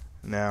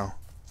 Now.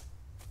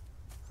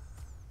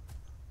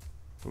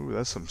 Ooh,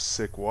 that's some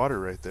sick water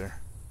right there.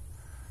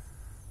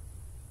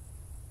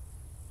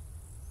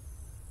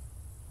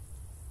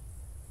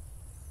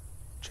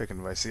 Checking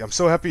if I see. I'm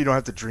so happy you don't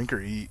have to drink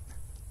or eat.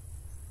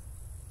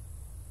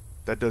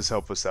 That does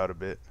help us out a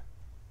bit.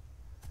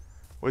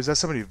 Wait, is that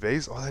somebody's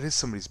base? Oh, that is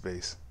somebody's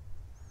base.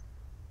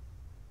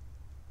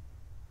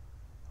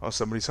 Oh,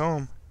 somebody's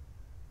home.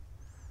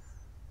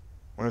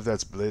 Wonder if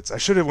that's Blitz. I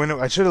should have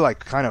like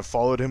kind of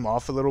followed him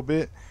off a little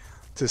bit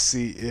to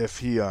see if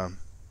he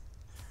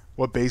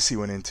what base he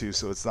went into,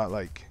 so it's not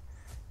like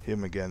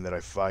him again that I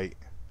fight.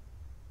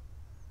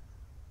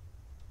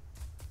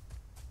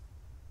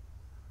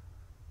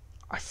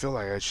 I feel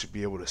like I should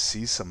be able to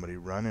see somebody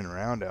running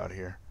around out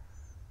here.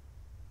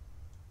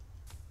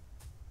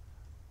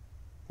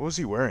 What was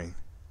he wearing?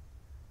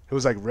 It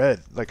was like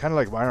red, like kind of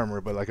like my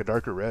armor, but like a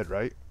darker red,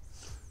 right?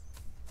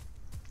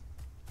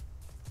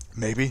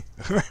 Maybe.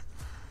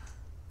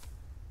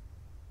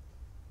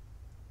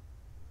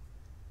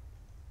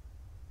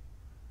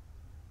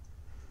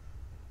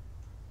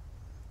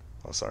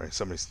 Oh, sorry.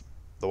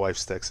 The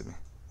wife's texting me.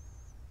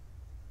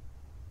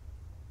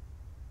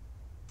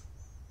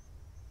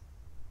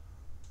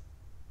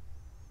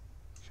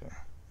 Okay.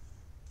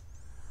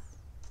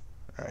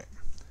 All right.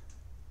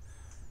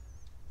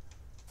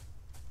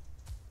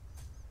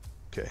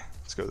 Okay,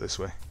 let's go this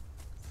way.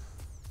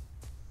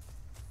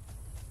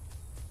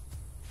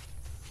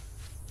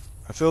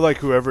 I feel like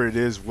whoever it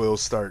is will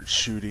start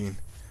shooting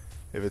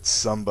if it's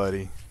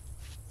somebody.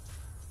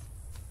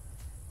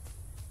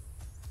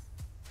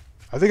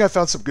 I think I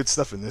found some good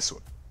stuff in this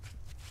one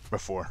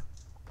before.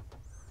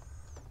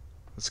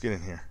 Let's get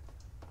in here.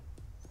 I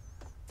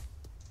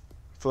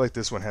feel like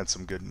this one had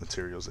some good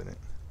materials in it.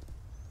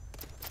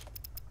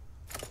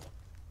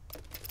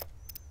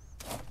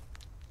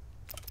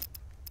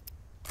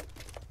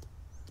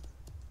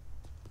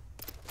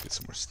 Get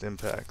some more stim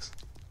packs.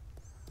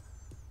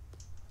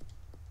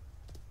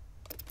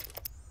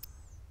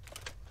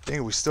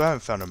 Dang, we still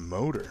haven't found a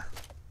motor.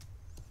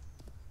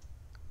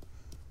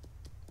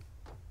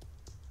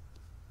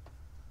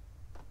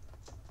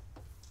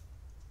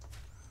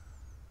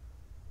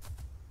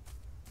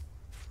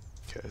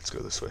 Okay, let's go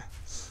this way.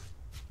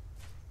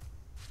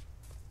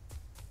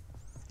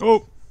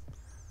 Oh!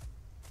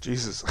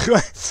 Jesus.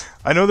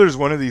 I know there's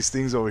one of these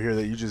things over here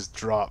that you just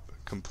drop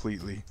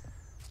completely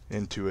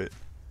into it.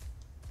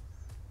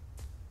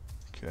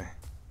 Okay.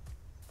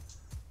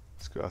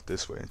 Let's go out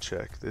this way and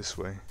check this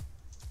way.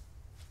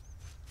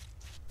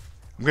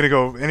 I'm gonna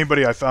go,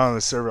 anybody I found on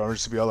the server, I'm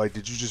just gonna be all like,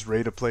 did you just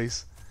raid a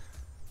place?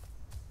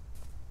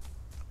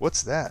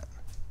 What's that?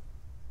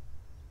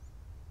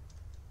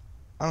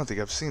 I don't think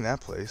I've seen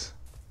that place.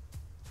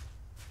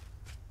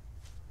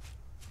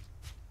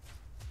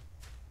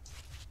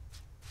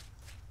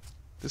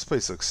 This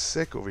place looks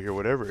sick over here,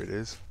 whatever it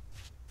is.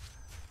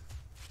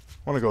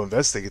 I want to go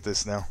investigate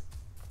this now.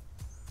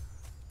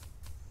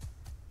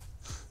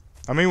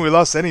 I mean, we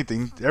lost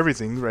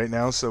everything right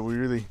now, so we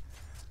really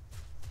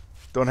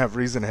don't have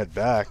reason to head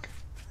back.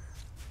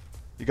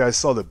 You guys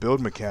saw the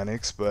build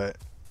mechanics, but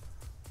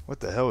what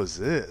the hell is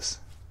this?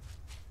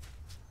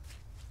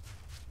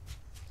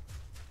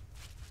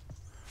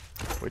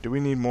 Wait, do we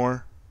need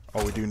more?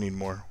 Oh, we do need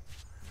more.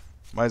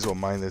 Might as well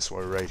mine this while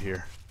we're right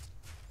here.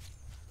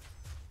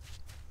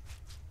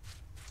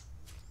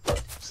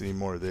 See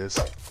more of this.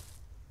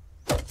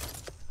 Let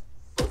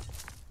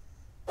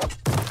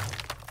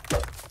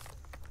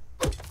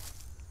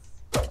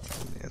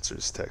me answer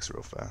this text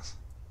real fast.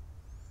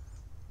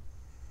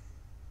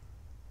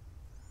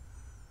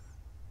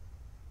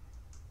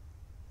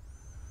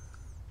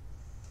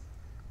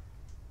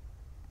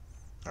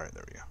 Alright,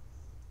 there we go.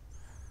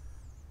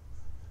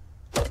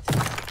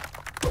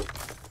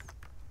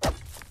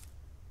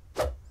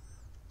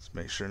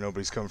 Make sure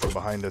nobody's coming from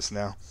behind us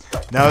now.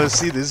 Now,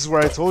 see, this is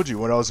where I told you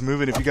when I was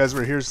moving, if you guys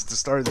were here at the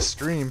start of the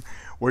stream,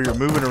 where you're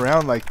moving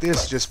around like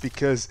this just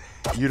because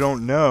you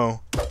don't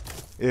know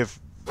if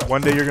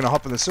one day you're going to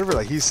hop on the server.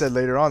 Like he said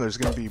later on, there's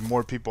going to be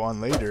more people on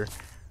later.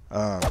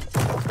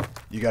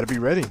 You got to be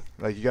ready.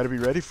 Like, you got to be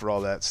ready for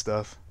all that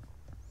stuff.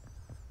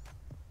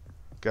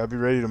 Got to be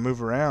ready to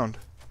move around.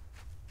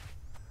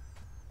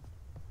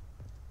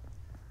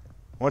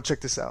 I want to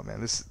check this out, man.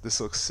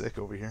 This looks sick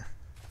over here.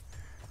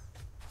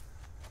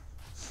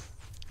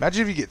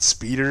 Imagine if you get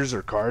speeders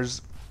or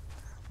cars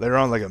later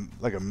on,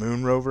 like a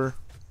moon rover.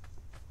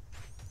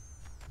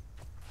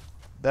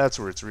 That's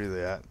where it's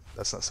really at.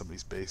 That's not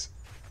somebody's base.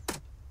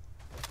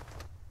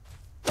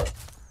 Doesn't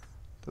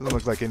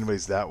look like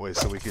anybody's that way,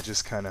 so we could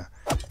just kind of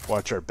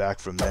watch our back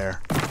from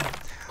there.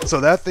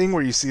 So that thing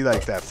where you see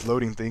like that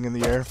floating thing in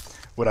the air,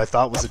 what I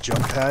thought was a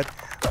jump pad,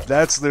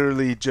 that's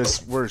literally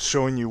just we're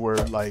showing you where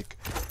like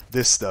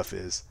this stuff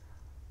is.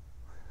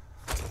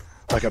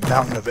 Like a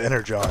mountain of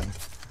energon.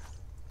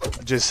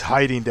 Just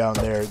hiding down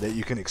there that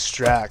you can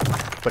extract,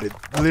 but it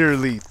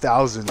literally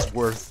thousands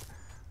worth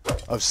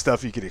of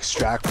stuff you can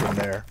extract from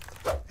there,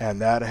 and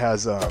that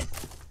has I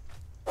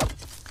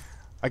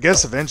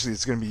guess eventually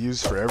it's going to be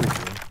used for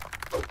everything,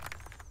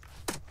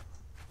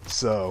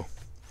 so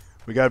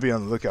we got to be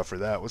on the lookout for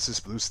that. What's this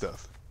blue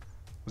stuff?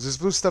 Was this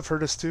blue stuff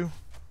hurt us too?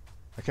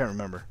 I can't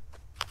remember.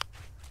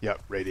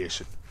 Yep,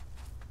 radiation.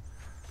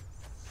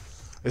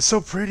 It's so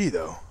pretty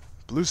though.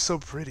 Blue's so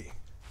pretty.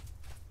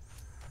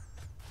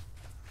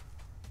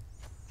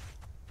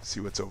 See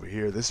what's over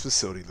here. This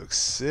facility looks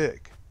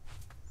sick.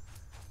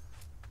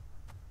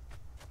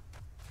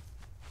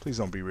 Please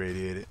don't be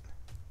radiated.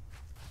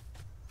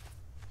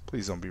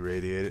 Please don't be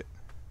radiated.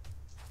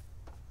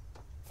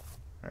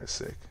 Alright,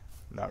 sick.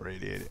 Not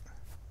radiated.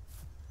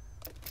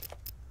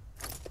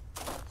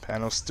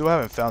 Panel. Still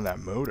haven't found that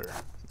motor.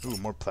 Ooh,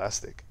 more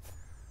plastic.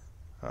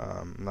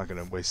 I'm not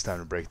going to waste time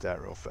to break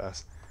that real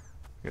fast.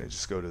 I'm going to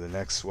just go to the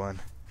next one.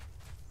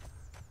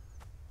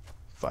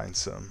 Find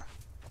some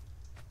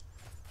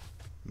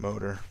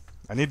motor.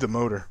 I need the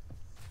motor.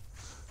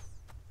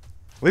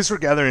 At least we're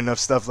gathering enough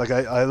stuff. Like,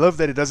 I love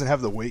that it doesn't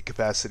have the weight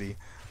capacity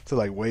to,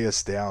 like, weigh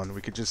us down.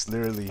 We could just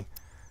literally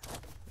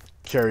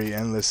carry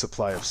endless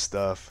supply of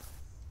stuff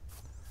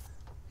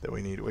that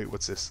we need. Wait,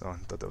 what's this? Oh, I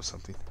thought that was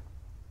something.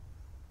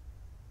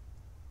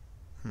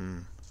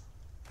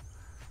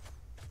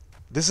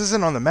 This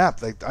isn't on the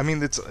map. Like, I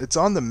mean, it's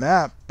on the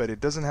map, but it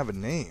doesn't have a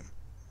name.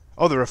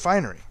 Oh, the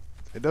refinery.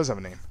 It does have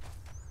a name.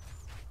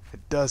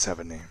 It does have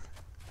a name.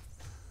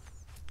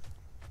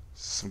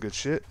 Some good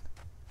shit.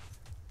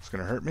 It's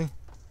gonna hurt me?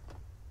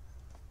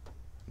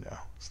 No,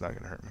 it's not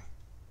gonna hurt me.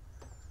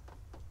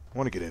 I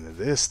want to get into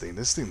this thing.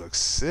 This thing looks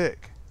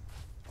sick.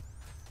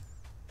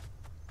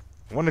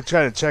 I want to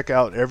try to check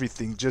out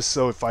everything just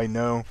so if I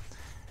know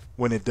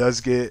when it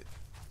does get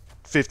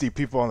 50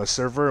 people on the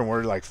server and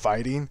we're like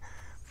fighting,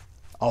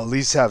 I'll at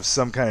least have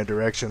some kind of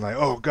direction, like,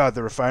 oh god,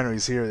 the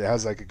refinery's here. It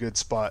has like a good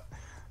spot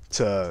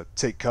to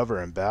take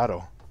cover in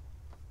battle.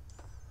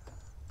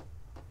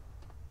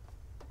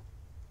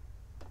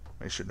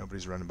 Make sure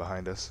nobody's running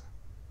behind us.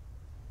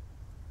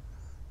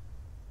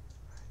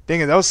 Dang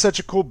it, that was such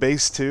a cool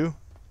base too.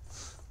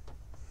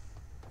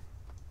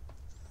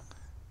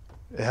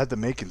 It had the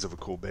makings of a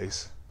cool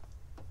base.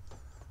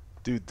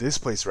 Dude, this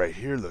place right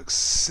here looks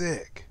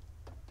sick.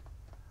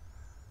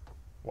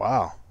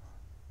 Wow.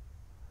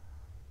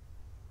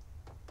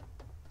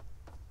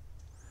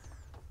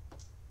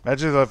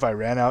 Imagine if I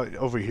ran out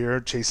over here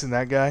chasing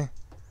that guy.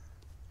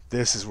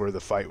 This is where the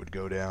fight would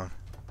go down.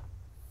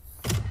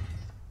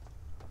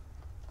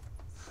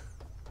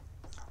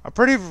 I'm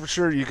pretty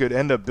sure you could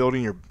end up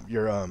building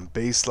your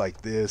base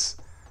like this.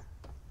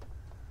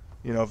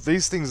 You know, if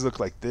these things look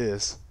like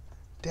this,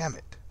 damn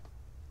it.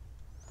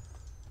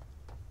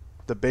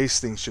 The base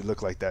thing should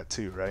look like that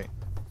too, right?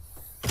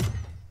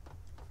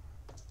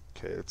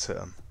 Okay,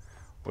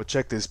 we'll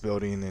check this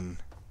building and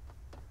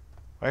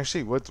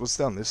actually, what's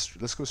down this?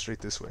 Let's go straight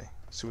this way.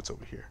 See what's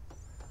over here.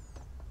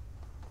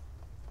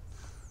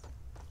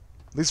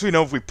 At least we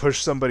know if we push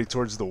somebody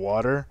towards the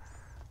water,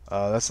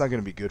 that's not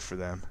going to be good for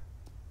them.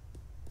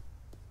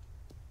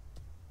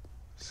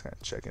 Just kind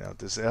of checking out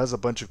this. It has a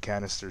bunch of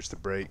canisters to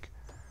break.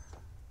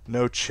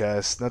 No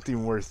chest.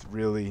 Nothing worth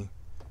really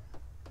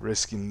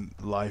risking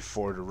life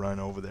for to run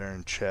over there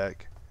and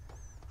check.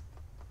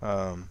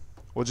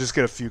 We'll just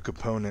get a few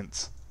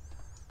components.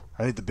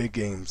 I need the big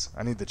games.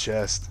 I need the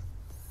chest.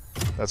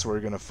 That's where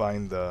we're going to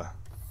find the...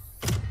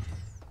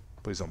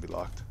 Please don't be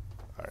locked.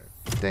 Alright.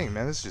 Dang,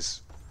 man. This is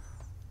just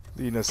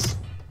leading us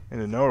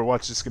into nowhere.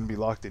 Watch, this is going to be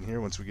locked in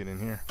here once we get in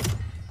here.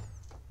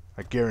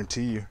 I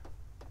guarantee you.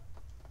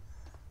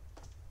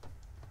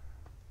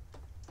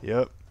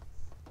 Yep.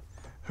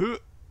 Huh.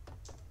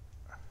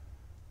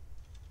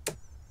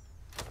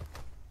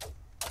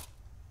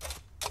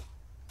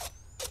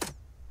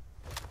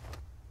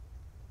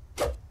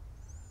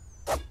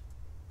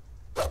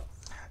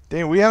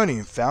 Dang, we haven't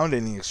even found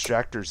any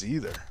extractors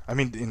either. I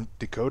mean, in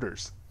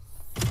decoders.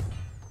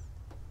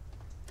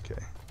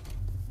 Okay.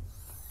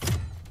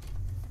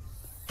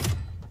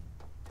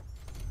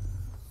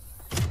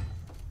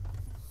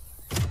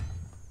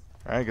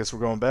 Alright, I guess we're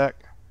going back.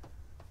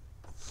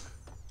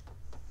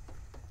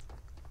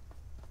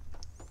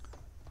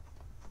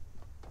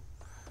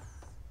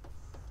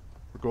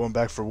 We're going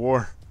back for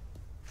war.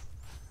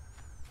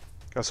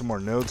 Got some more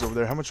nodes over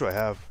there. How much do I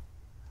have?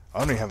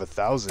 I only have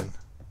 1,000.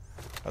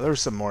 Oh,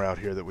 there's some more out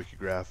here that we could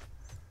grab.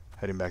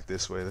 Heading back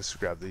this way. Let's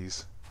grab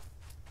these.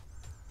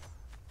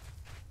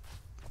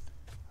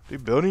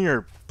 Dude, building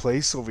your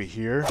place over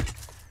here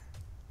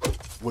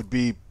would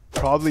be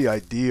probably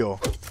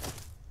ideal.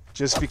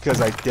 Just because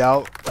I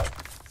doubt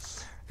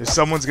if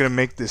someone's going to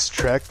make this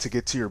trek to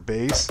get to your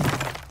base,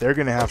 they're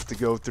going to have to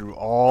go through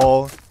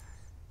all...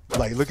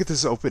 Like, look at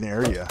this open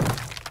area.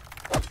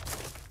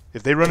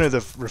 If they run into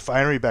the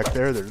refinery back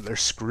there, they're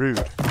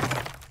screwed.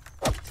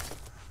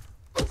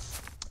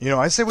 You know,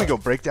 I say we go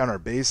break down our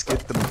base,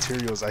 get the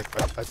materials. I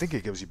think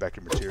it gives you back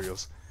your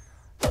materials.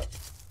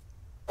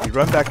 We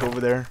run back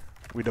over there,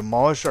 we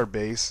demolish our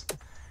base,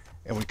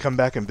 and we come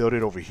back and build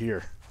it over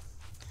here.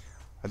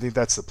 I think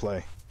that's the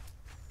play.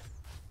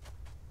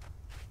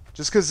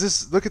 Just because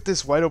this, look at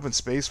this wide open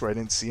space where I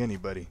didn't see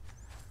anybody.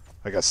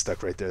 I got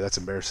stuck right there. That's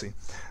embarrassing.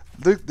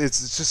 Look,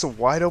 it's just a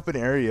wide open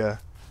area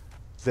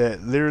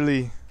that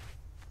literally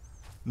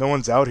no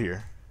one's out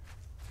here.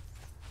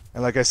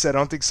 And like I said, I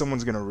don't think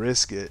someone's going to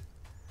risk it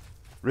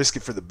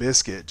for the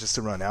biscuit just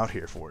to run out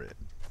here for it.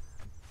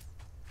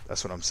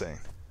 That's what I'm saying.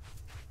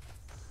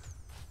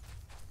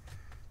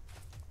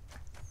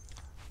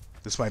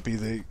 This might be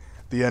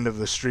the end of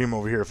the stream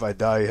over here if I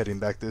die heading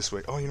back this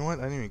way. Oh, you know what?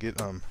 I didn't even get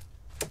let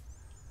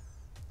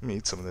me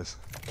eat some of this.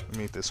 Let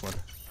me eat this one.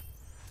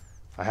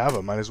 I have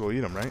them. Might as well eat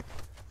them, right?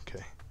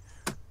 Okay.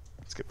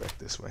 Let's get back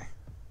this way.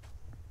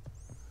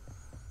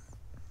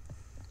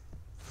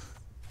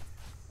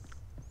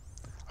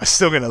 I'm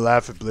still gonna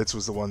laugh if Blitz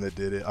was the one that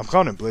did it. I'm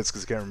calling him Blitz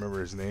because I can't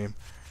remember his name.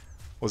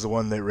 Was the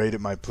one that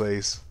raided my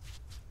place.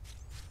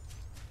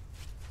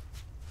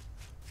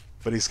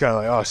 But he's kind of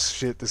like, oh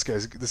shit, this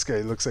guy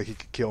looks like he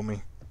could kill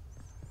me.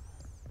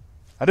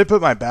 I did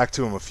put my back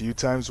to him a few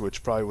times,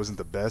 which probably wasn't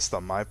the best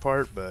on my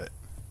part, but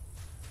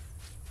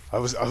I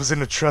was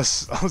in a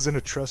trust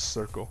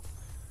circle.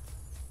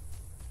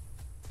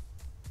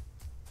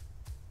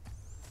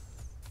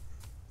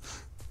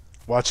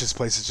 Watch, this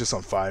place is just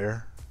on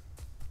fire.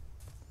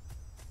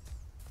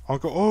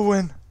 Uncle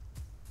Owen,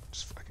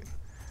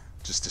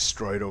 just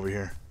destroyed over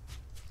here.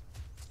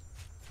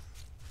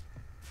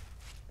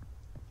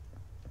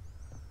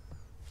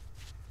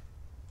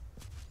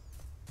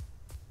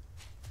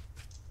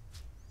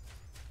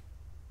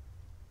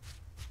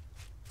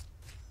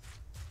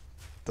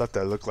 Thought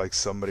that looked like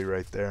somebody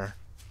right there.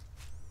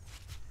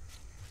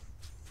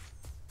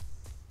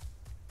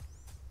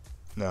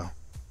 No.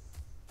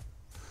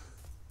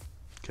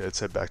 Okay, let's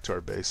head back to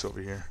our base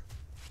over here.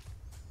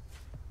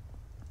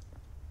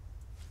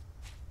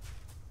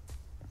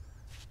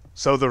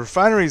 So the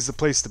refinery is the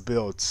place to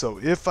build. So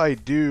if I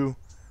do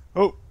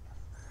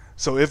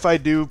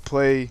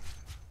play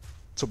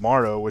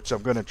tomorrow, which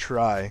I'm gonna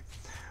try,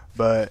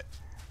 but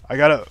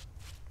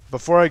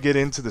before I get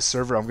into the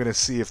server, I'm gonna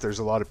see if there's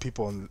a lot of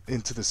people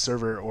into the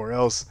server, or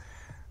else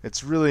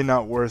it's really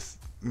not worth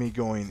me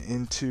going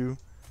into.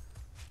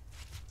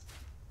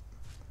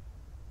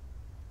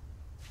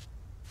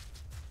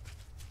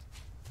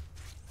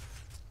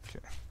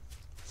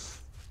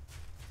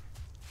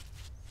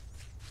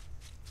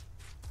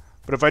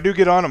 But if I do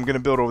get on, I'm going to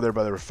build over there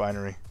by the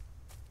refinery.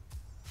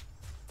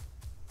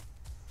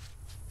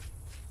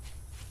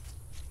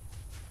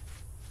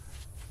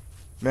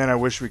 Man, I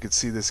wish we could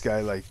see this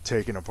guy like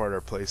taking apart our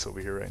place over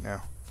here right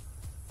now.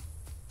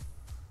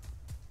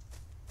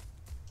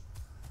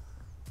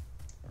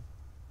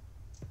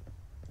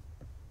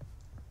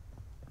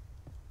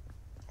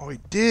 Oh, he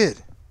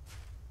did.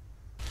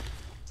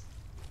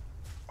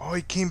 Oh,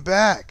 he came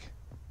back.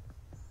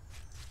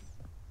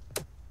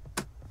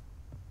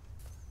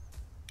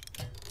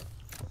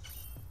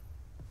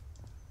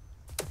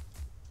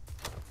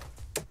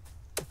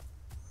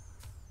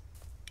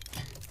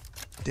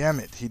 Damn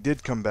it, he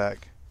did come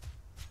back.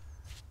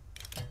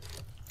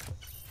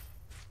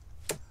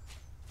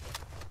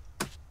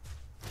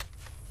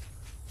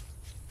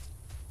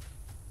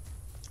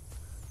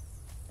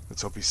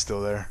 Let's hope he's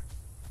still there.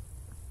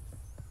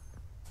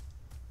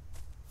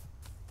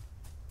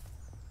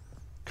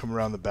 Come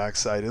around the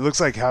backside. It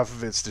looks like half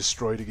of it's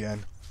destroyed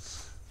again.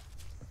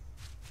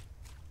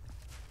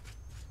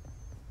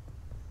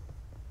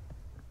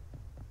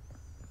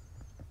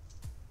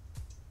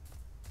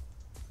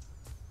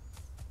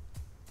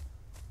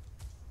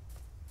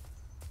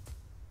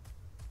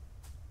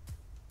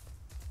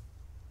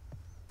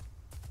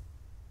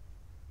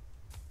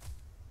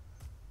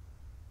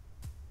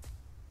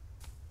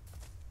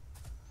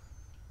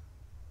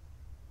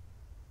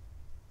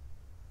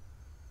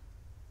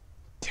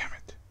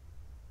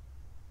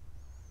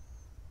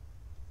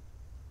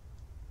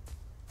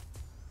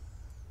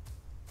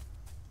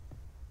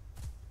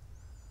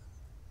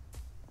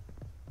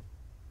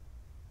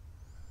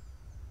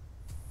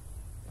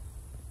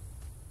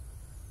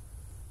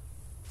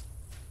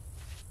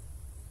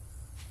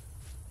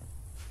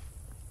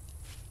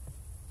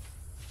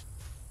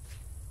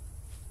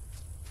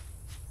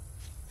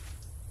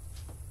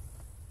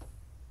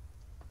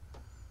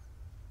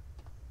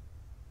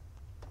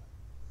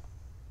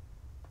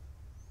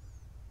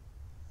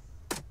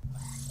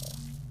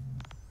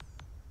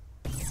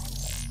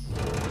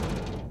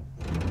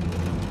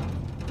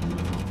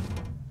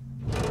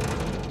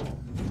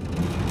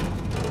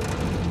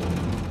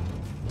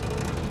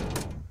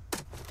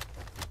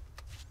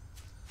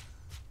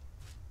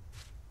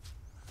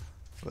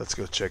 Let's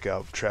go check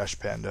out Trash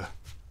Panda.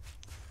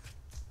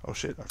 Oh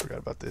shit, I forgot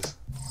about this.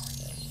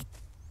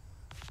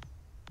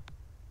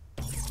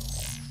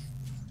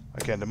 I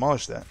can't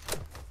demolish that.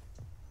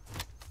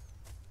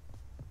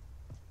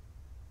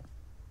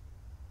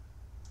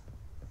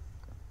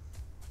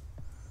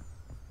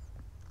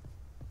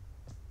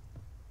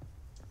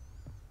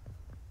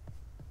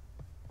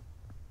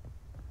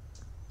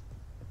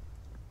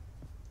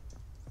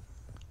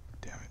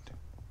 Damn it.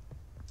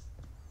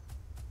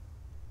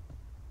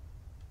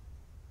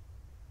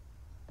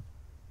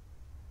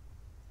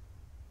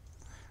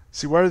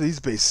 See, why are these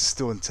bases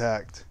still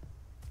intact?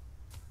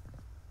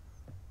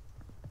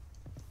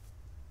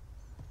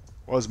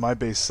 Why was my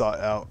base sought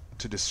out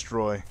to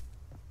destroy?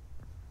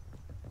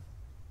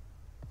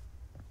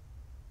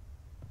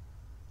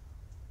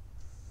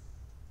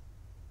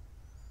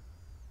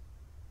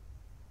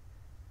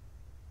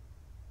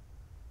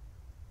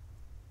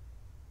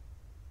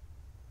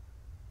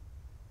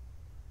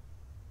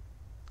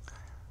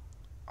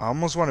 I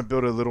almost want to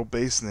build a little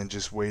base and then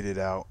just wait it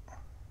out.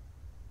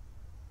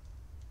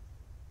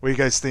 What do you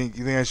guys think?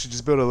 You think I should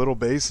just build a little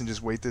base and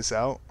just wait this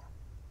out?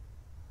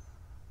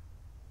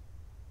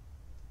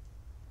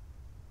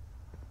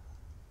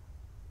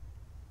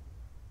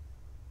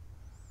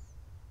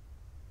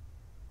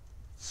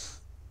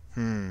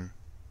 Hmm.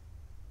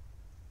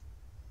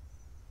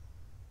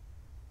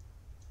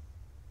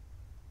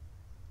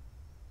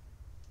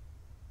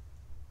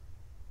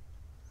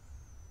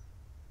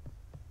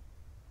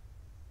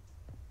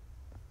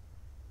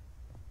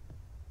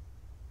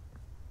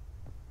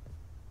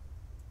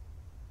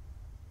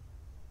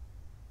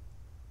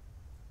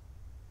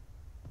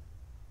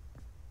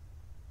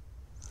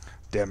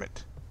 Damn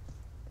it.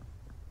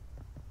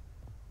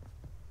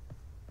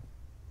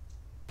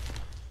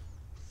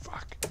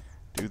 Fuck.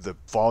 Dude, the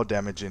fall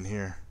damage in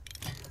here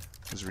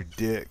is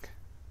ridiculous.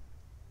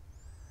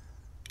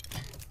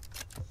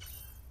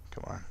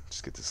 Come on,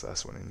 just get this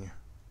last one in you.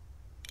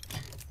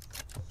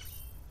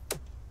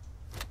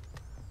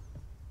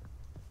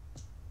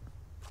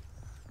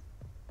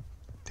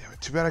 Damn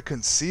it, too bad I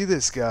couldn't see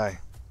this guy.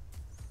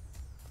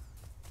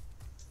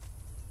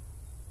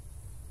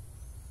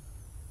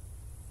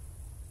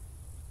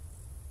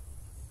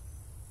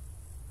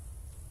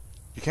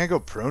 You can't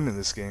go prone in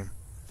this game.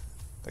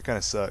 That kind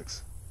of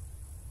sucks.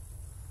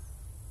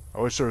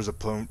 I wish there was a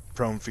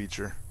prone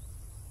feature.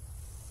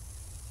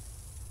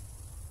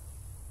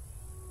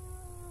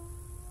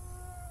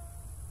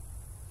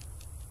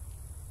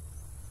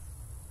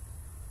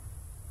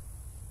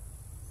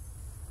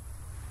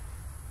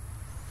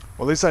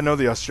 Well, at least I know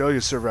the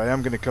Australia server. I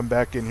am going to come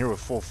back in here with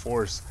full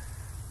force.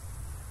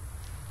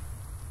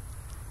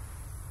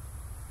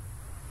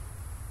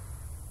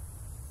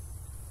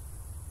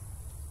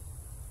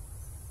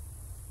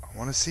 I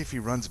want to see if he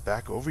runs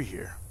back over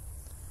here.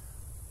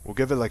 We'll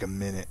give it like a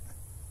minute.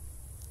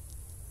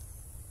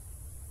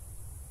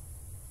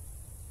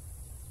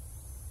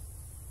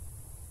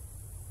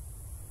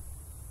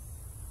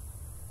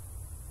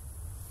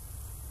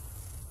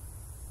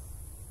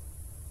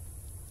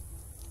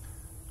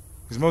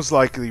 He's most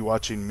likely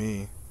watching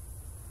me.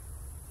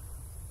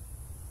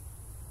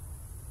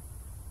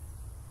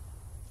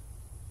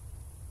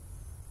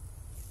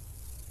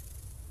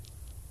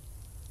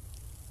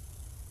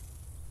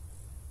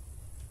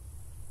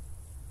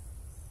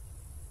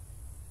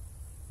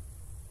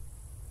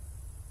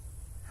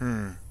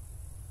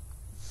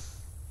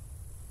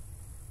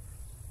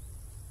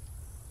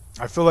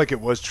 I feel like it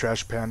was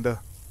Trash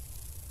Panda.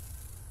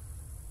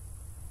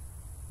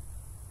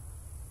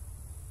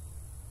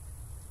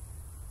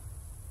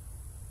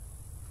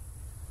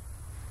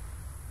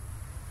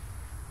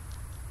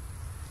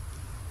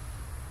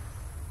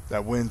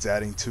 That wind's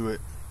adding to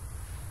it.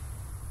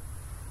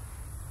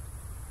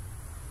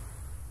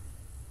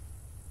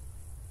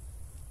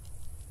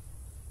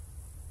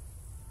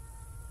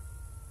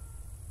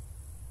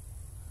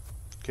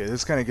 Okay,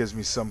 this kind of gives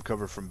me some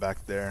cover from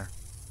back there.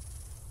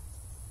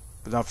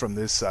 But not from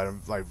this side. I'm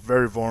like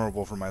very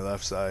vulnerable from my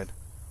left side.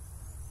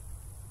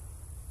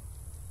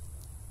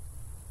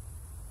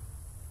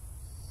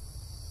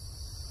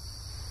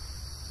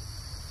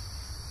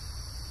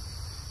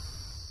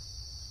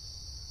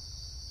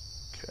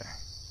 Okay.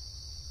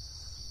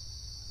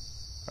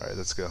 Alright,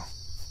 let's go.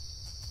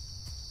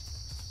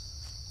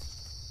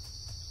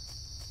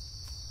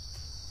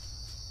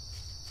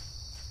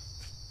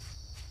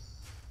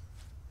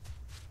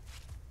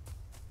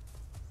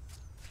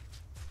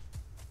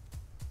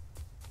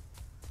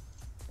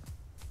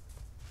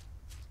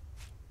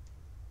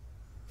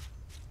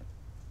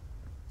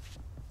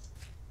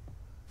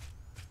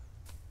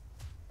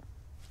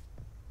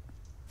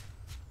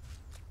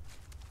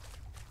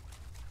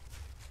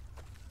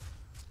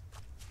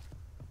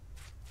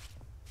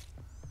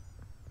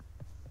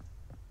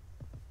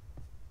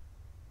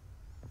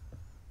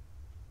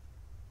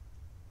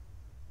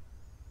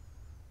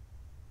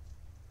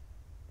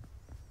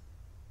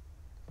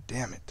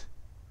 Damn it.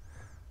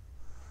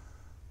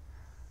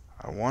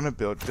 I want to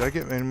build... Did I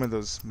get any of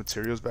those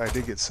materials back? I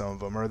did get some of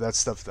them. Or that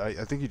stuff... I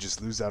think you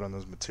just lose out on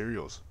those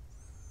materials.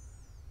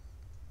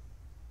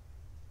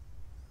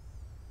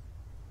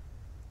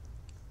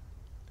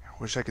 I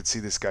wish I could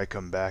see this guy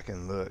come back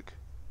and look.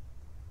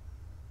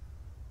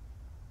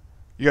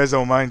 You guys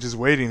don't mind just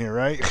waiting here,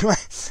 right?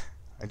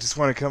 I just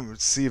want to come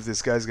see if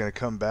this guy's going to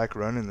come back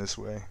running this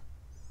way.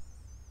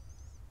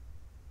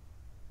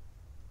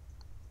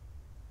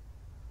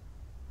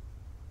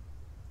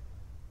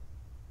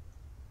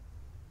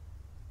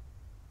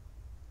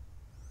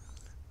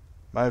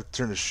 Might have to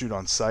turn to shoot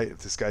on sight if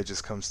this guy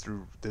just comes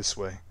through this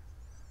way.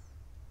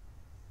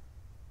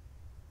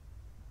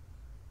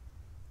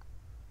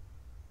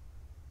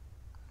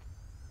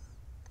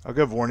 I'll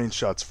give warning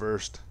shots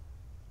first.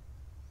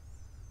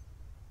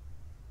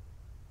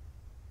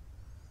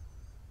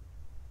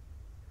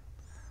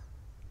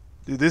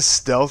 Dude, this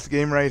stealth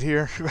game right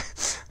here.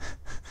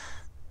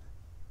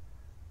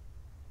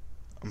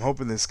 I'm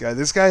hoping this guy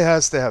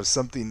has to have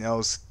something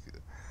else.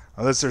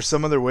 Unless there's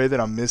some other way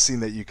that I'm missing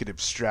that you could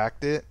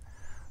abstract it.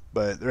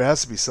 But there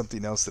has to be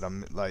something else that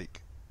I'm,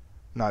 like,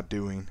 not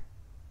doing.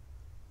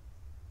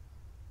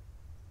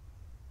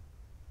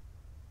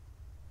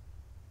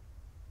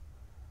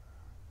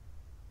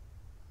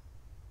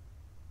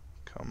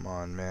 Come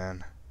on,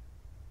 man.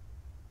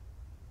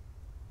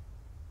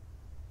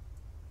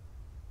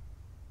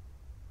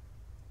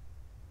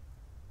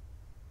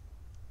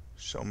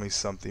 Show me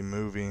something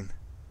moving.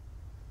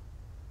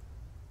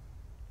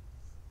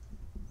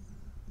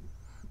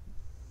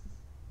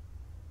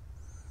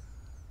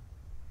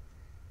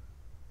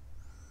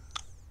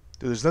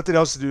 Dude, there's nothing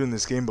else to do in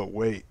this game but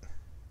wait.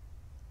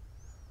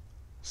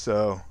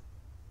 So,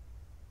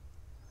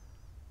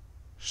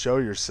 show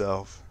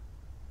yourself.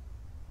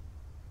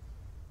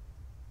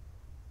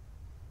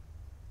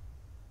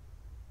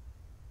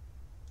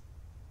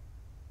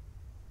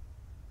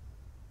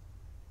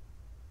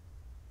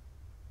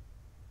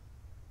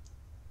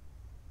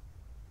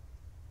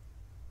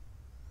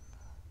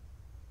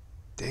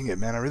 Dang it,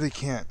 man, I really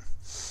can't.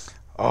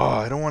 Oh,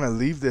 I don't want to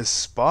leave this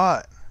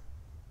spot.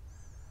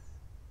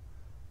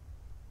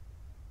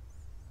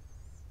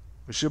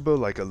 We should build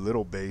like a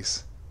little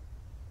base.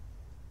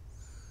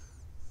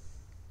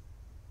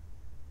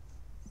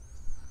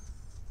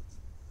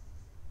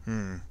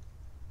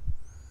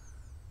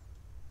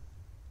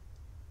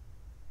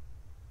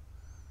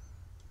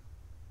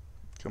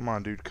 Come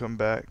on, dude, come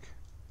back.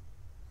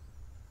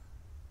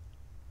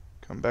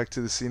 Come back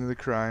to the scene of the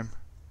crime.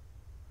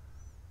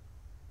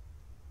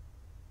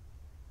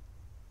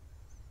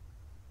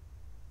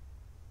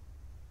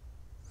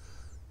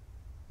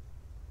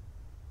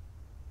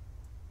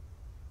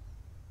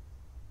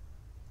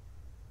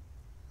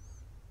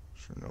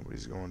 Sure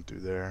nobody's going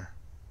through there.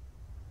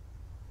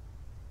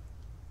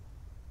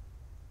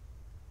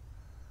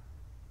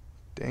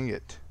 Dang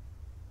it.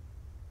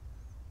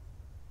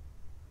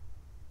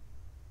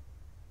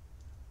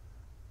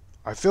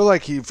 I feel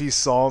like if he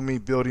saw me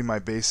building my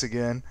base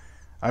again,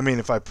 I mean,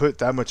 if I put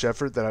that much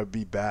effort, that I'd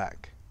be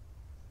back.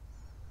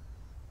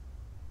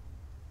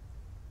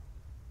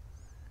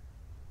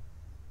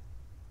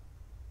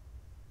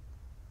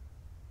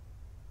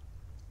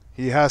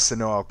 He has to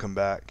know I'll come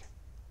back.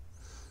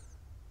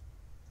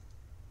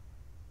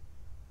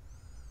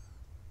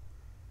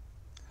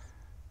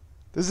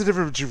 There's a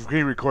difference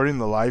between recording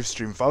the live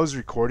stream. If I was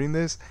recording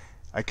this,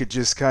 I could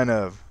just kind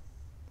of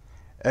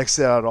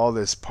exit out all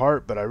this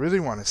part, but I really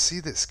want to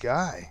see this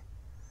guy.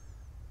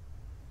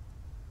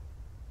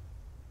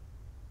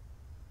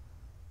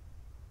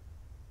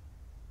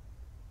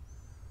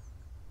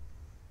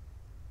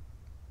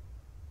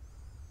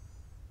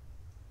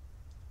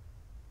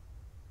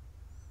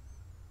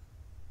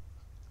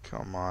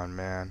 Come on,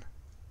 man.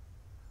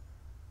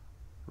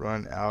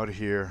 Run out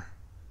here.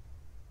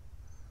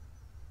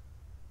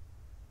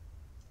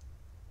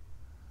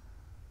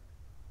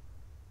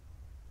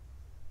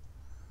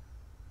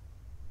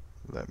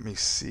 Let me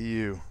see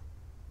you.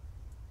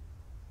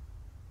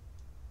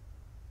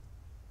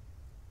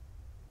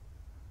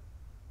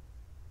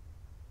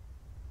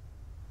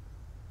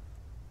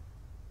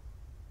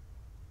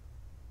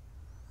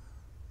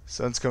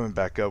 Sun's coming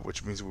back up,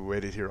 which means we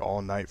waited here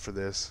all night for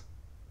this.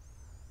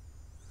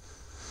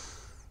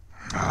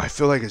 Oh, I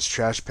feel like it's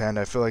Trash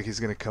Panda. I feel like he's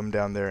going to come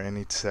down there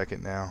any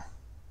second now.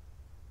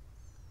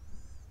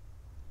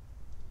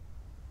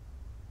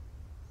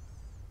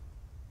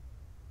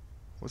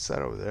 What's that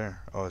over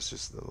there? Oh, it's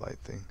just the light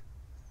thing.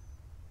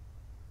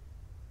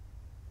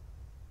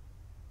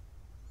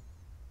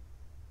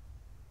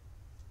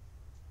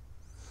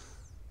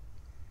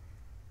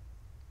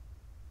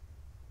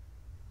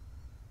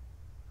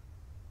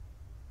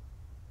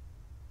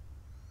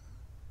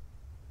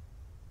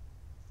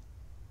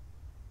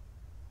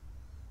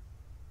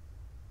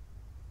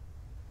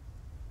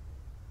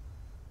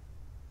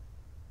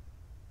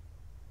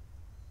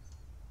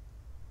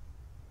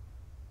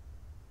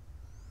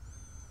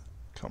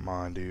 Come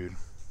on, dude.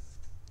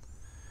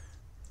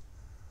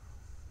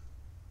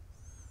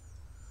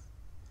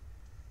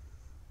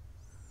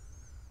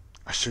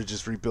 I should have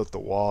just rebuilt the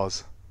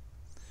walls.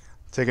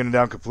 Taking it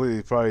down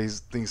completely, probably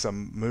thinks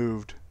I'm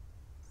moved.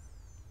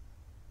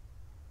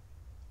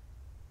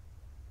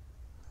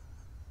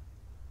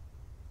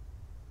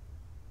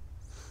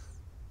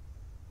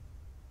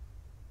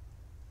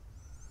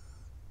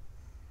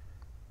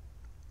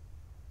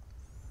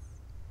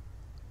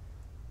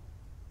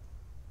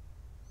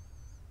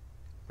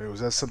 Wait,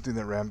 was that something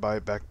that ran by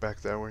back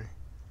that way?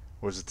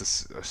 Or was it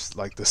this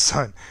like the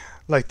sun?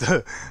 Like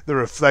the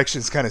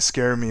reflections kind of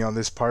scare me on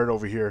this part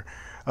over here.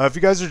 If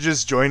you guys are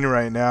just joining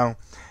right now,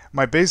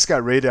 my base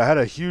got raided. I had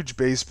a huge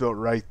base built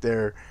right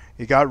there.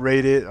 It got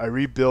raided. I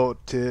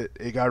rebuilt it.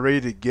 It got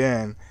raided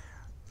again.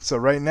 So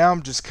right now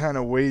I'm just kind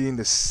of waiting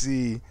to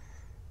see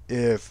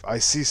if I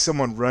see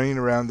someone running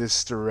around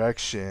this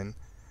direction.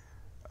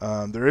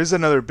 There is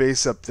another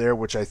base up there,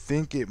 which I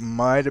think it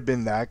might have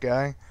been that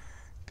guy.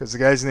 Because the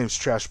guy's name's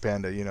Trash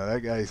Panda. You know, that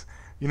guy's...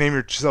 You name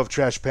yourself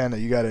Trash Panda,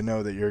 you got to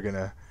know that you're going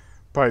to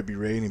probably be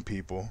raiding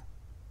people.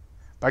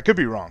 But I could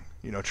be wrong.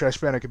 You know,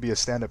 Trash Panda could be a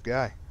stand-up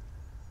guy.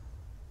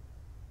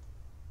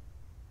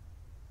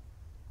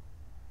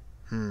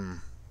 I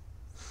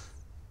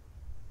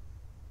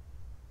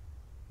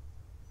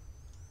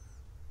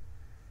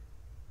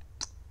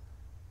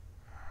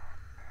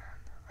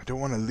don't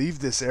want to leave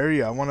this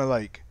area. I want to,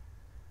 like...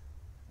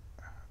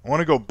 I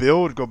want to go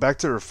back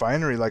to the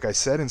refinery, like I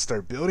said, and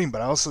start building,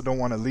 but I also don't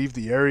want to leave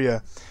the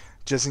area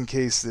just in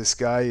case this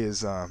guy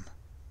is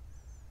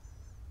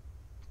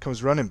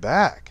Comes running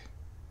back.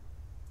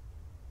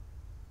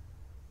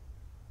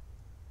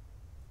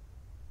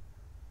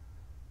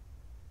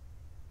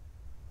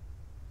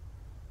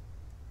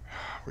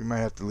 We might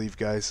have to leave,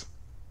 guys.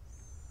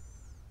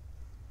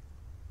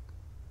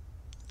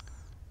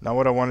 Not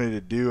what I wanted to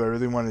do. I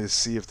really wanted to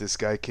see if this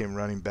guy came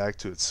running back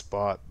to its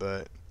spot,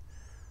 but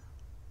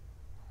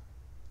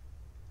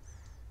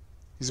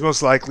he's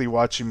most likely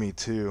watching me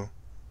too.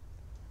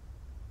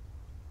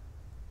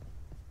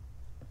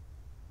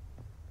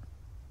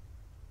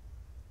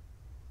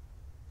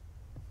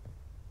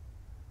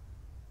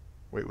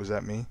 Wait, was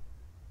that me?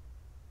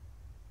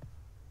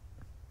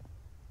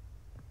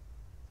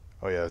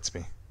 Oh yeah, that's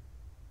me.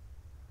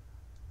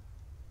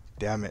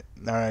 Damn it.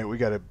 Alright, we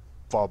gotta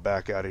fall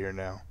back out of here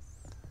now.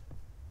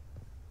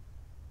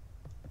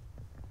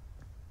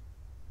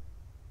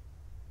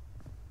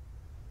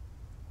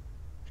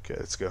 Okay,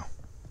 let's go.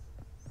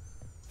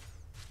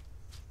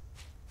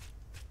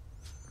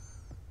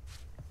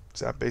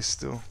 Is that base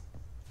still?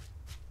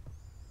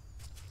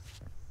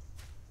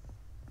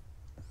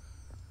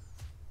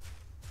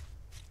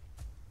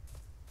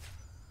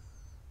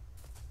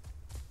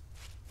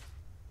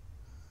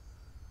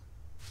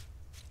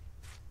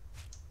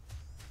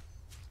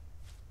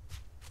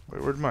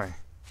 Wait, where'd my...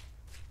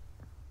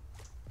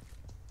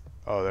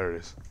 Oh, there it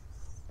is.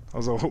 I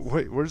was like,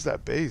 wait, where's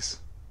that base?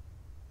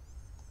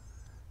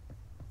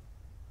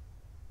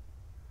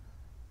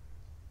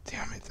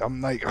 Damn it.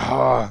 I'm like,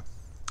 ah.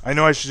 I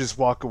know I should just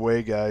walk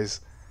away,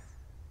 guys.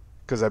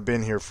 Because I've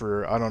been here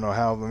for, I don't know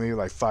how, maybe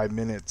like 5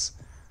 minutes.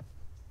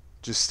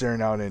 Just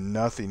staring out in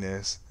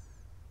nothingness.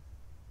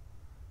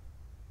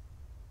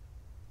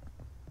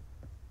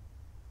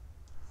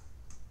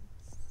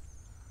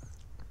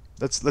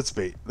 Let's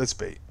bait. Let's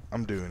bait.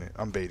 I'm doing it.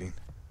 I'm baiting.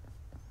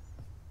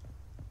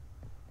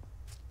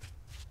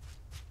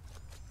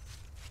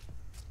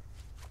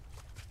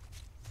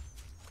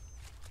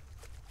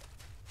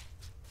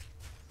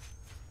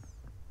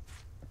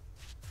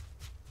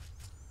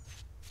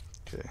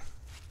 Okay,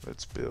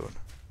 let's build.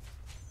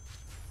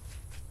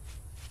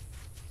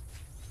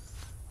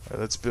 Alright,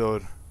 let's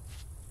build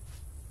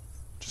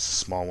just a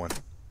small one.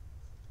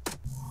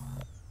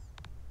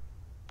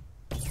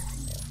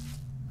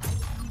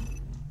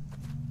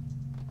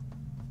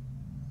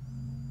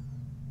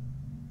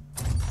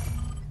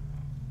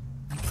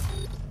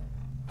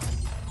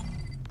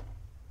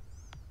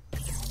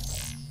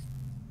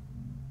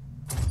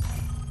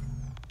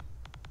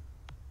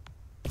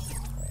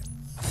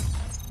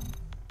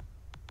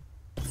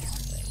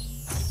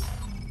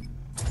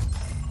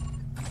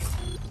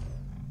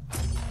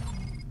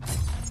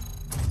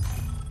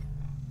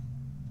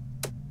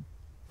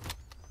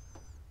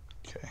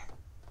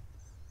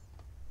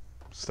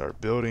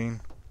 Start building.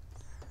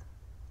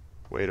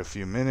 Wait a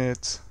few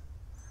minutes.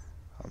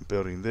 I'm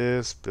building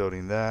this,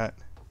 building that.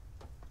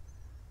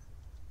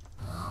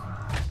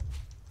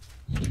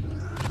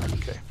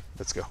 Okay,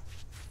 let's go.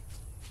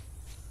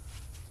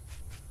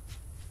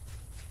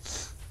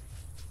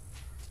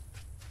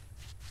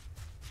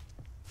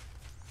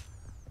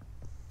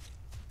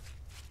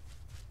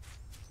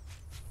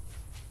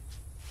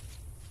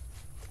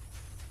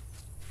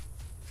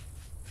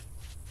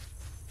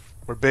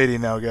 We're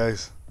baiting now,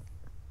 guys.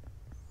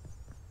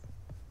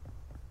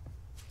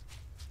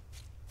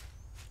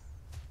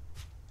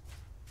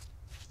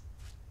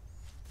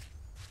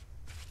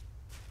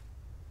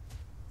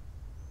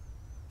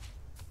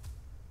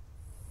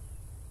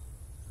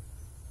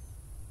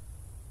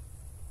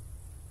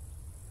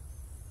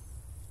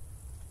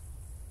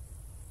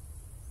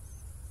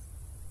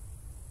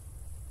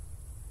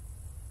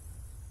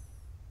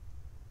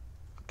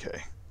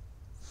 Okay.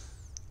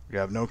 We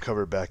have no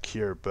cover back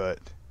here, but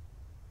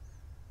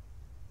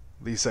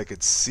at least I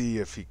could see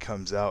if he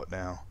comes out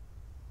now.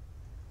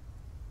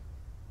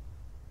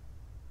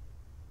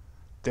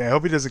 Dang, I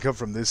hope he doesn't come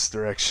from this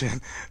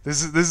direction.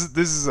 This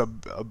is a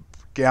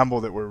gamble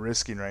that we're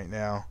risking right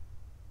now.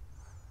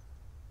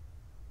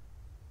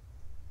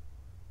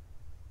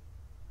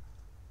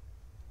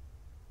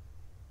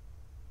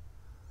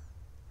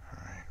 All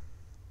right.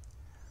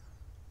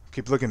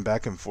 Keep looking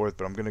back and forth,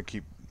 but I'm gonna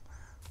keep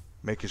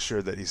making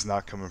sure that he's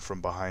not coming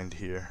from behind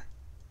here.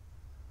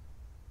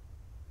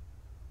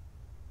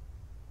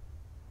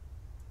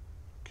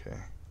 Okay.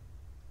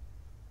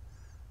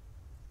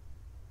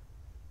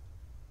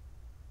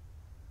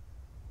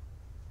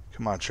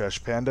 Come on,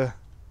 Trash Panda.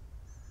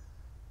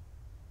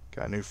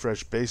 Got a new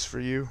fresh base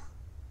for you.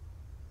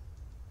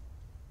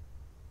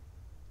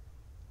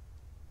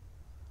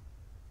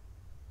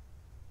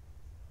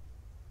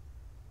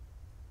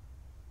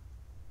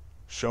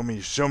 Show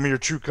me your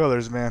true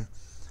colors, man.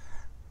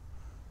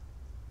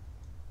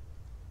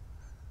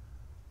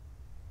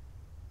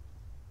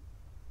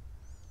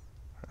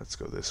 Let's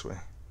go this way.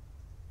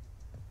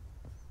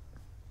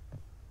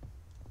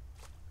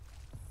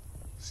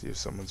 See if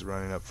someone's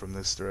running up from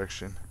this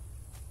direction.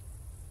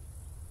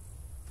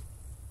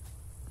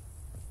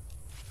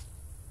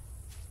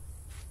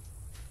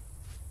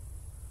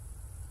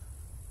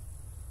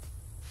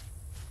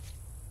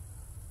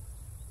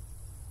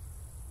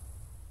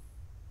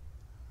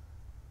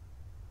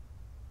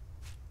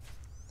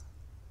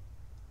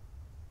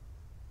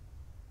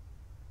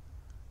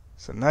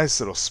 It's a nice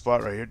little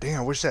spot right here. Dang,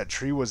 I wish that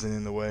tree wasn't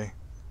in the way.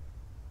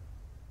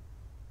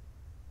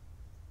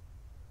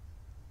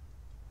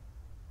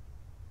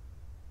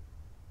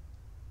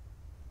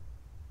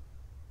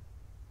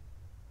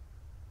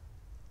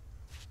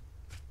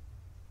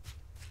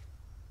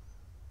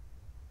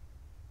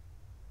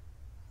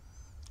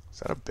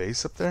 Is that a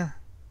base up there?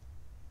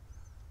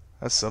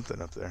 That's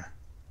something up there.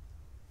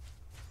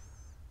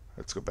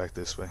 Let's go back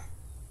this way.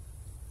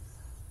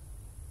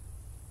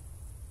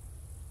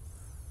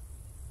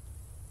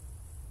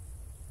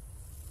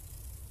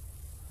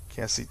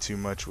 Can't see too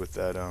much with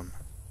that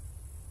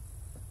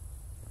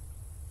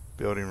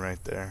building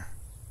right there.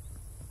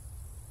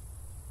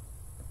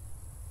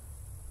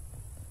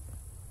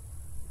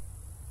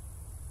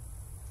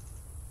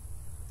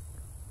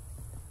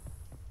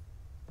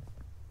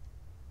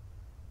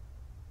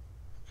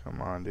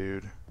 Come on,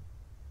 dude.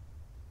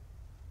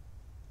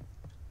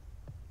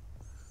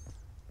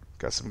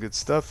 Got some good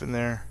stuff in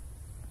there.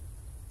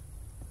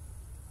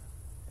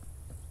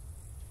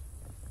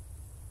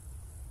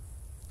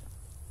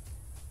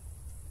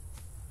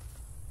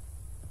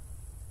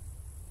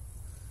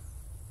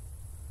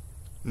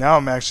 Now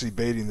I'm actually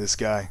baiting this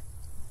guy.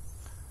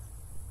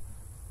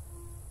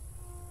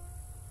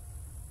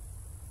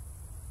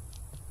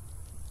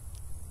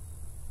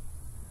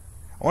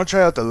 I want to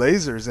try out the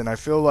lasers, and I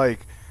feel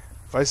like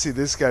if I see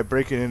this guy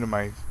breaking into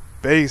my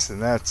base, then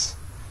that's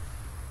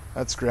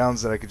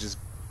grounds that I could just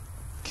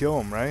kill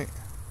him, right?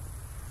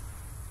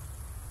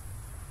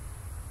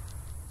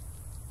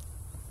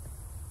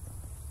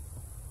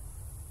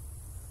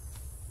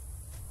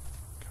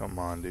 Come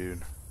on,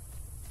 dude.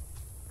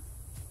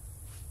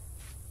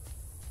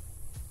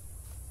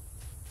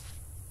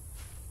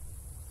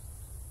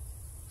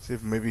 See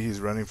if maybe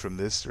he's running from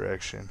this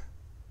direction.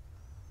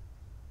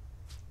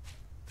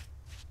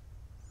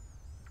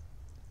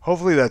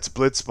 Hopefully that's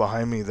Blitz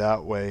behind me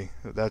that way.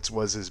 That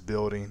was his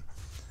building.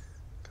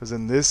 Because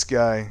then this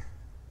guy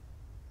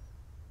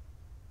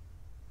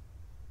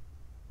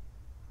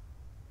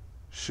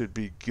should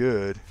be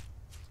good.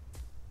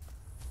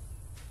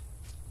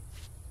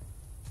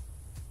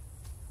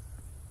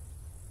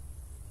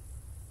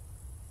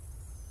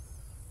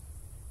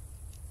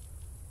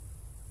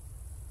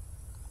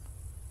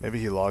 Maybe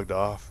he logged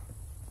off.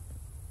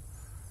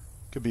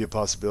 Could be a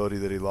possibility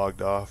that he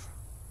logged off.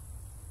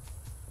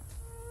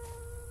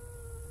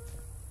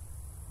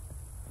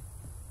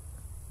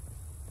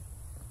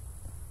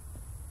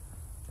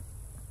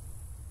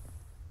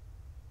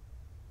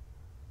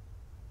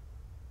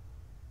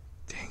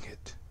 Dang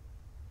it.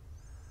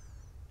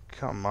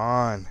 Come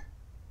on.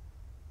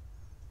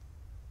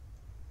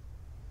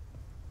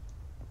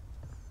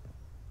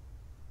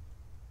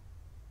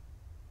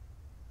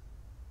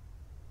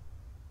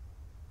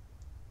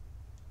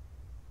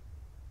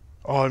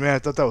 Oh man, I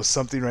thought that was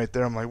something right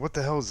there. I'm like, what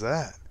the hell is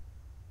that?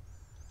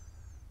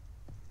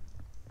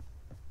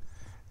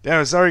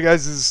 Damn, sorry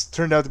guys, this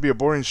turned out to be a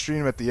boring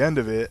stream at the end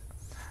of it.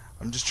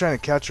 I'm just trying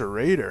to catch a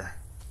raider.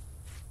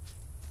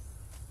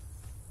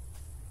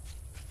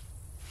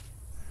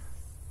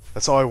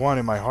 That's all I want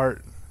in my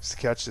heart, is to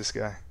catch this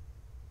guy.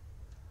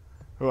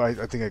 Oh, I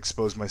think I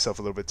exposed myself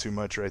a little bit too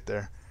much right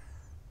there.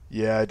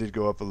 Yeah, I did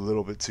go up a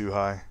little bit too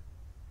high.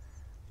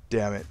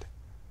 Damn it.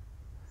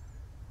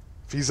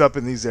 If he's up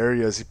in these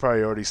areas, he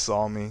probably already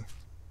saw me.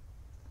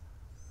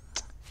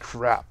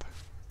 Crap.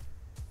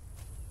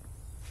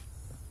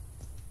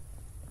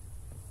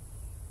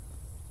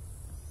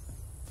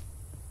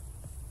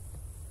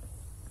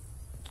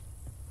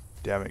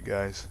 Damn it,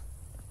 guys.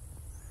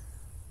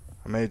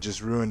 I may have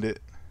just ruined it.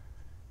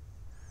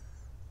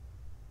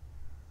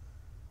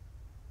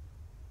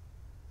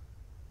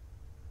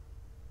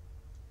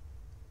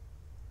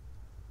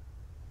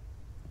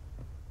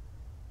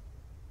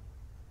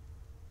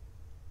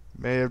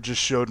 May have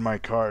just showed my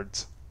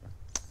cards.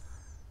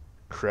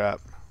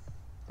 Crap.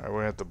 Alright, we're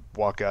gonna have to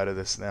walk out of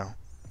this now.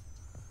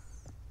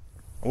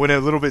 I went a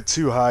little bit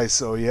too high,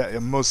 so yeah,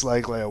 most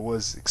likely I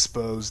was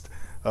exposed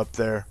up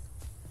there.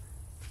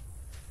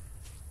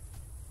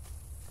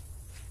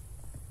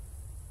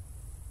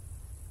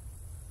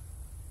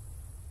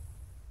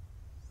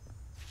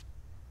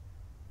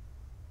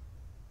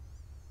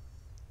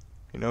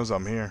 He knows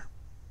I'm here.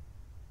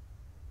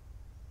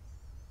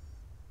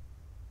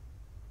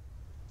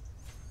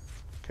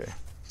 Okay,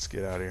 let's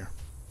get out of here.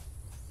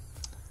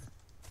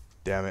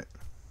 Damn it.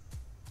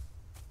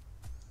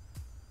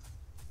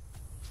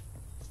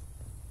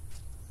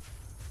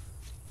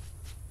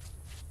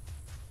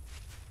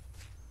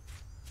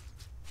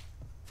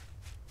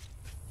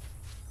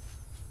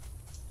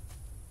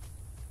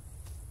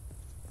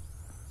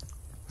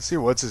 Let's see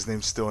what's his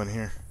name's still in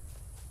here.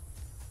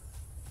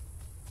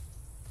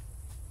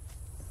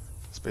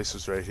 Space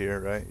was right here,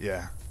 right?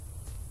 Yeah.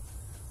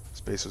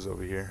 Space was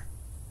over here.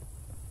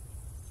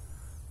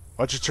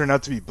 Watch it turn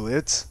out to be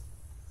Blitz.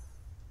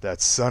 That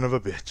son of a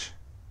bitch.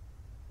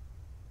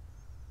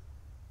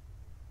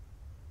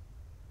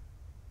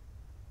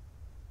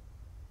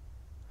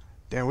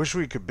 Damn, I wish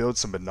we could build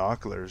some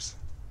binoculars.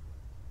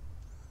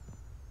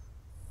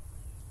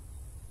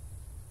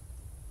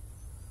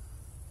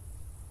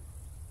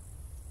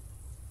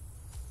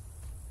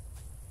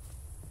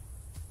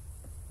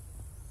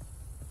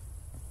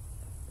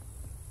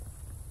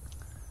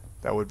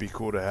 That would be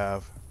cool to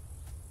have.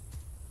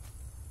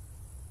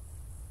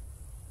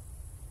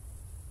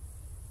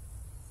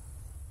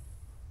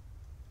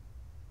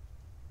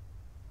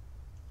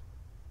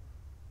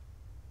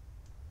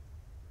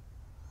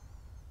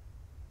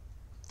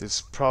 This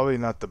is probably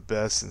not the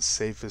best and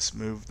safest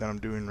move that I'm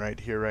doing right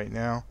here, right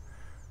now.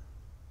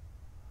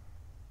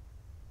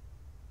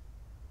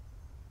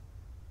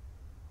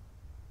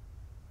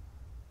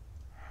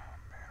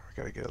 Man, we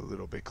gotta get a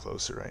little bit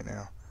closer right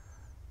now.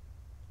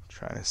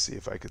 Trying to see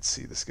if I could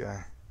see this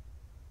guy.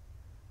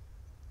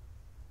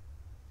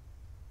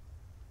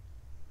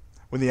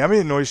 When the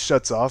ambient noise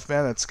shuts off,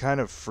 man, that's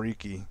kind of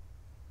freaky.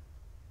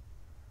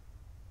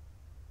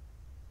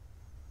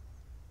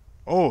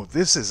 Oh,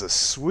 this is a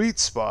sweet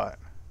spot.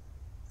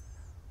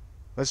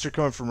 Unless you're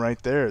coming from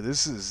right there.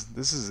 This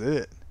is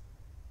it.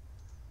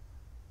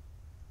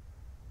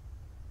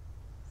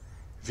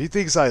 If he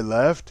thinks I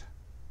left,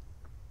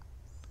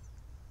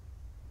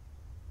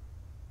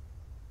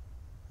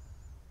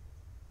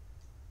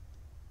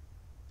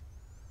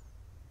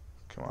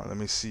 come on, let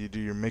me see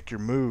you make your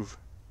move.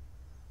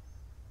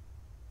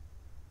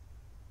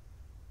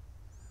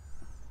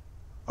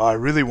 Oh, I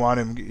really want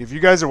him. If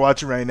you guys are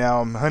watching right now,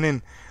 I'm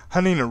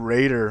hunting a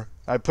raider.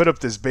 I put up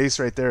this base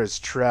right there as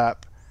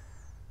trap.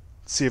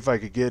 See if I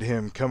could get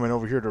him coming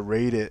over here to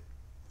raid it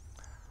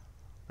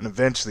and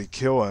eventually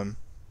kill him.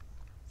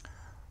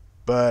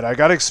 But I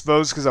got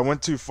exposed because I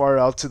went too far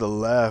out to the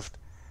left,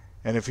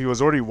 and if he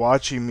was already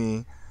watching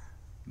me,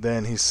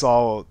 then he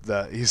saw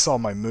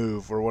my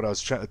move or what I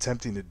was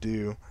attempting to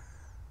do.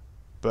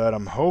 But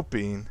I'm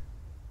hoping,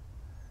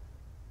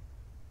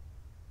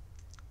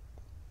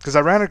 because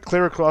I ran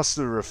clear across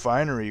the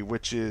refinery,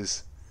 which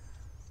is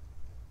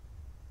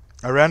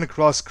I ran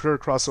clear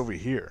across over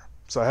here.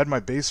 So I had my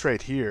base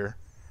right here.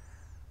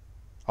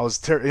 I was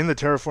in the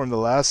terraform the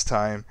last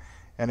time,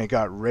 and it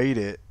got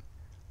raided.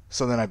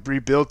 So then I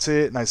rebuilt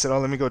it, and I said, oh,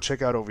 let me go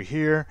check out over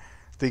here,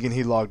 thinking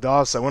he logged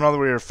off. So I went all the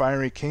way to the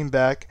refinery, came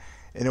back,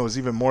 and it was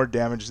even more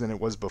damage than it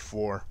was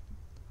before.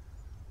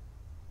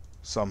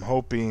 So I'm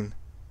hoping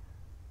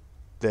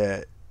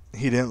that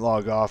he didn't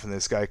log off and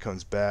this guy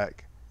comes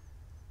back.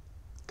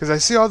 Because I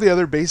see all the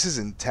other bases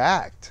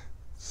intact.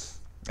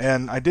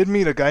 And I did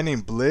meet a guy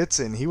named Blitz,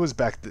 and he was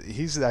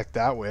he's back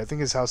that way. I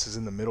think his house is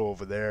in the middle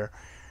over there.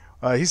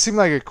 He seemed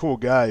like a cool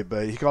guy,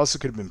 but he also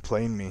could have been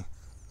playing me.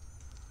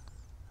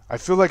 I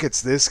feel like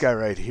it's this guy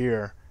right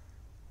here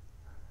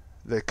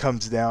that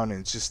comes down and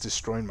it's just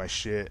destroying my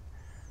shit.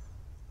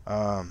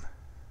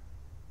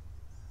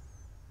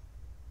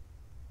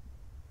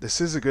 This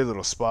is a good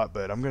little spot,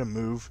 but I'm going to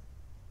move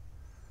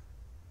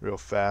real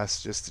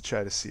fast just to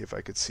try to see if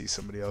I could see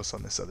somebody else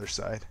on this other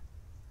side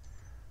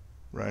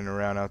running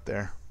around out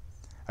there.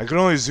 I can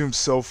only zoom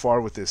so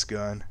far with this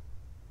gun.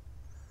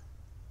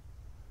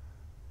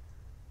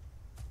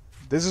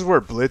 This is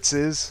where Blitz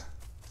is,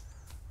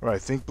 or I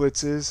think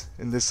Blitz is,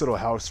 in this little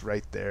house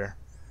right there.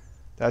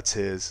 That's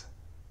his.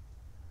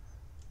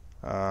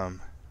 But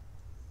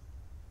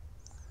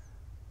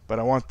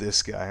I want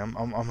this guy. I'm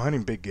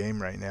hunting big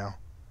game right now.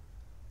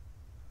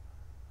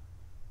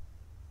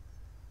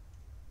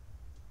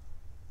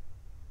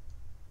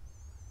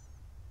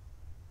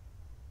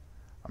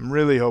 I'm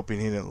really hoping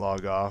he didn't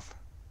log off.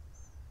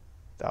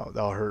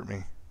 That'll hurt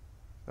me.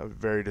 That would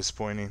be very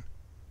disappointing.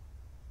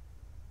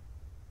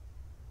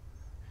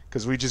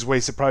 Because we just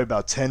wasted probably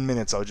about 10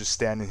 minutes. I was just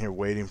standing here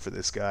waiting for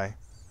this guy.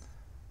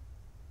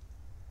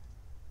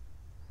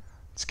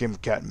 Let's give him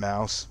cat and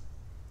mouse.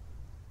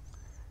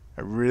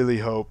 I really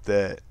hope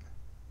that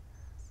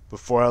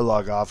before I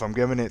log off, I'm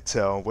giving it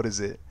till, what is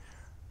it,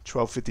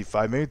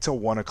 12:55, maybe till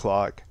 1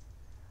 o'clock.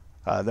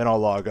 Then I'll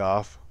log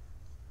off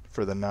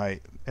for the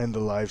night, end the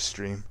live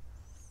stream.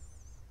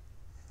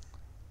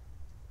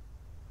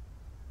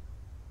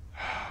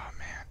 Oh,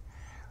 man.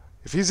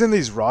 If he's in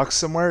these rocks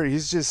somewhere,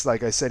 he's just,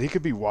 like I said, he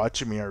could be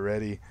watching me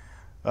already.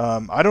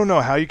 I don't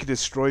know how you could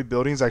destroy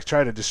buildings. I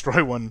tried to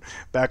destroy one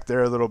back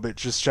there a little bit,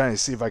 just trying to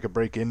see if I could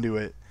break into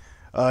it.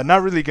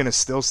 Not really going to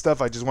steal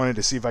stuff. I just wanted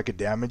to see if I could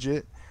damage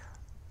it.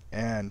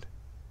 And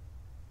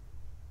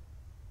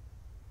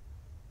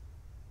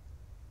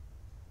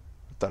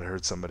I thought I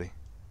heard somebody.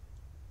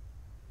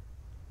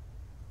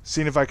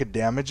 Seeing if I could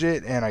damage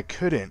it, and I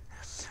couldn't.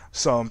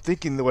 So I'm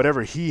thinking that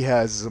whatever he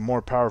has is a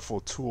more powerful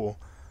tool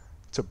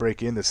to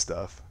break into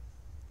stuff.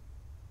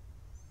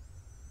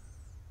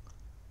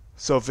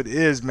 So if it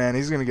is, man,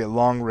 he's going to get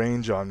long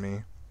range on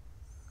me.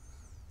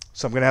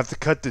 So I'm going to have to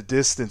cut the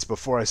distance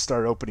before I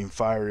start opening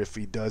fire if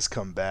he does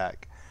come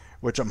back,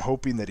 which I'm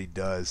hoping that he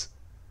does.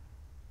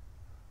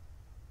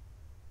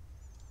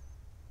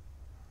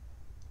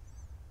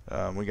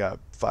 We got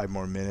 5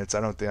 more minutes.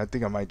 I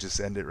think I might just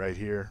end it right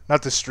here.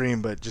 Not the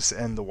stream, but just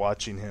end the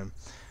watching him.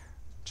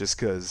 Just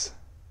because,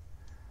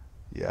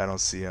 yeah, I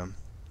don't see him.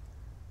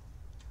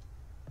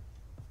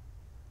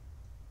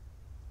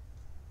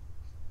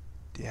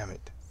 Damn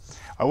it.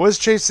 I was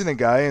chasing a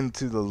guy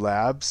into the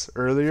labs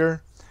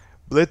earlier.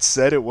 Blitz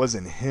said it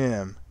wasn't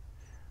him,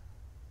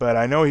 but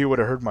I know he would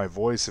have heard my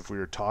voice if we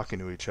were talking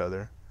to each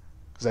other,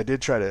 because I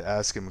did try to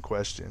ask him a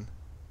question.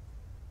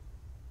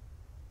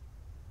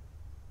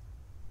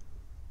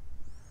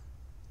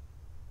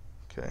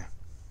 Okay.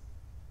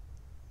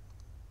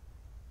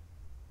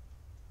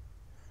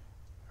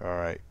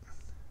 Alright.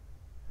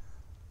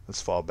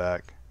 Let's fall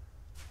back.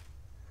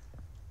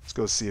 Let's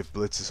go see if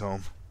Blitz is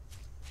home.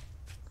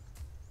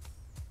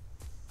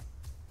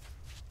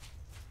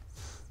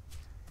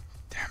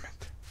 Damn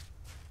it.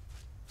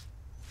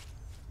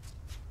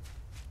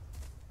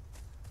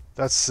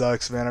 That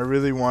sucks, man. I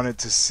really wanted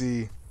to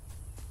see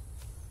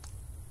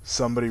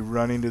somebody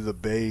running to the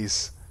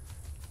base.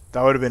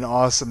 That would have been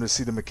awesome to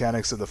see the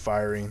mechanics of the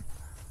firing.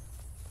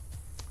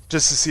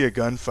 Just to see a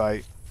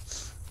gunfight.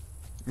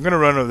 I'm going to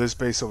run over this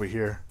base over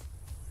here.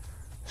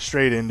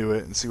 Straight into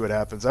it and see what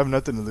happens. I have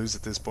nothing to lose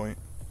at this point.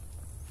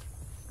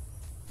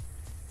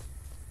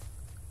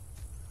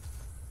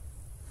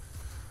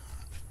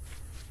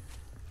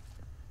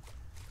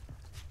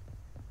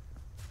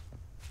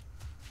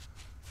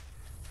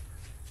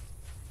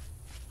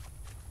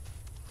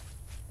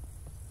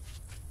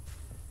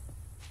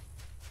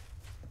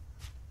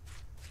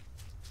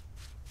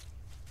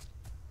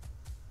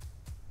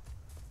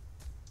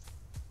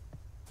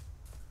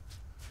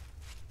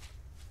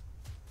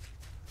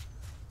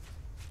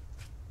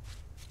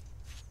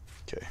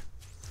 Okay.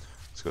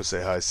 Let's go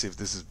say hi, see if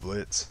this is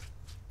Blitz.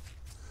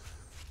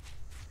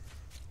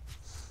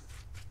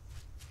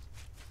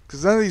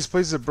 Because none of these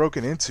places are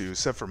broken into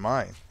except for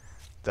mine.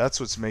 That's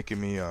what's making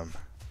me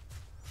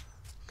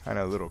kind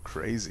of a little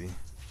crazy.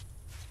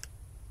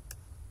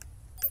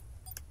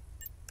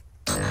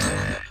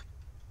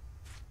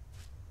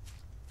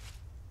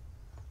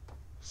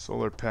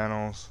 Solar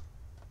panels.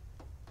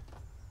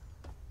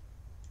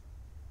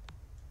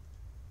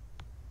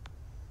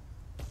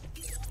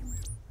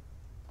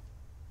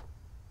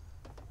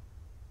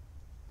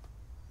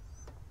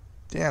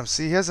 Damn,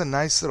 see, he has a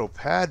nice little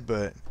pad,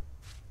 but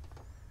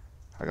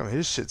how come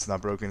his shit's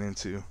not broken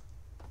into?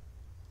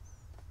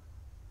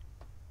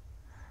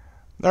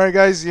 Alright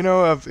guys, you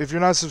know, if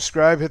you're not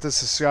subscribed, hit the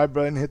subscribe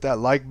button, hit that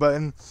like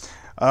button.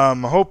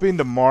 I'm hoping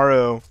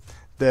tomorrow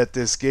that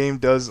this game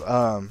does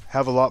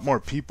have a lot more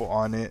people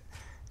on it,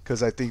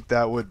 because I think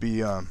that would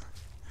be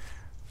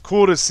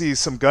cool to see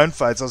some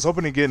gunfights. I was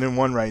hoping to get in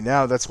one right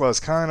now. That's why I was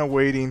kind of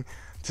waiting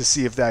to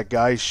see if that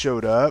guy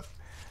showed up,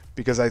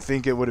 because I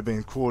think it would have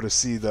been cool to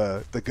see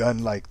the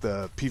gun, like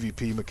the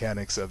PvP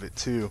mechanics of it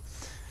too.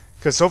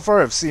 Because so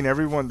far I've seen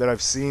everyone that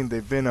I've seen,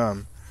 they've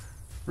been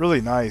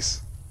really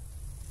nice.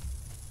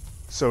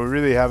 So we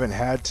really haven't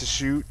had to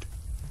shoot,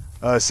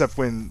 except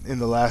when in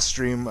the last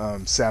stream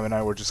Sam and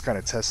I were just kind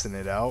of testing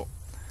it out.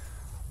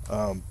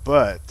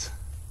 But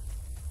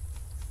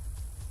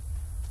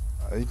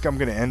I think I'm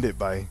going to end it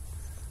by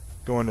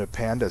going to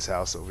Panda's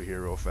house over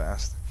here real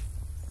fast.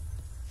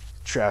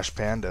 Trash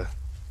Panda.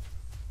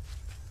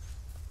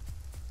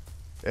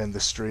 End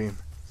the stream.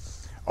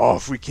 Oh,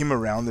 if we came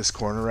around this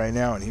corner right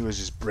now and he was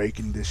just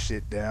breaking this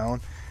shit down,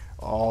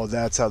 oh,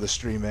 that's how the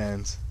stream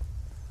ends.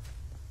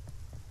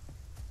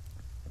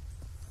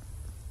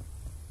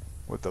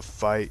 With the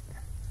fight.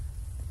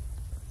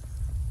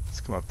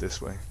 Let's come up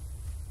this way.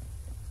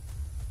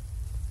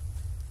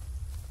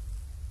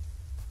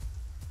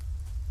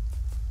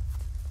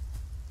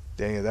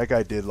 Dang it, that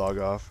guy did log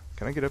off.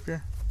 Can I get up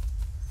here?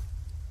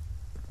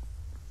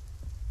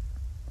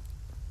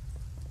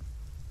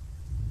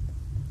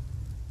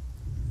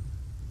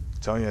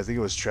 I'm telling you, I think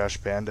it was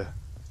Trash Panda.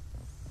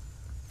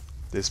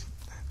 This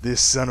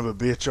son of a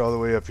bitch all the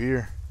way up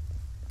here.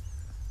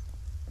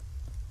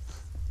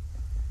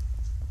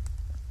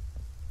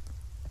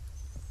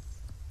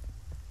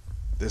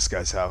 This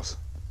guy's house.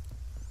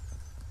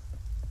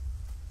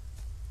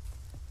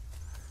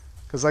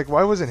 Because, like,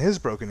 why wasn't his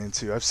broken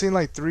into? I've seen,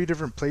 like, 3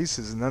 different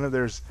places and none of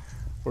theirs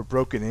were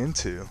broken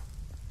into.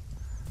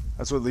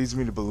 That's what leads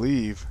me to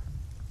believe.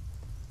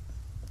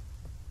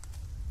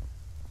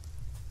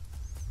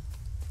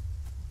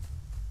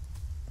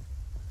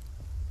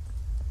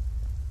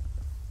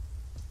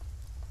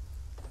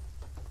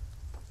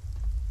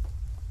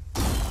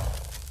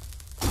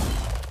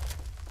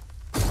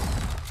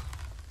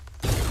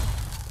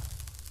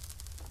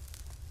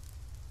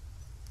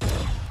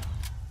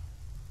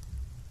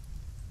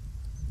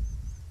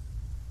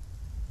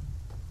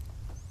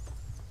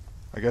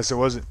 I guess it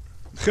wasn't.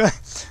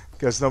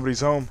 Guess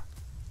nobody's home.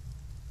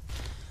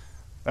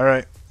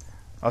 Alright.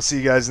 I'll see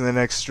you guys in the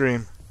next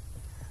stream.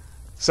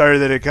 Sorry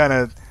that it kind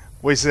of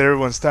wasted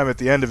everyone's time at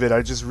the end of it.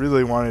 I just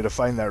really wanted to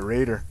find that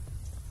raider.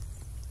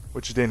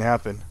 Which didn't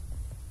happen.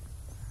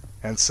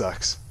 And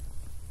sucks.